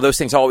mean, that's how those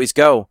things always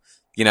go.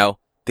 You know,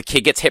 the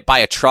kid gets hit by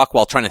a truck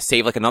while trying to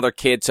save like another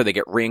kid, so they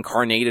get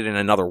reincarnated in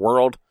another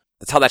world.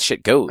 That's how that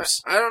shit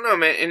goes. I don't know,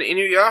 man. In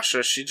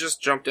Inuyasha, she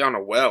just jumped down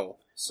a well,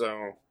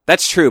 so...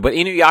 That's true, but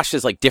Inuyasha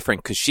is like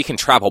different because she can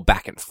travel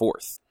back and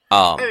forth.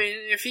 I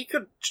mean, if he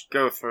could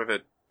go through the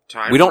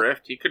time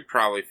rift, he could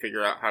probably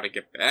figure out how to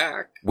get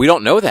back. We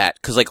don't know that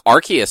because like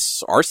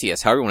Arceus,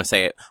 however you want to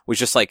say it, was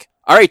just like,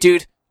 all right,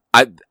 dude,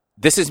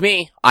 this is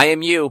me. I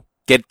am you.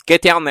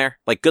 Get down there.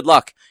 Like, good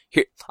luck.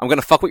 Here, I'm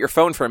gonna fuck with your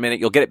phone for a minute.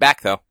 You'll get it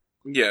back though.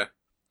 Yeah.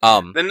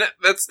 Then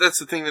that's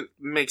the thing that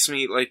makes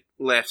me like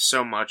laugh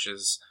so much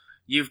is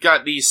you've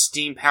got these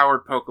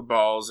steam-powered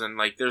Pokeballs and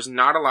like there's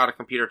not a lot of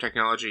computer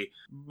technology,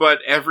 but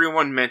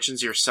everyone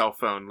mentions your cell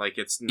phone like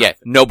it's nothing. Yeah,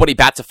 nobody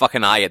bats a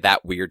fucking eye at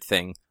that weird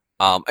thing.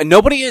 And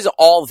nobody is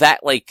all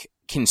that like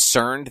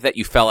concerned that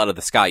you fell out of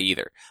the sky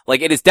either.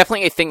 Like it is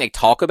definitely a thing they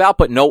talk about,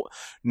 but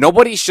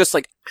nobody's just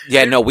like,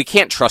 yeah, no, we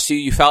can't trust you.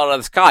 You fell out of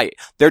the sky.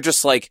 They're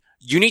just like,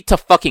 you need to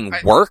fucking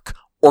work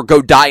or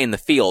go die in the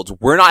fields.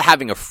 We're not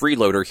having a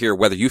freeloader here,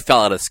 whether you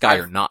fell out of the sky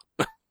or not.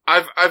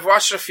 I've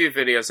watched a few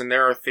videos, and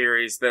there are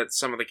theories that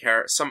some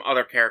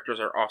other characters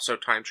are also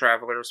time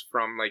travelers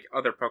from like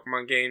other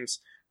Pokemon games,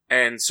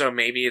 and so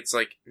maybe it's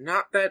like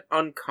not that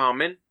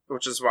uncommon,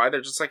 which is why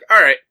they're just like,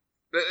 all right,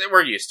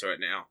 we're used to it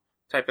now,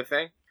 type of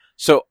thing.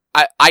 So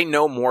I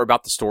know more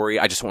about the story.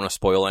 I just don't want to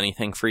spoil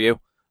anything for you,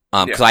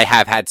 because I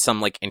have had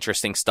some like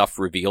interesting stuff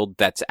revealed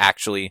that's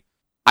actually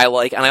I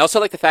like, and I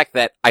also like the fact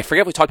that I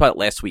forget if we talked about it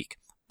last week.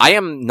 I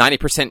am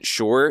 90%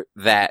 sure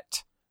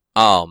that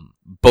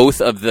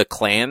both of the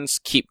clans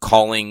keep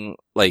calling,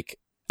 like,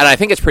 and I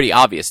think it's pretty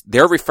obvious,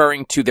 they're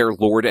referring to their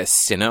lord as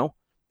Sinnoh,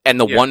 and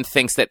the one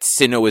thinks that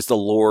Sinnoh is the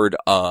lord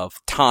of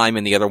time,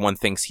 and the other one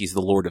thinks he's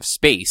the lord of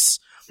space,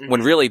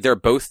 when really they're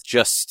both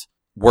just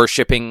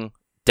worshipping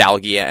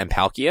Dalgia and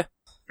Palkia.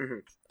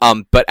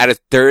 But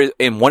there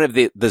in one of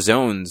the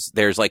zones,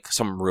 there's like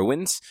some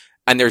ruins,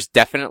 and there's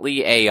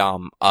definitely a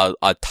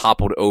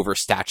toppled over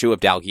statue of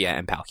Dalgia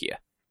and Palkia.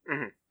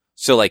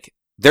 So like,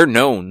 they're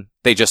known,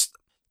 they just,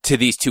 to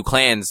these two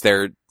clans,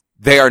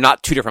 they are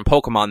not two different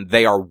Pokemon,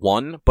 they are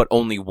one, but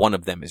only one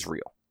of them is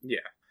real. Yeah.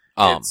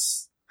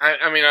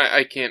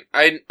 I can't,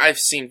 I've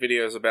seen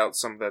videos about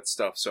some of that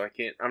stuff, so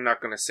I'm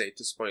not gonna say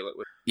to spoil it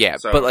with. Yeah,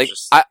 so but like,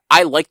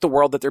 I like the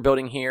world that they're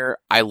building here.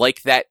 I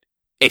like that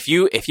if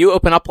you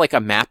open up like a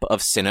map of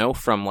Sinnoh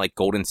from like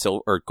Gold and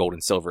Silver,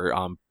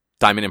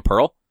 Diamond and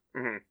Pearl,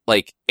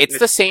 like, it's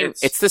the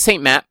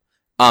same map.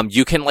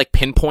 You can like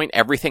pinpoint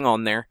everything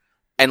on there.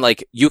 And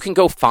like, you can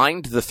go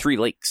find the 3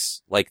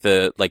 lakes, like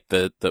that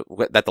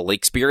the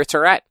lake spirits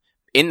are at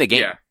in the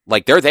game. Yeah.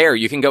 Like, they're there.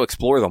 You can go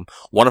explore them.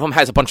 One of them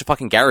has a bunch of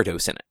fucking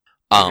Gyarados in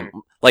it.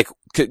 Like,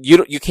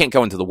 you can't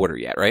go into the water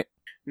yet, right?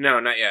 No,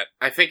 not yet.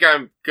 I think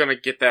I'm gonna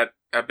get that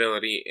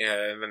ability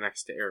in the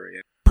next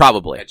area.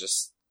 Probably.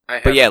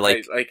 But yeah,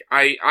 like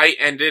I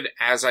ended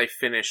as I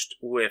finished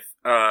with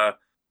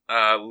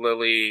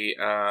Lily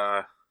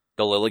the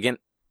Lilligant.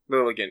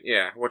 Lilligant,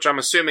 yeah, which I'm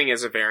assuming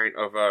is a variant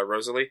of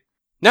Rosalie.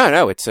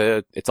 No, it's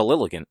a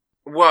Lilligant.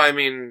 Well, I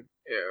mean,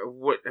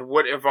 what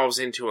evolves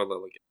into a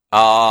Lilligant?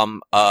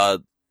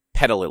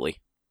 Petalily.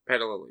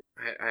 Petalily.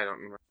 I don't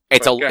remember.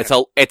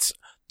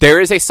 There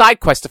is a side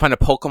quest to find a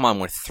Pokemon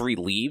with 3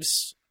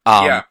 leaves.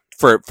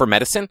 For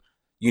medicine,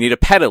 you need a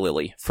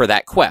Petalily for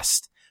that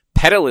quest.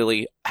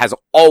 Petalily has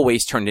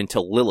always turned into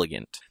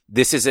Lilligant.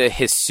 This is a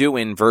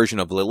Hisuian version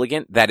of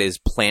Lilligant that is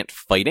plant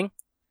fighting.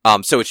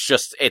 So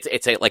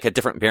it's like a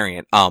different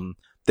variant.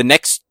 The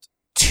next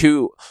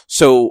 2,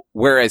 so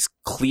whereas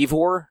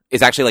Cleavor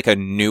is actually like a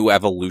new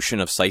evolution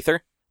of Scyther,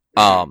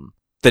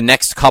 the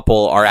next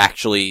couple are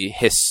actually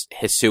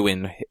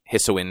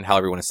Hisuian,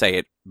 however you want to say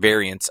it,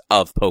 variants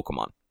of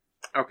Pokemon.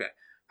 Okay.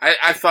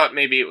 I thought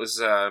maybe it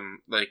was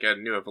like a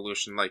new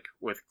evolution, like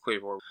with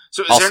Cleavor.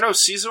 So is there no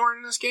Scizor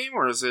in this game,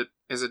 or is it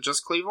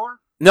just Cleavor?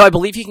 No, I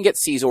believe you can get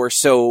Scizor.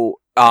 So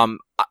have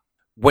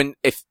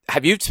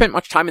you spent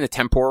much time in the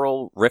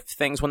temporal rift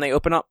things when they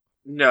open up?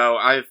 No,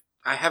 I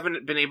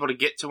haven't been able to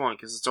get to one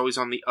because it's always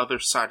on the other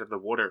side of the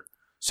water.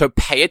 So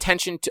pay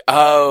attention to.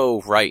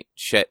 Oh, right,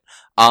 shit.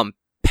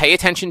 Pay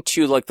attention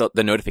to like the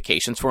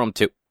notifications for them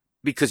too,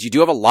 because you do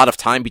have a lot of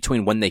time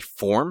between when they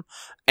form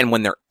and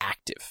when they're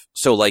active.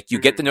 So like you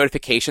get the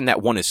notification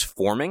that one is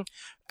forming,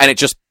 and it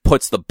just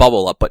puts the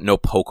bubble up, but no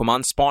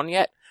Pokemon spawn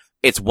yet.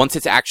 It's once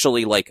it's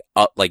actually like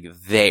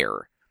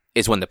there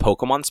is when the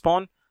Pokemon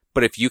spawn.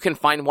 But if you can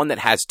find one that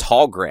has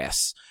tall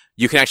grass,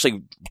 you can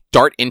actually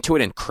dart into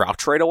it and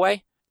crouch right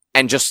away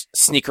and just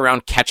sneak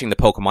around catching the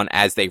Pokemon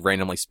as they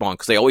randomly spawn.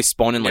 Because they always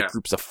spawn in like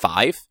groups of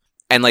 5.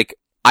 And like,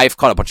 I've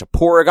caught a bunch of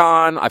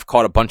Porygon, I've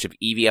caught a bunch of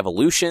Eevee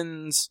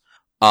evolutions,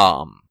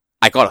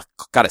 I got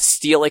a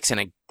Steelix,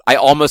 and I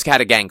almost had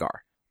a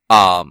Gengar.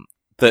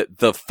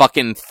 The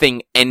fucking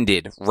thing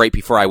ended right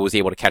before I was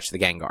able to catch the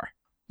Gengar.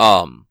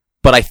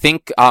 But I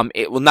think,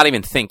 not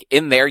even think,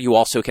 in there you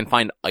also can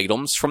find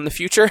items from the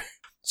future.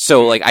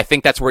 So, like, I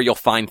think that's where you'll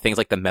find things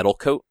like the Metal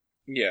Coat.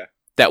 Yeah.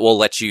 That will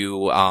let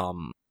you,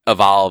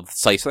 evolve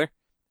Scyther.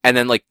 And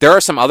then, like, there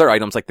are some other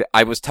items, like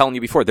I was telling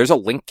you before, there's a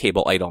link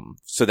cable item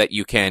so that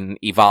you can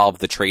evolve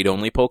the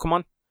trade-only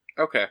Pokemon.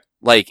 Okay.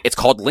 Like, it's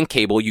called Link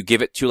Cable, you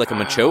give it to, like, a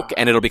Machoke,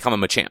 and it'll become a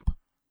Machamp.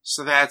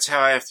 So that's how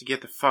I have to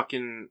get the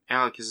fucking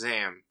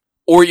Alakazam.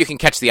 Or you can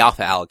catch the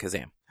Alpha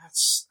Alakazam.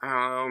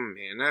 Oh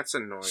man, that's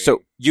annoying.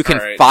 So, you can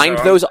find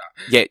those...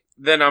 Yeah.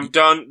 Then I'm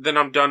done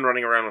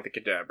running around with the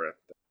Kadabra.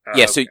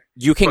 So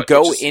you can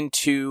go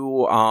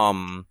into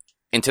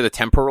the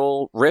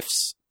temporal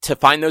rifts to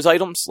find those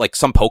items. Like,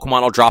 some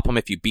Pokemon will drop them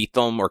if you beat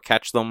them or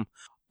catch them.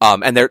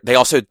 And there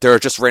are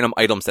just random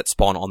items that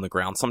spawn on the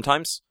ground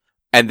sometimes.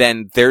 And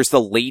then there's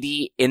the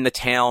lady in the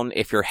town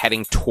if you're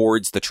heading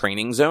towards the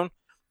training zone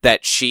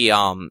that she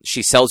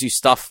sells you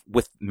stuff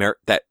with merit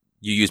that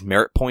you use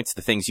merit points,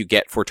 the things you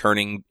get for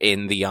turning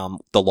in the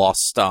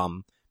lost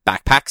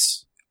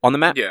backpacks on the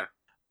map. Yeah.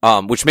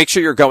 Which makes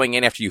sure you're going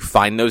in after you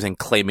find those and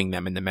claiming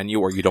them in the menu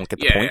or you don't get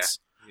the points.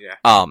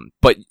 Yeah.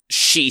 But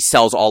she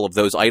sells all of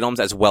those items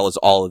as well as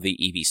all of the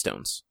Eevee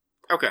stones.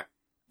 Okay.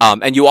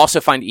 And you also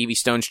find Eevee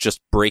stones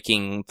just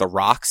breaking the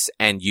rocks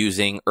and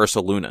using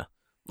Ursaluna.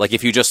 Like,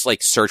 if you just, like,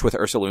 search with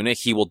Ursaluna,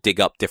 he will dig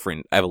up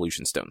different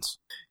evolution stones.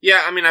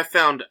 Yeah, I mean, I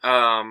found,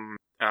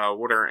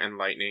 Water and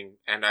Lightning,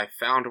 and I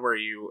found where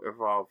you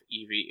evolve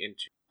Eevee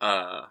into,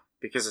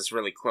 because it's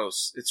really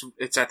close.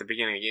 It's at the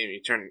beginning of the game.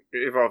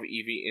 You evolve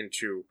Eevee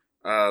into,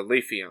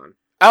 Leafeon.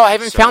 Oh, I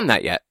haven't found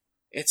that yet.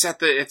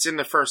 It's in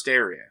the first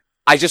area.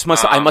 I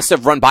must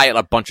have run by it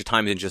a bunch of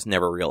times and just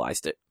never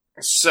realized it.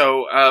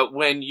 So,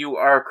 when you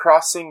are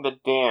crossing the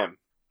dam,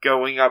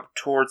 going up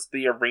towards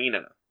the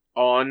arena,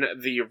 on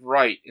the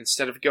right,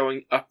 instead of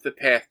going up the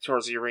path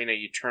towards the arena,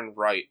 you turn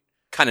right.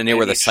 Kind of near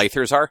where the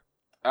Scythers are?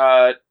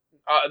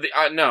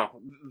 No.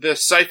 The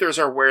Scythers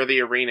are where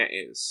the arena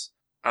is.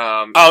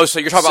 So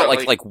you're talking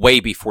about like way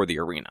before the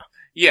arena.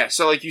 Yeah,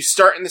 so like you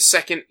start in the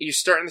second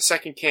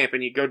camp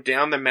and you go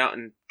down the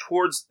mountain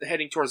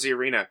heading towards the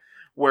arena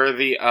where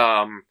the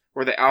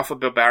Alpha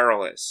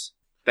Bilbarrel is.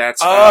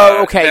 That's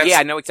okay. Yeah,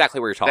 I know exactly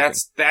where you're talking.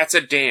 That's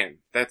a dam.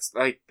 That's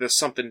like the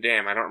something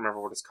dam. I don't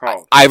remember what it's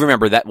called. I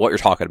remember what you're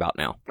talking about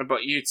now.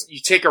 But you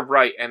take a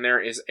right and there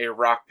is a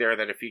rock there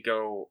that if you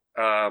go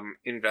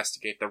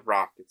investigate the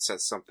rock, it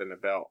says something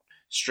about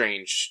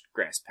strange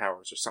grass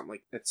powers or something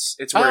like that.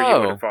 It's where you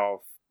would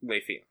evolve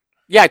Leafeon.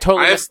 Yeah, I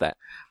totally missed that.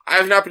 I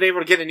have not been able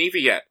to get an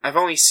Eevee yet. I've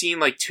only seen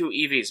like 2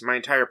 Eevees my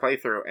entire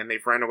playthrough, and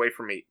they've ran away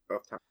from me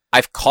both times.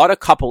 I've caught a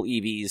couple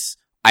Eevees.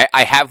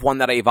 I have one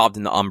that I evolved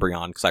into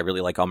Umbreon because I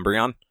really like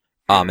Umbreon.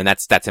 And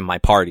that's in my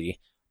party.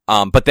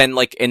 But then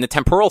like in the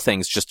temporal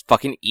things, just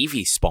fucking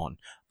Eevee spawn.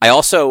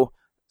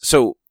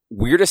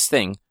 Weirdest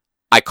thing,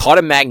 I caught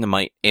a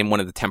Magnemite in one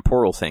of the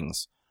temporal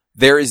things.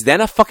 There is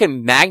then a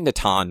fucking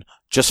Magneton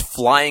just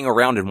flying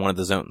around in one of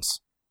the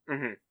zones.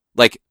 Mm-hmm.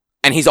 Like,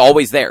 and he's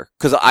always there.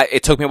 Cause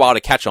it took me a while to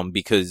catch him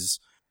because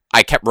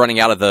I kept running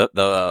out of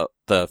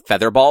the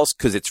feather balls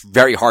because it's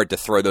very hard to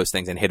throw those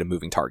things and hit a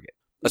moving target,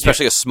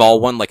 especially a small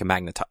one like a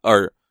magneton,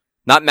 or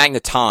not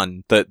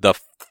magneton, the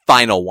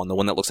final one, the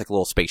one that looks like a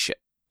little spaceship.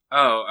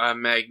 Oh,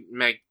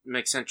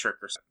 Magcentric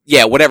or something.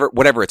 Yeah,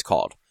 whatever it's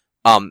called.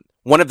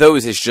 One of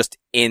those is just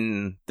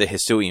in the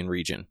Hisuian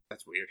region.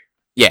 That's weird.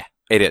 Yeah,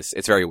 it is.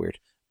 It's very weird.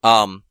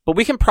 But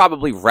we can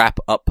probably wrap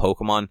up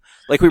Pokemon.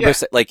 Like we both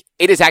said, like,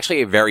 it is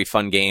actually a very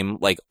fun game.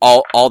 Like,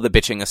 all the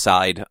bitching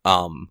aside,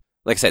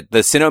 like I said, the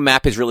Sinnoh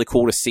map is really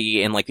cool to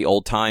see in, like, the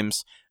old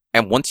times.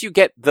 And once you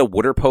get the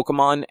water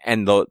Pokemon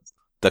and the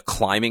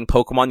climbing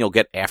Pokemon you'll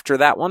get after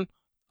that one,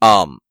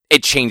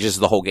 it changes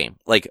the whole game.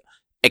 Like,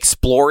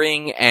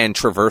 exploring and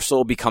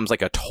traversal becomes,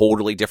 like, a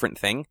totally different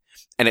thing.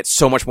 And it's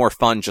so much more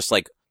fun just,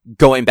 like,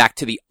 going back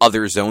to the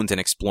other zones and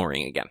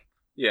exploring again.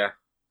 Yeah.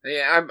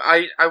 Yeah,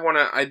 I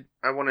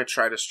wanna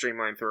try to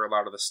streamline through a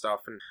lot of the stuff,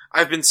 and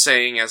I've been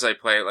saying as I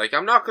play it, like,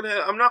 I'm not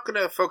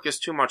gonna focus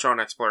too much on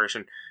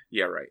exploration.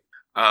 Yeah, right.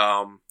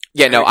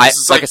 Yeah, no, I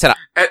said,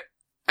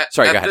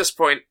 sorry, go ahead.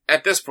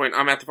 At this point,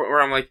 I'm at the point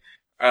where I'm like,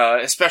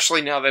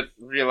 especially now that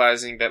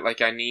realizing that,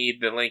 like, I need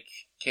the link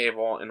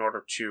cable in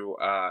order to,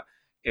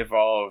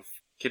 evolve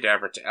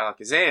Kadabra to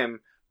Alakazam,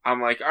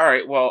 I'm like,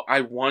 alright, well,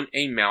 I want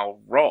a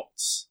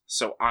Malrolts,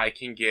 so I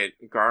can get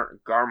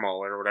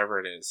Garmol, or whatever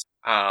it is.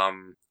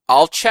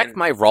 I'll check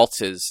my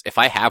Ralts. If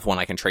I have one,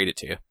 I can trade it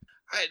to you.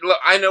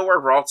 I know where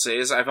Ralts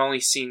is. I've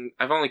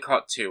only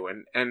caught two,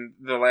 and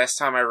the last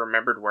time I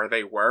remembered where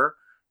they were,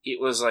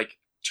 it was like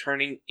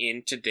turning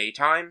into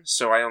daytime,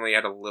 so I only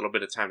had a little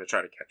bit of time to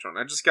try to catch one.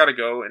 I just gotta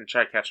go and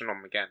try catching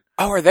them again.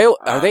 Oh, are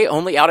they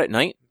only out at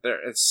night?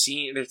 It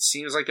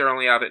seems like they're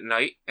only out at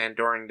night, and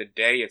during the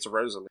day it's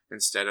Rosalie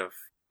instead of...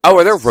 Oh,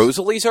 are there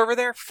Rosalies over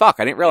there? Fuck,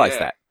 I didn't realize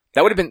that.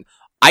 That would have been...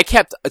 I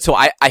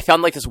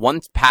found like this one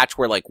patch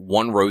where like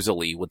one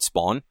Rosalie would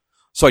spawn,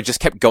 so I just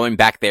kept going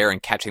back there and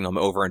catching them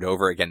over and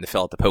over again to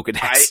fill out the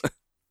Pokedex.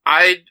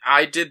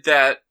 I did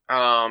that,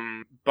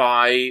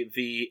 by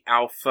the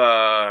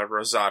Alpha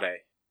Rosado.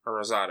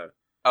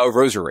 Oh,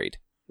 Roserade.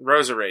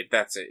 Roserade,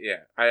 that's it,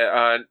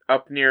 yeah.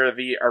 Up near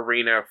the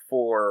arena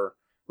for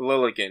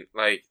Lilligant,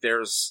 like,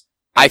 there's...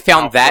 I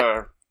found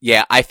that...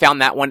 Yeah, I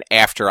found that one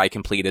after I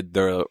completed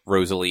the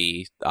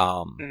Rosalie,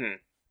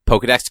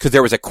 Pokedex, because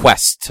there was a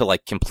quest to,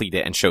 like, complete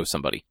it and show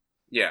somebody.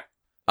 Yeah.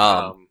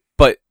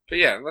 But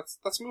yeah,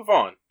 let's move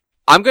on.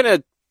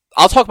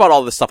 I'll talk about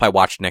all the stuff I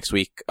watched next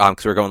week,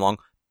 because we're going long.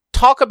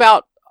 Talk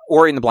about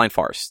Ori and the Blind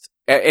Forest.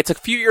 It's a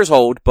few years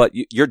old, but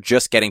you're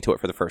just getting to it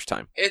for the first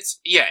time.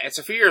 It's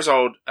a few years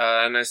old,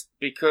 and it's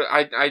because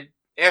I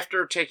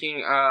after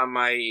taking,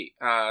 my,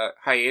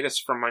 hiatus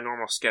from my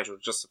normal schedule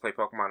just to play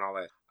Pokemon and all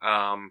that,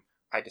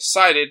 I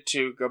decided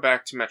to go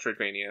back to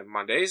Metroidvania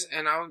Mondays,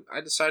 and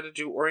I decided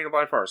to do Ori and the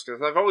Blind Forest,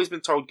 because I've always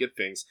been told good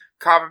things.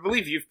 Cobb, I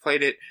believe you've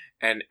played it,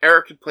 and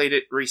Eric had played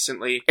it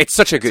recently. It's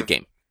such a good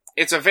game.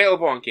 It's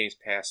available on Games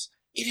Pass.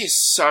 It is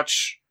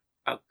such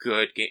a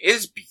good game. It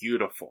is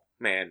beautiful,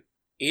 man.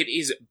 It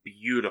is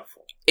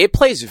beautiful. It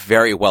plays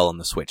very well on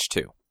the Switch,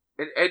 too.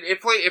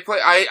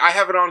 I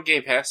have it on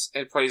Game Pass.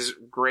 It plays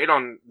great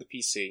on the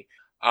PC.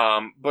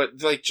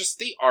 But like just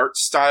the art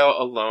style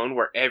alone,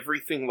 where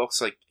everything looks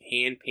like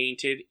hand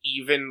painted,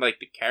 even like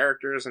the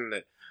characters and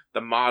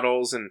the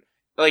models, and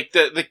like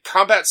the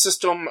combat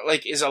system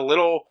like is a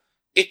little.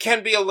 It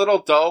can be a little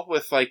dull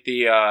with like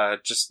the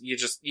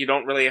you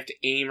don't really have to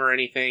aim or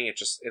anything.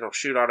 It'll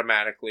shoot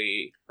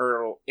automatically or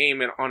it'll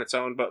aim it on its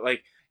own. But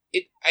like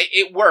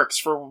it works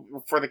for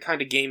the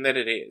kind of game that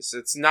it is.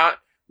 It's not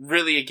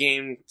really a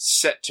game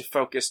set to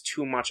focus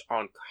too much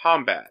on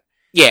combat.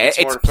 Yeah, it's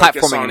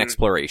platforming and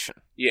exploration.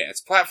 Yeah,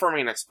 it's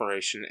platforming and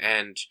exploration,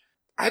 and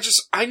I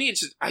just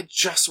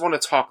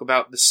want to talk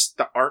about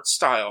the art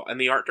style and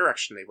the art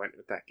direction they went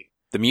with that game.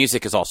 The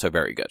music is also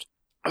very good.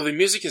 Oh, the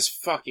music is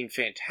fucking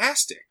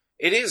fantastic.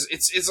 It is.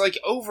 It's like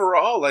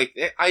overall, like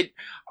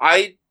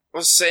I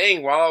was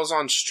saying while I was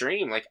on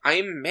stream, like I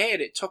am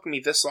mad it took me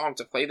this long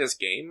to play this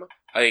game.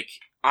 Like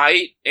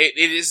it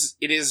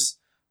is.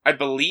 I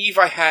believe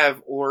I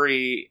have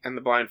Ori and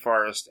the Blind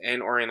Forest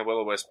and Ori and the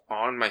Will-O-Wisp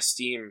on my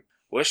Steam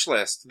wish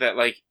list. That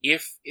like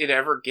if it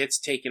ever gets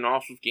taken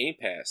off of Game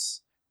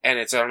Pass and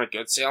it's on a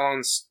good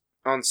sale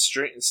on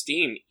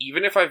Steam,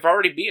 even if I've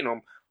already beaten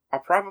them, I'll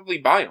probably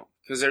buy them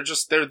because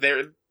they're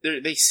there.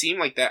 They seem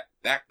like that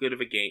good of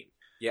a game.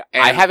 Yeah,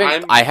 and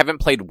I haven't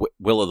played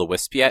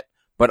Will-O-the-Wisp yet,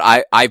 but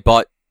I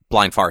bought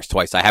Blind Forest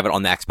twice. I have it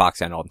on the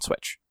Xbox and on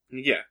Switch.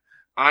 Yeah.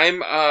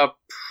 I'm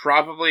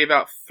probably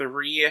about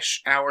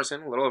 3-ish hours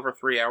in, a little over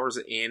 3 hours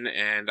in,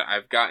 and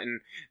I've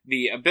gotten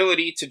the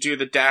ability to do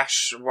the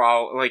dash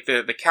while, like,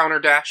 the counter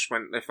dash,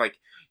 if, like,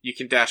 you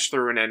can dash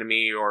through an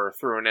enemy or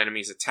through an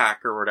enemy's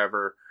attack or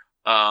whatever,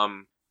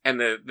 and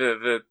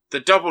the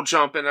double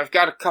jump, and I've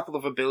got a couple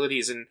of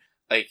abilities, and,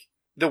 like,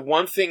 the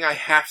one thing I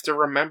have to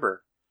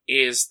remember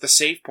is the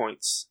save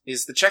points,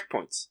 is the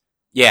checkpoints.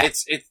 Yeah.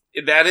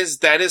 That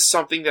is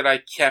something that I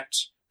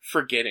kept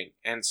forgetting,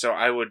 and so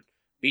I would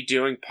be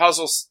doing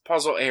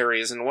puzzle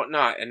areas and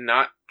whatnot, and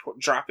not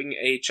dropping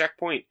a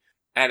checkpoint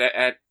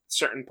at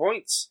certain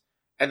points.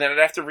 and then I'd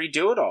have to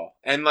redo it all.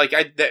 And like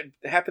that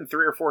happened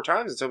 3 or 4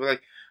 times, and so I'd be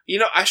like,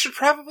 I should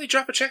probably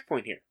drop a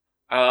checkpoint here.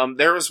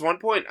 There was one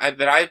point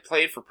that I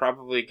played for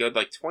probably a good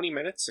 20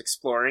 minutes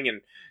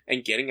exploring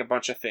and getting a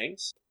bunch of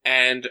things,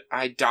 and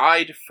I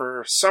died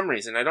for some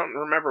reason. I don't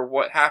remember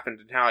what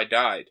happened and how I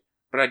died,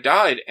 but I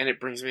died, and it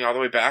brings me all the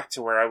way back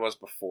to where I was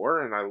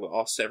before, and I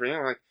lost everything.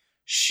 I'm like,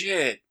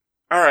 shit.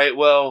 Alright,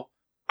 well,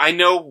 I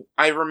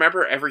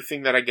remember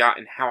everything that I got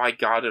and how I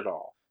got it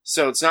all.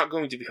 So it's not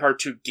going to be hard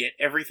to get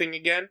everything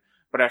again,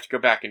 but I have to go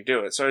back and do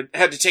it. So I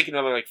had to take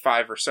another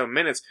 5 or so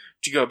minutes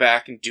to go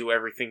back and do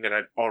everything that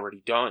I'd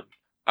already done.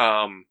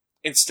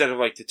 Instead of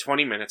the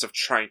 20 minutes of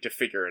trying to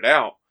figure it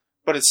out.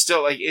 But it's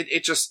still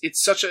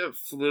it's such a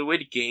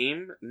fluid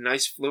game,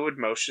 nice fluid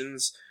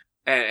motions,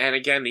 and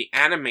again, the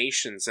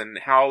animations and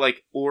how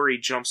Ori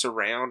jumps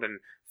around and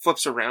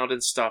flips around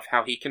and stuff,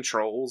 how he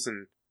controls,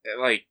 and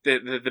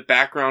the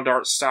background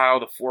art style,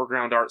 the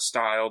foreground art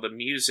style, the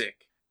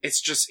music.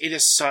 It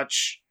is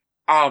such,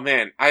 oh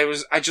man,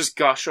 I just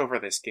gush over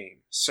this game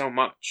so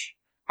much.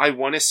 I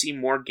want to see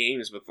more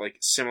games with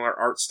similar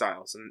art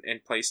styles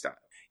and play style.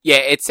 Yeah,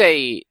 it's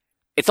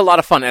a lot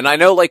of fun, and I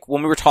know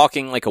when we were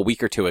talking a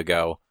week or two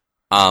ago,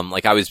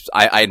 I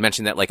had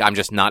mentioned that I'm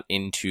just not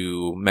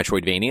into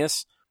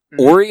Metroidvanias. Mm-hmm.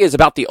 Ori is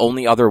about the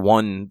only other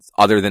one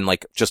other than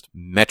just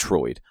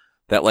Metroid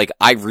that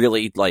I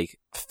really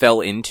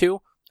fell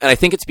into, and I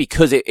think it's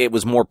because it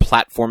was more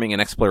platforming and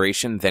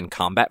exploration than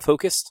combat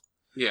focused.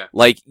 Yeah.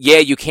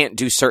 You can't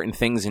do certain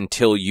things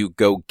until you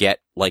go get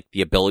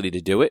the ability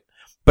to do it,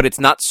 but it's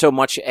not so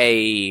much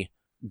a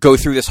go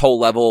through this whole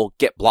level,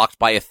 get blocked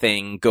by a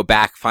thing, go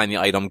back, find the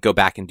item, go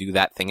back and do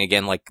that thing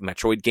again like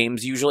Metroid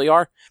games usually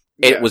are.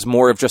 It was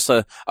more of just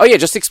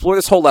just explore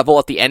this whole level.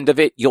 At the end of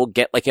it, you'll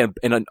get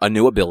a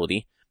new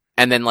ability,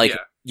 and then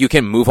you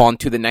can move on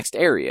to the next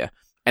area.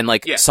 And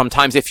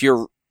sometimes if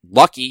you're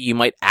lucky, you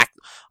might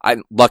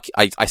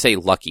I say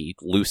lucky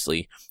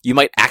loosely. You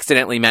might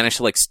accidentally manage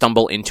to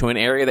stumble into an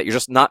area that you're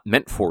just not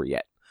meant for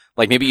yet.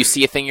 Maybe you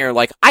see a thing, you're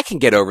I can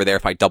get over there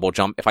if I double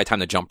jump, if I time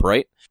the jump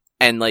right.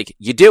 And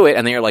you do it,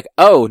 and then you're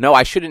oh no,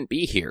 I shouldn't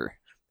be here.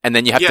 And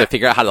then you have to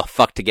figure out how the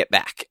fuck to get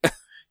back.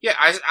 Yeah,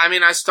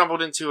 I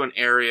stumbled into an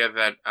area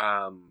that,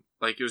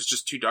 it was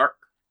just too dark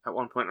at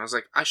one point. And I was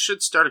I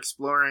should start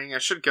exploring. I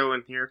should go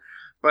in here.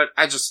 But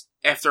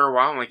after a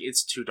while, I'm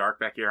it's too dark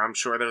back here. I'm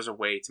sure there's a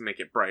way to make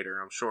it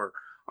brighter.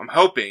 I'm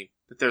hoping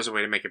that there's a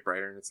way to make it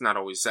brighter, and it's not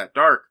always that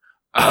dark.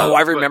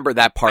 I remember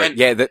that part.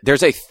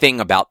 There's a thing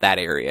about that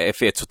area,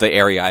 if it's the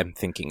area I'm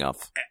thinking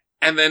of.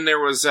 And then there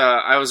was,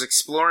 I was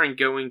exploring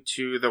going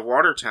to the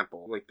water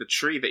temple, the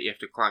tree that you have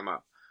to climb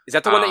up. Is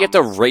that the one that you have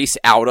to race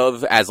out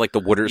of as the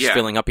water's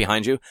filling up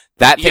behind you?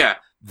 That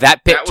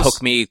bit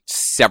took me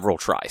several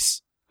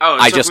tries. Oh,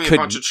 it took me a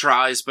bunch of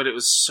tries, but it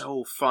was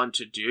so fun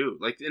to do.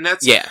 And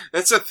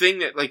that's a thing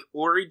that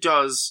Ori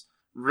does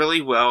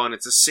really well, and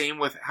it's the same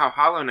with how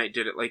Hollow Knight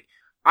did it.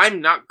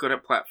 I'm not good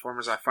at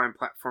platformers. I find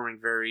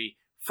platforming very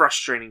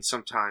frustrating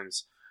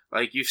sometimes.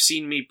 You've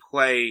seen me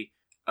play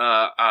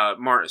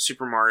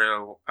Super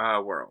Mario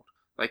World.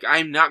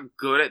 I'm not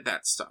good at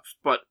that stuff.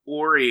 But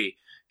Ori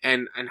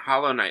and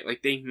Hollow Knight,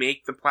 they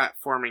make the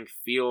platforming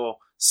feel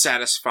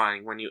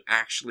satisfying when you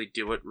actually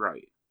do it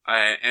right.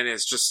 And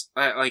it's just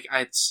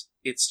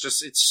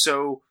it's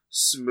so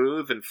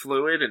smooth and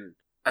fluid, and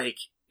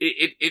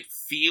it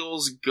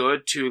feels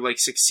good to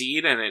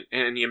succeed,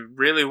 and you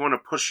really want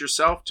to push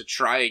yourself to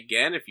try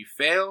again if you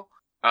fail.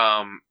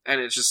 And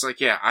it's just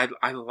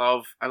I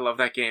love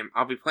that game.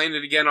 I'll be playing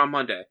it again on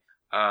Monday.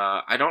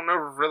 I don't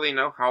really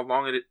know how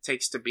long it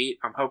takes to beat.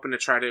 I'm hoping to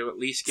try to at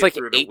least get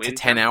through the 8 to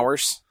 10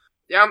 hours.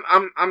 Yeah,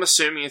 I'm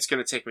assuming it's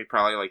going to take me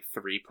probably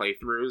 3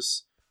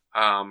 playthroughs,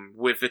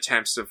 with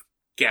attempts of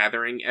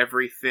gathering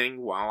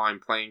everything while I'm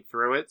playing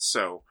through it.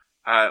 So,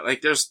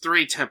 there's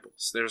 3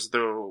 temples. There's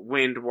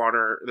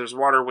there's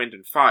water, wind,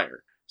 and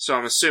fire. So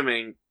I'm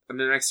assuming the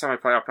next time I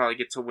play, I'll probably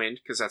get to wind,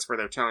 because that's where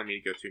they're telling me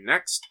to go to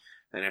next.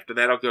 Then after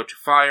that, I'll go to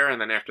fire,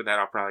 and then after that,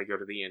 I'll probably go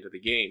to the end of the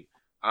game.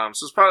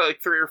 So it's probably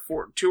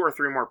 2 or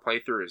 3 more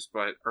playthroughs,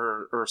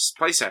 or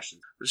play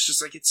sessions. But it's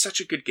just it's such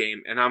a good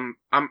game, and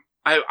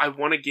I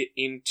want to get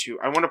into,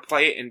 I want to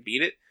play it and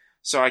beat it,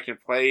 so I can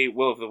play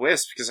Will of the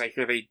Wisps, because I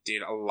hear they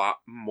did a lot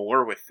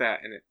more with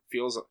that, and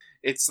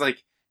it's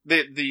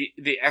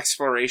the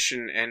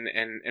exploration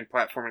and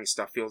platforming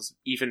stuff feels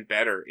even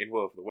better in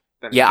Will of the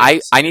Wisps. Yeah,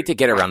 I need to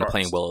get around to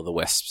playing Will of the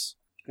Wisps.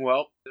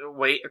 Well,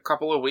 wait a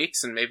couple of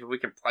weeks, and maybe we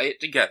can play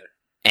it together.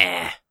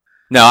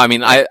 No, I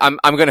mean, I'm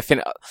gonna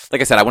finish,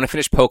 like I said, I want to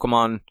finish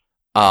Pokemon.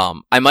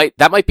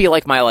 That might be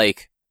my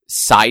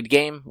side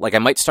game. I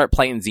might start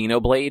playing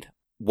Xenoblade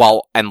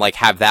and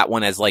have that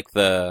one as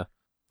the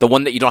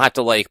one that you don't have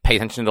to pay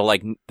attention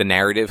to the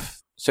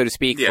narrative, so to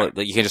speak. Yeah.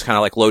 You can just kind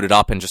of load it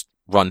up and just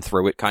run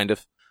through it, kind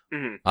of.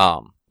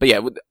 Mm-hmm. But yeah,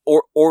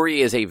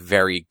 Ori is a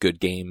very good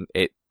game.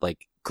 It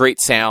great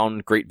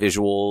sound, great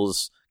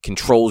visuals,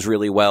 controls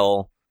really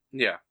well.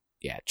 Yeah.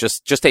 Yeah,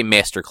 just a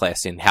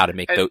masterclass in how to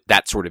make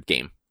that sort of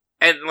game.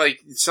 And, like,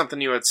 something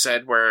you had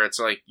said where it's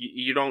like,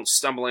 you don't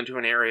stumble into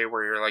an area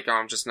where you're like, oh,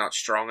 I'm just not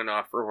strong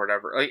enough or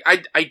whatever. Like,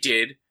 I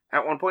did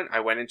at one point. I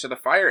went into the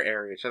fire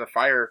area, to the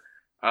fire,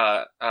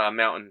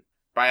 mountain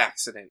by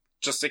accident,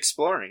 just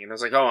exploring. And I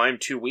was like, oh, I'm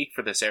too weak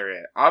for this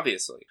area,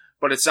 obviously.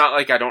 But it's not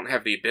like I don't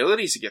have the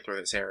abilities to get through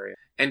this area.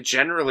 And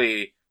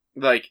generally,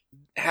 like,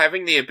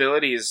 having the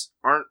abilities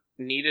aren't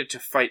needed to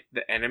fight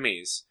the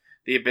enemies.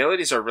 The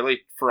abilities are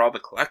really for all the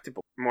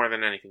collectibles more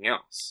than anything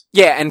else.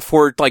 Yeah, and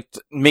for, like,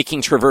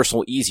 making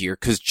traversal easier,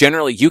 because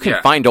generally you can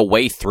find a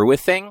way through a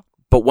thing,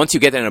 but once you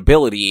get an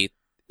ability,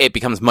 it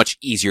becomes much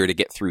easier to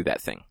get through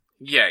that thing.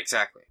 Yeah,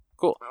 exactly.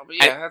 Cool. Well, but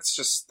yeah,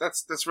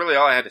 that's really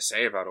all I had to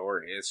say about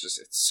Ori. It's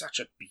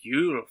such a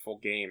beautiful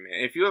game,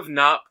 man. If you have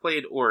not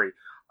played Ori,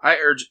 I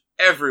urge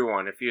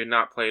everyone, if you have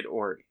not played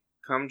Ori,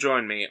 come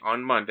join me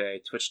on Monday,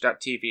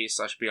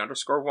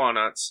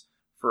 twitch.tv/b_walnuts,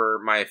 for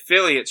my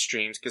affiliate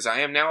streams, because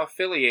I am now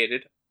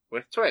affiliated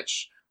with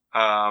Twitch.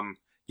 Yeah,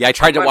 I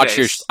tried to watch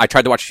a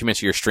few minutes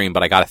of your stream,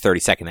 but I got a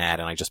 30-second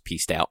ad and I just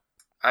pieced out.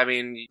 I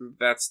mean,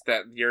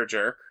 you're a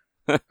jerk.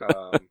 I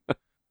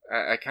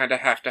kind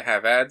of have to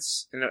have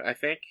ads in it, I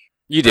think.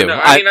 You do.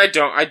 No, I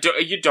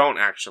don't. You don't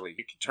actually.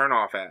 You can turn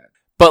off ads.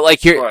 But,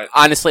 like,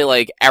 honestly,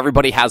 like,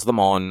 everybody has them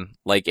on.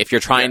 Like, if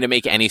you're trying to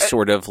make any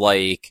sort of,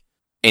 like,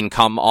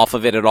 income off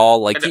of it at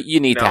all, like, you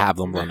need to have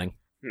them running.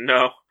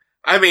 No.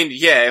 I mean,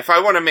 yeah, if I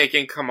want to make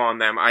income on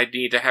them, I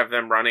need to have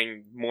them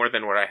running more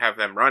than what I have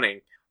them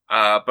running.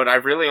 But I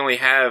really only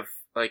have,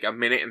 like, a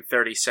minute and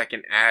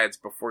 30-second ads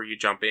before you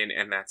jump in,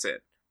 and that's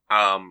it.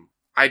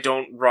 I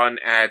don't run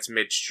ads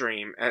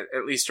midstream.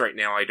 At least right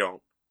now, I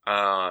don't.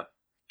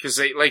 Cause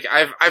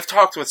I've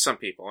talked with some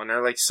people, and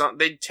they're like,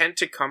 they tend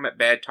to come at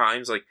bad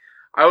times. Like,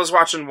 I was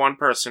watching one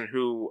person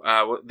who,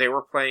 they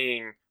were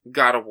playing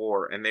God of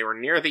War, and they were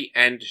near the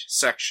end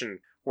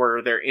section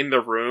where they're in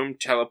the room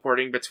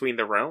teleporting between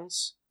the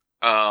realms.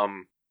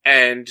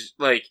 And,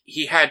 like,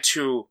 he had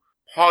to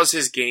pause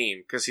his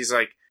game, cause he's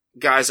like,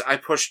 guys, I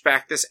pushed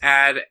back this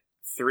ad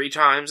 3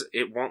 times.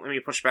 It won't let me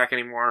push back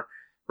anymore.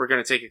 We're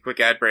gonna take a quick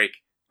ad break.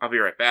 I'll be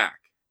right back.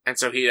 And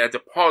so he had to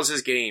pause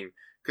his game,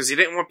 because he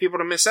didn't want people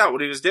to miss out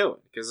what he was doing.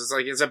 Because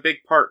it's a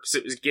big part, because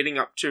it was getting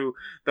up to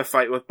the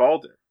fight with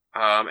Baldur,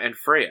 and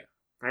Freya.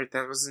 Right?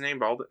 That was his name,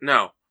 Baldur?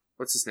 No.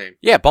 What's his name?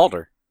 Yeah,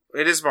 Baldur.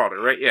 It is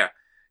Baldur, right? Yeah.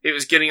 It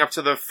was getting up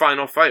to the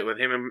final fight with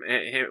him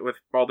with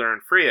Baldur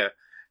and Freya.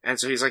 And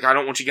so he's like, I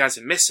don't want you guys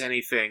to miss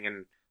anything.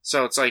 And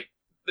so it's like,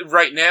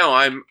 right now,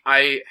 I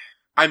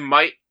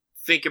might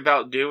think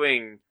about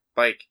doing,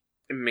 like,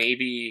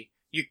 maybe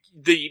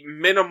the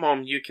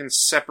minimum you can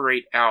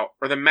separate out,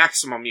 or the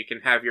maximum you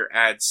can have your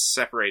ads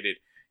separated,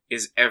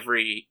 is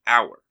every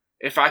hour.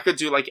 If I could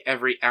do, like,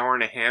 every hour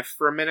and a half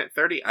for a minute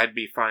 30, I'd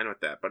be fine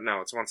with that. But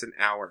no, it's once an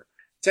hour. I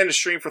tend to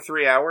stream for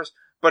 3 hours,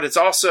 but it's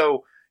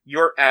also,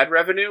 your ad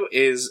revenue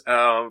is,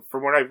 from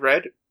what I've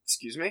read,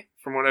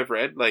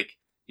 like,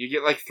 you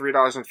get like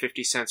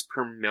 $3.50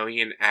 per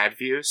million ad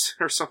views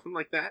or something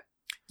like that.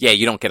 Yeah,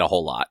 you don't get a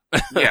whole lot.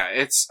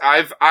 Yeah,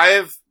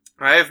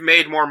 I've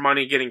made more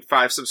money getting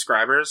 5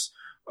 subscribers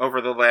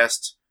over the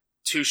last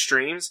 2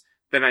 streams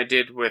than I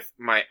did with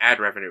my ad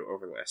revenue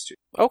over the last 2.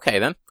 Okay,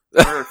 then.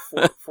 4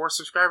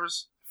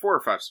 subscribers? 4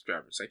 or 5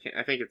 subscribers. I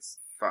think it's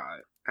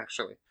 5,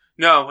 actually.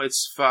 No,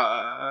 it's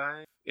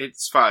 5.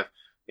 It's 5.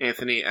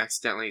 Anthony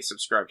accidentally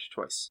subscribed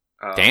twice.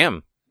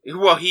 Damn.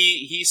 Well,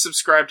 he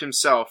subscribed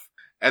himself,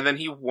 and then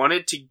he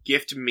wanted to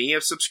gift me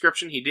a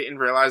subscription. He didn't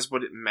realize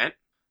what it meant.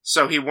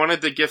 So he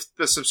wanted to gift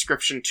the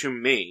subscription to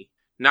me,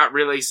 not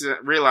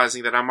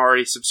realizing that I'm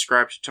already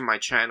subscribed to my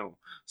channel.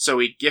 So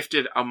he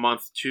gifted a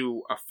month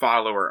to a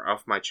follower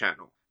of my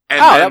channel. And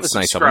then that was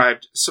nice of him.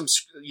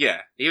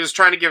 Yeah, he was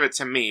trying to give it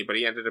to me, but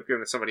he ended up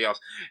giving it to somebody else.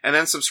 And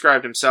then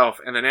subscribed himself,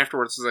 and then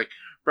afterwards was like,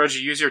 bro, did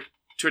you use your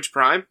Twitch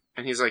Prime?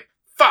 And he's like,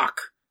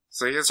 fuck!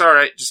 So it's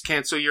alright, just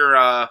cancel your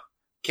auto,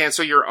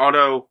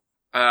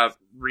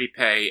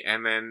 repay,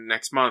 and then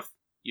next month,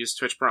 use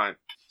Twitch Prime.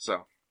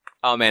 So.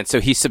 Oh man, so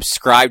he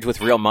subscribed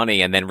with real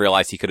money and then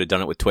realized he could have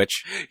done it with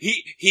Twitch?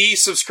 He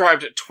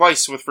subscribed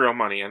twice with real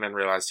money and then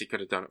realized he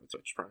could have done it with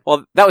Twitch Prime.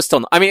 Well, that was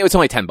still, it was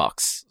only $10,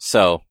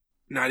 so.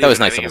 That was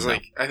nice of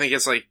him. I think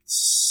it's like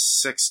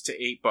 $6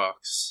 to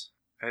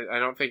 $8. I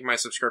don't think my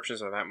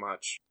subscriptions are that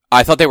much.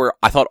 I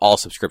thought all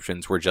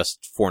subscriptions were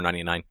just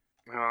 $4.99.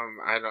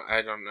 I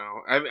don't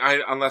know.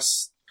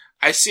 Unless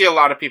I see a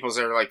lot of people's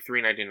that are like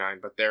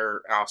 $3.99, but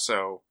they're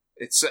also,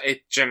 it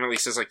generally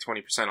says like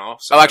 20%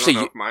 off. So actually, I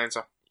don't know if mine's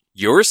off.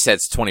 Yours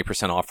says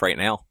 20% off right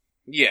now.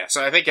 Yeah,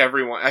 so I think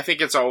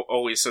it's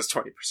always says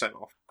 20%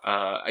 off.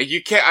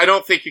 I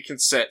don't think you can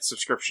set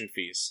subscription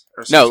fees.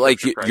 Or no, like,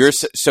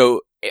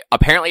 so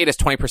apparently it is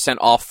 20%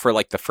 off for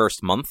like the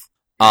first month.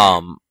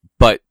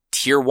 But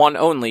tier 1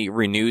 only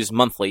renews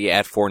monthly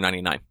at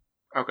 $4.99.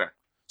 Okay.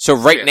 So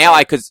now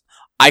I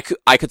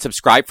could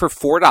subscribe for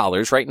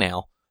 $4 right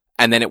now,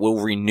 and then it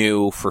will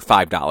renew for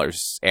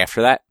 $5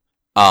 after that.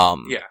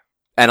 Yeah.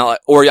 And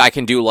or I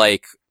can do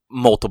like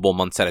multiple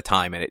months at a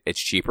time, and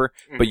it's cheaper.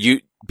 Mm-hmm.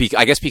 But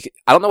I guess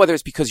I don't know whether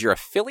it's because you're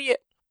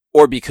affiliate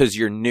or because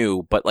you're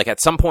new, but like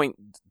at some point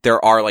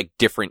there are like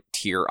different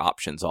tier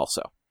options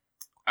also.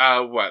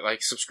 What,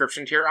 like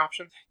subscription tier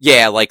options?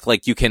 Yeah, like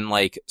you can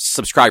like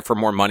subscribe for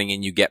more money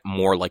and you get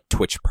more like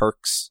Twitch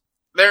perks.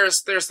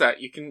 There's that.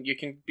 You can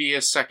be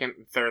a second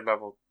and third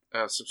level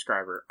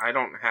subscriber. I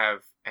don't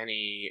have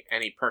any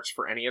perks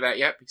for any of that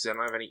yet because I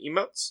don't have any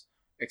emotes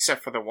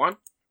except for the one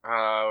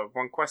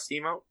quest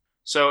emote.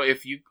 So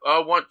if you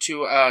want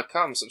to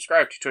come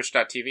subscribe to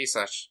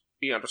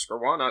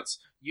twitch.tv/b_walnuts,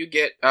 you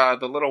get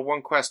the little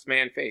one quest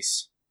man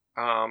face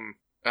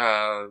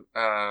to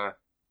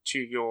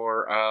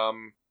your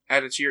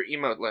added to your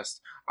emote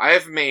list. I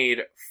have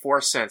made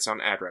 4 cents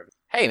on ad revenue.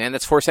 Hey man,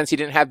 that's 4 cents you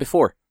didn't have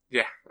before.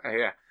 Yeah.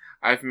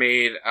 I've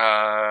made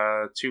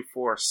 2,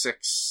 4,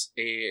 6,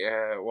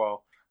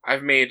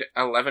 I've made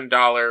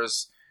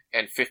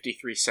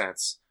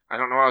 $11.53. I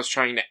don't know why I was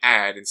trying to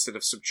add instead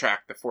of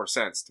subtract the 4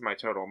 cents to my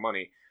total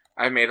money.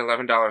 I made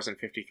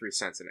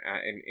 $11.53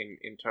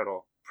 in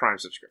total Prime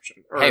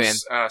subscription or hey man,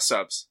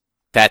 subs.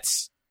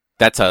 That's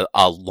a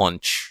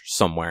lunch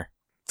somewhere.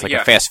 It's like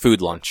a fast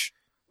food lunch.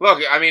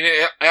 Look, I mean,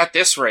 at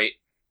this rate,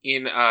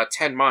 in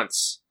 10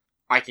 months,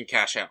 I can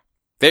cash out.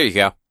 There you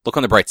go. Look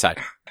on the bright side.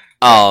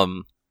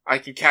 I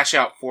can cash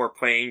out for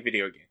playing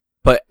video games.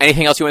 But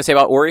anything else you want to say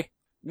about Ori?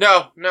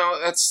 No,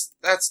 that's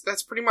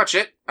pretty much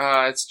it.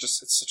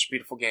 It's such a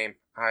beautiful game.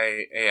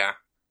 I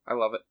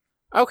love it.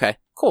 Okay,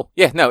 cool.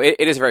 Yeah, no, it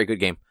is a very good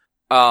game.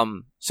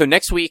 So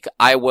next week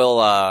I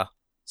will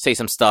say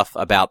some stuff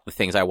about the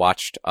things I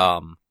watched.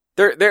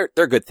 They're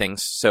good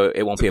things, so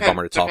it won't be a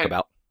bummer to talk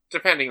about.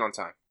 Depending on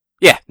time.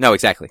 Yeah, no,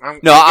 exactly. I'm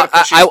gonna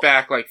push these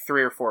back like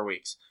 3 or 4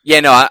 weeks.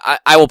 Yeah, no,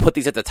 I will put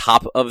these at the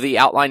top of the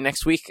outline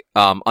next week.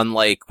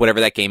 Unlike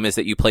whatever that game is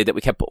that you played that we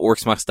kept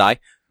Orcs Must Die.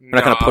 We're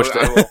not gonna push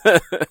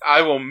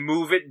I will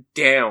move it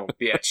down,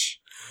 bitch.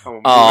 I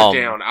will move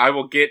it down.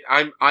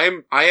 I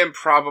am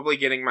probably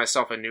getting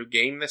myself a new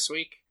game this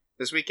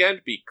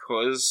weekend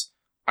because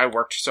I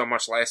worked so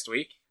much last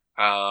week.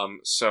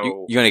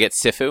 So you're gonna get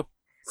Sifu?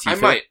 I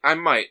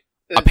might.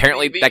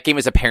 Apparently, that game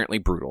is apparently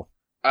brutal.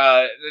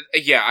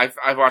 Yeah,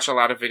 I've watched a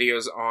lot of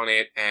videos on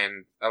it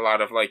and a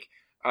lot of like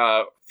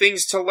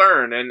things to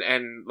learn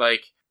and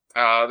like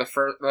the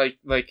first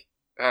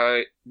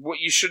what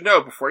you should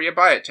know before you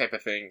buy it type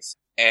of things.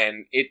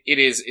 And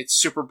it's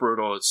super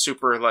brutal. It's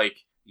super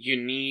like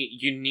you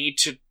need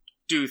to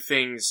do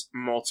things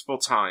multiple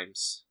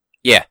times.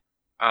 Yeah.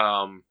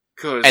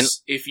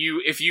 Cause if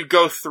you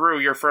go through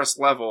your first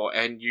level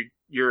and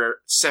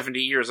you're 70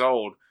 years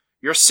old,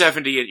 you're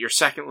 70 at your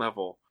second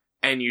level.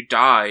 And you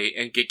die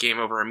and get game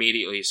over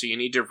immediately. So you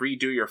need to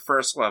redo your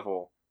first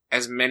level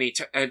as many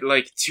to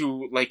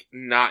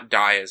not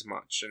die as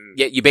much. And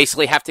yeah, you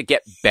basically have to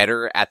get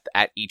better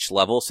at each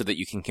level so that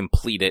you can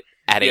complete it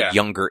at a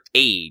younger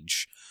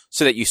age,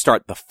 so that you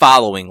start the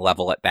following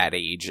level at that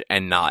age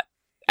and not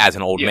as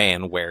an old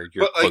man where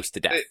you're close to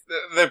death.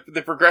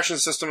 The progression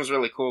system is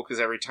really cool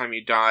because every time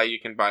you die, you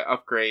can buy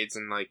upgrades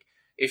and like.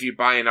 If you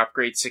buy an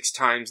upgrade 6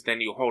 times, then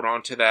you hold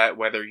on to that,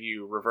 whether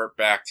you revert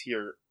back to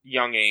your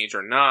young age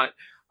or not.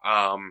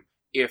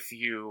 If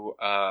you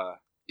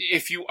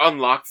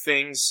unlock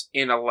things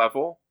in a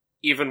level,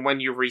 even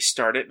when you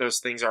restart it, those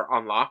things are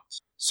unlocked.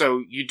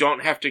 So you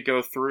don't have to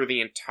go through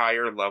the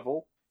entire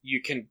level.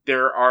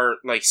 There are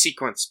like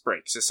sequence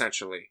breaks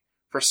essentially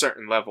for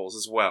certain levels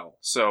as well.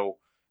 So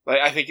like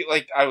I think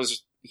like I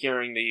was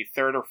hearing the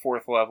 3rd or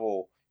 4th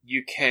level,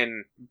 you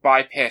can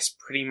bypass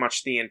pretty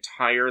much the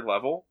entire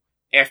level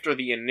after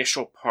the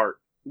initial part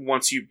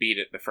once you beat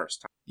it the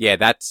first time. Yeah,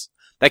 that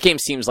game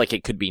seems like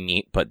it could be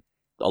neat, but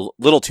a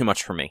little too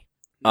much for me.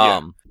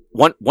 Yeah.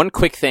 One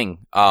quick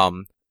thing,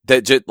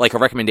 like a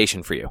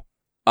recommendation for you.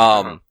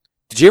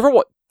 Did you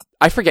ever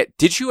I forget,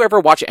 did you ever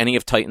watch any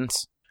of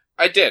Titans?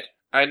 I did.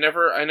 I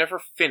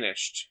never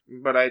finished,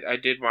 but I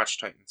did watch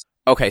Titans.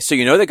 Okay, so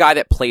you know the guy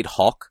that played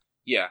Hawk?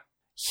 Yeah.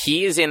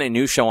 He is in a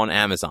new show on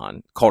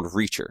Amazon called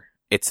Reacher.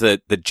 It's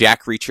the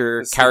Jack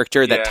Reacher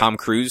character that Tom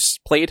Cruise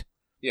played.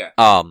 Yeah.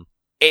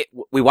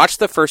 We watched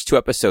the first 2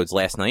 episodes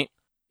last night.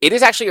 It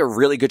is actually a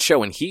really good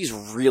show, and he's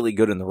really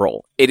good in the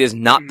role. It is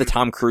not the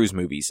Tom Cruise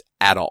movies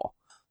at all.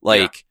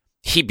 Like,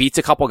 he beats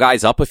a couple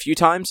guys up a few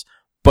times,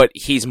 but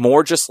he's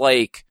more just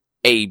like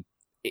he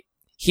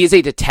is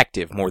a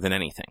detective more than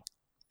anything.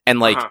 And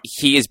like,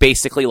 he is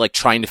basically like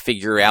trying to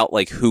figure out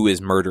like who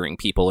is murdering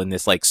people in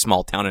this like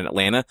small town in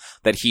Atlanta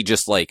that he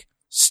just like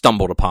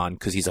stumbled upon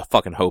because he's a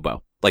fucking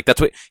hobo. Like,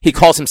 that's what he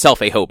calls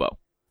himself, a hobo.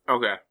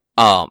 Okay.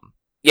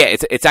 Yeah,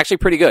 it's actually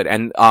pretty good.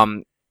 And,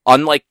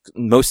 unlike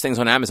most things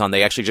on Amazon,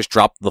 they actually just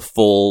dropped the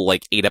full,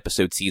 like,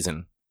 8-episode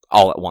season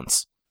all at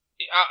once.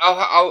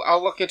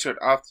 I'll look into it.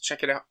 I'll have to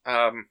check it out.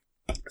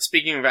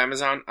 Speaking of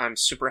Amazon, I'm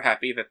super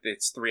happy that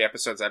it's 3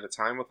 episodes at a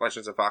time with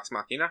Legends of Vox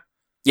Machina.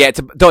 Yeah,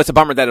 it's a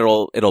bummer that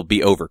it'll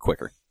be over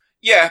quicker.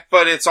 Yeah,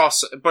 but it's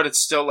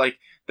still, like,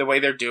 the way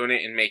they're doing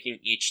it and making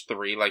each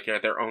 3, like,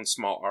 their own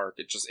small arc,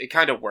 it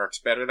kind of works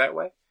better that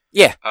way.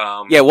 Yeah.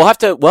 Um, Yeah, we'll have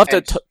to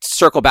and-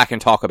 circle back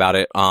and talk about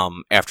it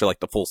after like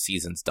the full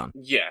season's done.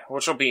 Yeah,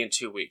 which will be in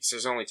 2 weeks.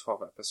 There's only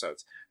 12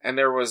 episodes. And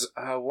there was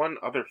one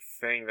other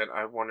thing that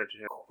I wanted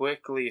to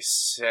quickly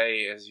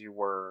say as you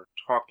were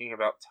talking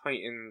about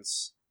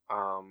Titans.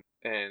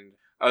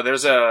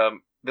 There's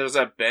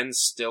a Ben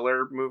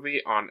Stiller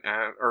movie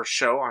or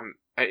show on,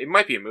 it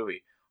might be a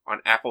movie,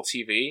 on Apple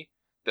TV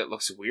that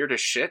looks weird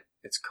as shit.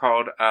 It's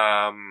called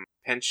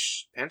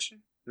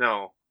Pension?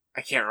 No,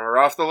 I can't remember.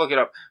 I'll have to look it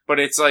up. But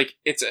it's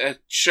a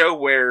show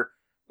where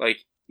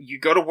like you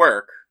go to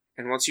work,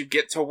 and once you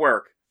get to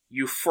work,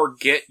 you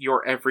forget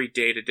your every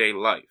day-to-day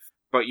life,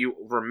 but you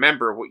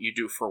remember what you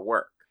do for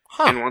work.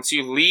 Huh. And once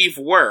you leave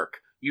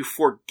work, you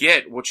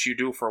forget what you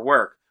do for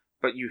work,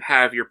 but you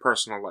have your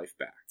personal life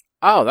back.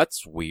 Oh,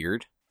 that's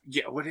weird.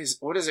 Yeah, what is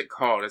it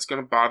called? It's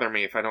gonna bother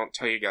me if I don't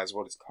tell you guys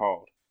what it's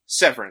called.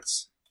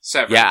 Severance.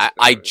 Yeah,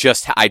 I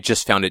just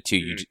found it too.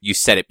 Mhm. You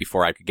said it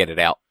before I could get it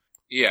out.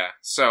 Yeah,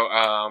 so,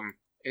 I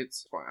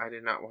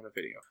did not want a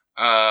video.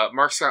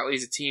 Mark Scott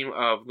leads a team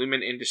of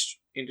Lumen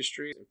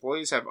Industries.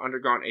 Employees have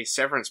undergone a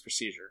severance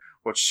procedure,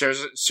 which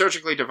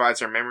surgically divides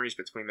their memories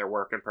between their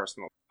work and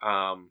personal.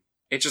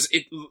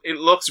 It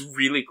looks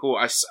really cool.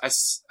 I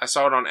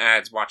saw it on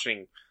ads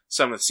watching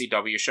some of the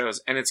CW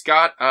shows, and it's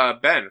got,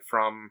 Ben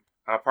from,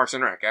 Parks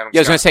and Rec, Adam Yeah,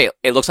 I was Scott. gonna say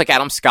it looks like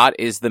Adam Scott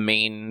is the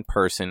main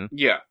person.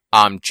 Yeah.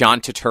 John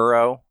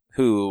Turturro,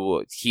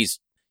 who he's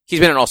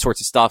been in all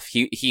sorts of stuff.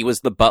 He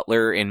was the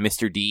butler in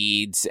Mr.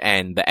 Deeds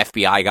and the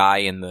FBI guy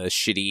in the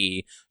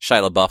shitty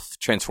Shia LaBeouf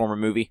Transformer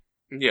movie.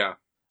 Yeah.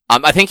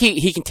 I think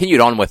he continued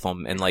on with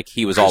them, and like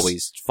he was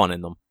always fun in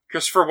them.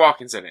 Christopher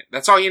Walken's in it.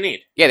 That's all you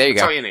need. Yeah, there you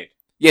That's go. all you need.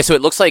 Yeah, so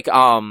it looks like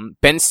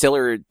Ben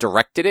Stiller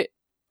directed it,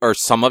 or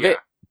some of it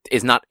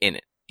is not in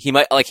it. He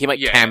might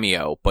Yeah.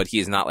 cameo, but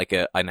he's not like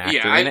an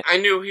actor in it. I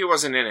knew he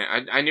wasn't in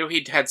it. I knew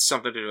he'd had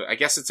something to do. I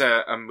guess it's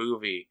a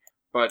movie.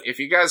 But if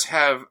you guys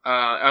have,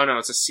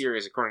 it's a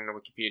series according to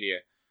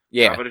Wikipedia.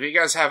 Yeah. But if you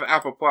guys have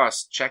Apple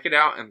Plus, check it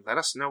out and let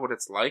us know what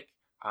it's like.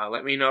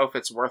 Let me know if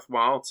it's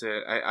worthwhile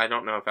to, I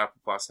don't know if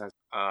Apple Plus has,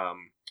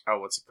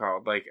 what's it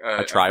called? Like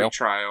a trial? free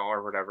trial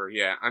or whatever.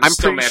 Yeah. I'm pretty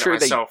still mad sure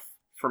at myself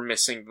for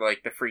missing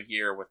like the free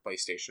year with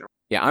PlayStation.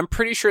 Yeah, I'm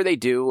pretty sure they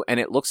do, and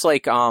it looks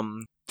like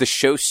the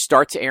show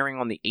starts airing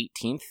on the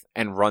 18th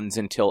and runs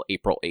until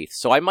April 8th.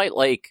 So I might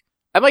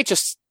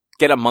just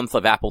get a month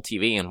of Apple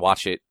TV and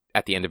watch it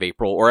at the end of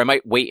April, or I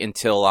might wait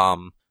until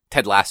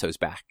Ted Lasso's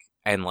back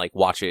and like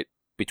watch it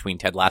between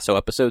Ted Lasso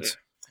episodes. Yeah.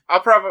 I'll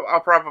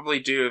probably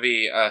do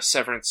the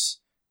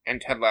Severance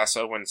and Ted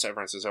Lasso when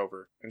Severance is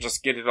over, and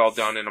just get it all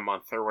done in a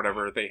month or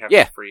whatever they have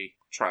a free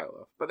trial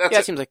of. But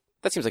that's it.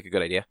 That seems like a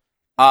good idea.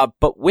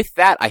 But with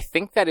that, I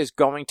think that is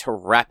going to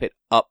wrap it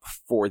up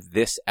for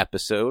this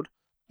episode.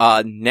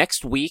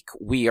 Next week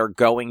we are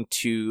going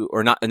to,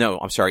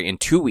 in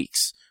 2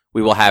 weeks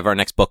we will have our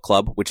next book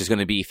club, which is going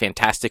to be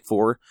Fantastic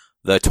Four,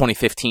 the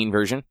 2015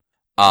 version.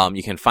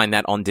 You can find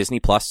that on Disney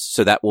Plus,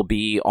 so that will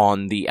be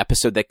on the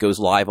episode that goes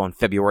live on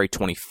February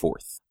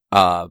 24th.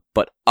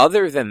 But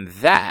other than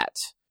that,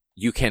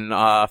 you can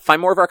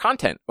find more of our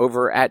content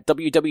over at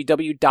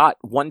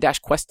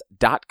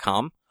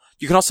www.one-quest.com.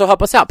 You can also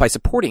help us out by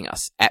supporting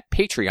us at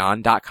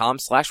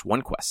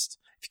patreon.com/onequest.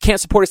 If you can't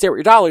support us there with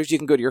your dollars, you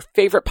can go to your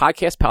favorite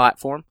podcast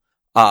platform,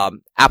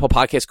 Apple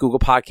Podcasts, Google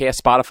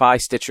Podcasts,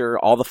 Spotify, Stitcher,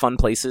 all the fun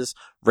places.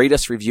 Rate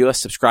us, review us,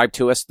 subscribe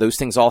to us. Those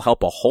things all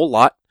help a whole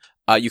lot.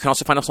 You can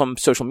also find us on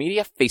social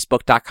media,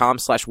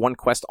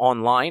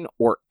 facebook.com/onequestonline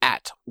or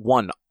at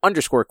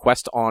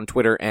 @1_quest on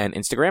Twitter and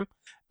Instagram.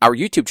 Our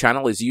YouTube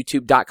channel is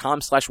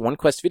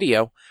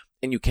youtube.com/onequestvideo,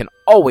 and you can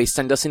always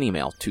send us an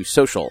email to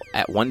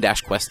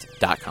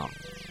social@one-quest.com.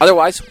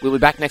 Otherwise, we'll be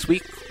back next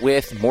week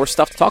with more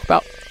stuff to talk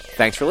about.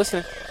 Thanks for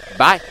listening.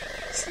 Bye.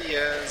 See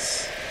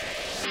yas.